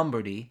into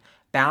Lombardy,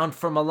 bound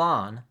for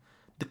Milan,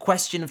 the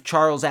question of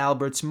Charles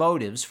Albert's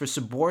motives for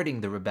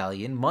supporting the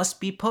rebellion must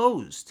be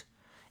posed.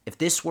 If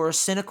this were a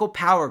cynical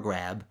power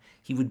grab,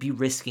 he would be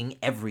risking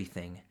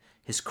everything,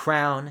 his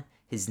crown,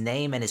 his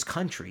name, and his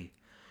country,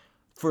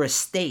 for a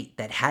state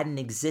that hadn't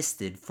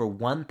existed for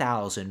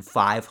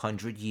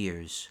 1,500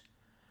 years.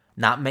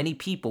 Not many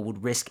people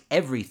would risk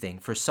everything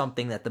for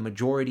something that the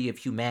majority of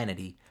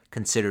humanity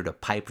considered a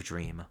pipe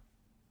dream.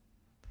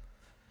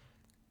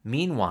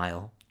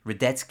 Meanwhile,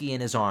 Radetzky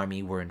and his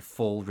army were in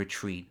full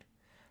retreat.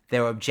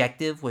 Their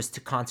objective was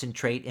to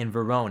concentrate in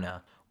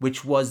Verona,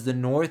 which was the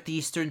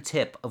northeastern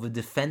tip of a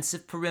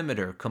defensive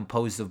perimeter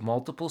composed of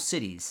multiple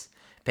cities,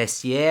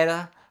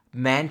 Peschiera,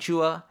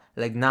 Mantua,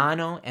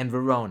 Legnano, and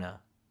Verona.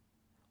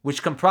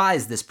 Which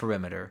comprised this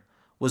perimeter,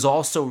 was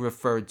also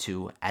referred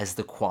to as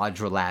the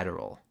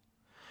Quadrilateral.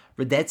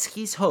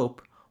 Radetzky's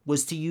hope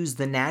was to use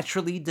the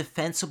naturally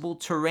defensible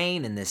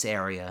terrain in this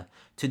area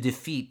to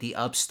defeat the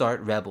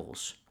upstart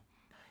rebels.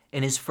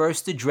 In his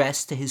first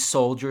address to his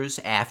soldiers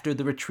after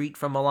the retreat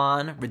from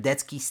Milan,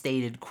 Radetzky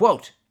stated,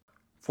 quote,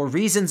 "For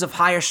reasons of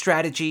higher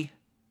strategy,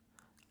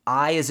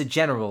 I as a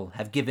general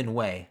have given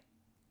way.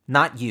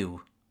 Not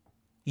you.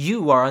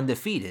 You are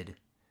undefeated.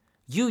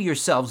 You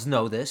yourselves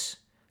know this,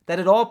 that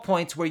at all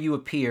points where you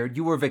appeared,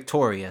 you were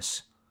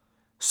victorious.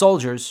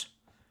 Soldiers,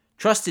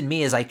 trust in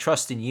me as I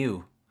trust in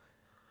you.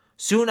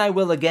 Soon I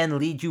will again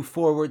lead you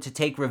forward to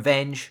take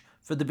revenge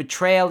for the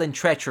betrayal and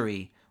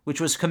treachery which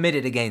was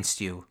committed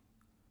against you."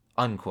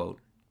 Unquote.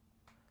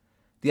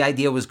 The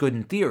idea was good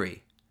in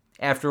theory.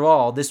 After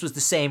all, this was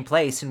the same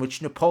place in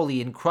which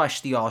Napoleon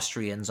crushed the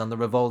Austrians on the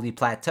Rivoli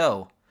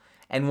Plateau,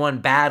 and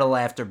won battle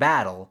after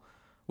battle,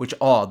 which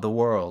awed the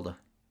world.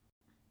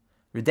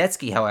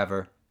 Radetzky,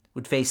 however,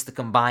 would face the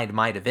combined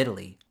might of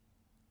Italy.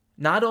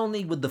 Not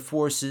only would the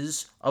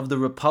forces of the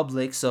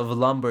republics of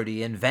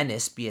Lombardy and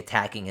Venice be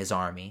attacking his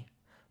army,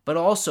 but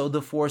also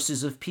the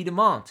forces of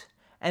Piedmont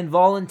and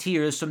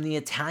volunteers from the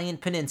Italian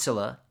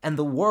peninsula and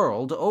the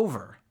world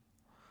over.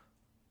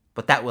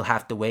 But that will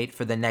have to wait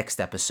for the next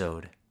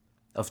episode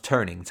of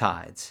Turning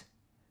Tides,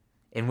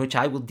 in which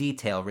I will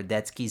detail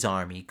Radetzky's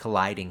army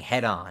colliding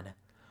head-on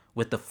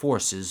with the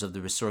forces of the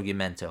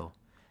Risorgimento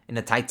in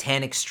a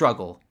titanic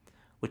struggle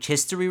which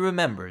history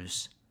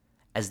remembers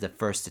as the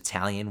First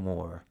Italian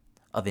War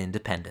of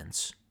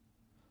Independence.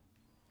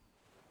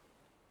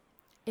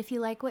 If you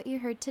like what you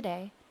heard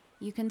today,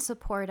 you can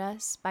support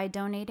us by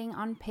donating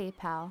on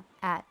PayPal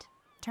at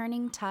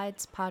Turning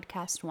Tides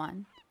Podcast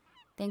 1.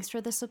 Thanks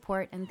for the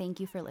support and thank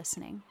you for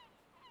listening.